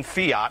mandate and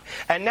fiat.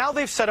 And now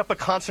they've set up a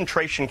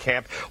concentration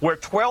camp where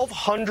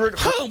 1,200...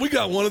 we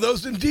got one of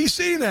those in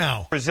D.C.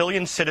 now.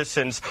 Brazilian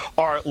citizens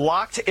are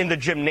locked in the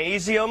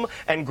gymnasium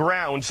and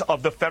grounds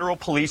of the Federal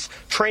Police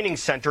Training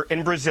Center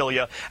in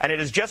Brasilia. And it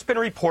has just been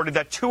reported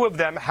that 2 of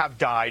them have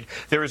died.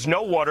 There is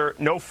no water,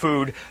 no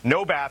food,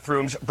 no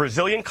bathrooms.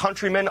 Brazilian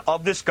countrymen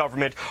of this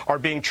government are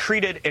being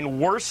treated in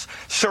worse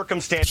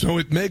circumstances. So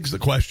it begs the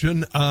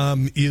question,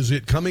 is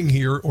it coming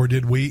here or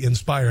did we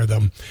inspire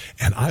them?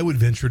 And I would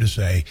venture to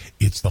say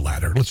it's the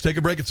latter. Let's take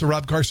a break. It's the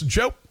Rob Carson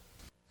Show.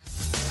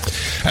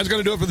 That's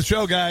going to do it for the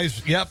show,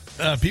 guys. Yep,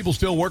 people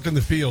still work in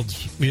the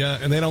fields. Yeah,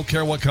 and they don't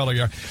care what color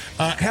you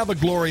are. Have a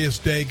glorious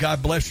day.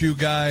 God bless you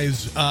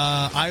guys.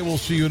 I will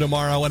see you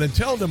tomorrow. And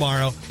until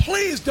tomorrow,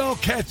 please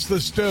don't catch the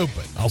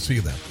stupid. I'll see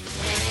you then.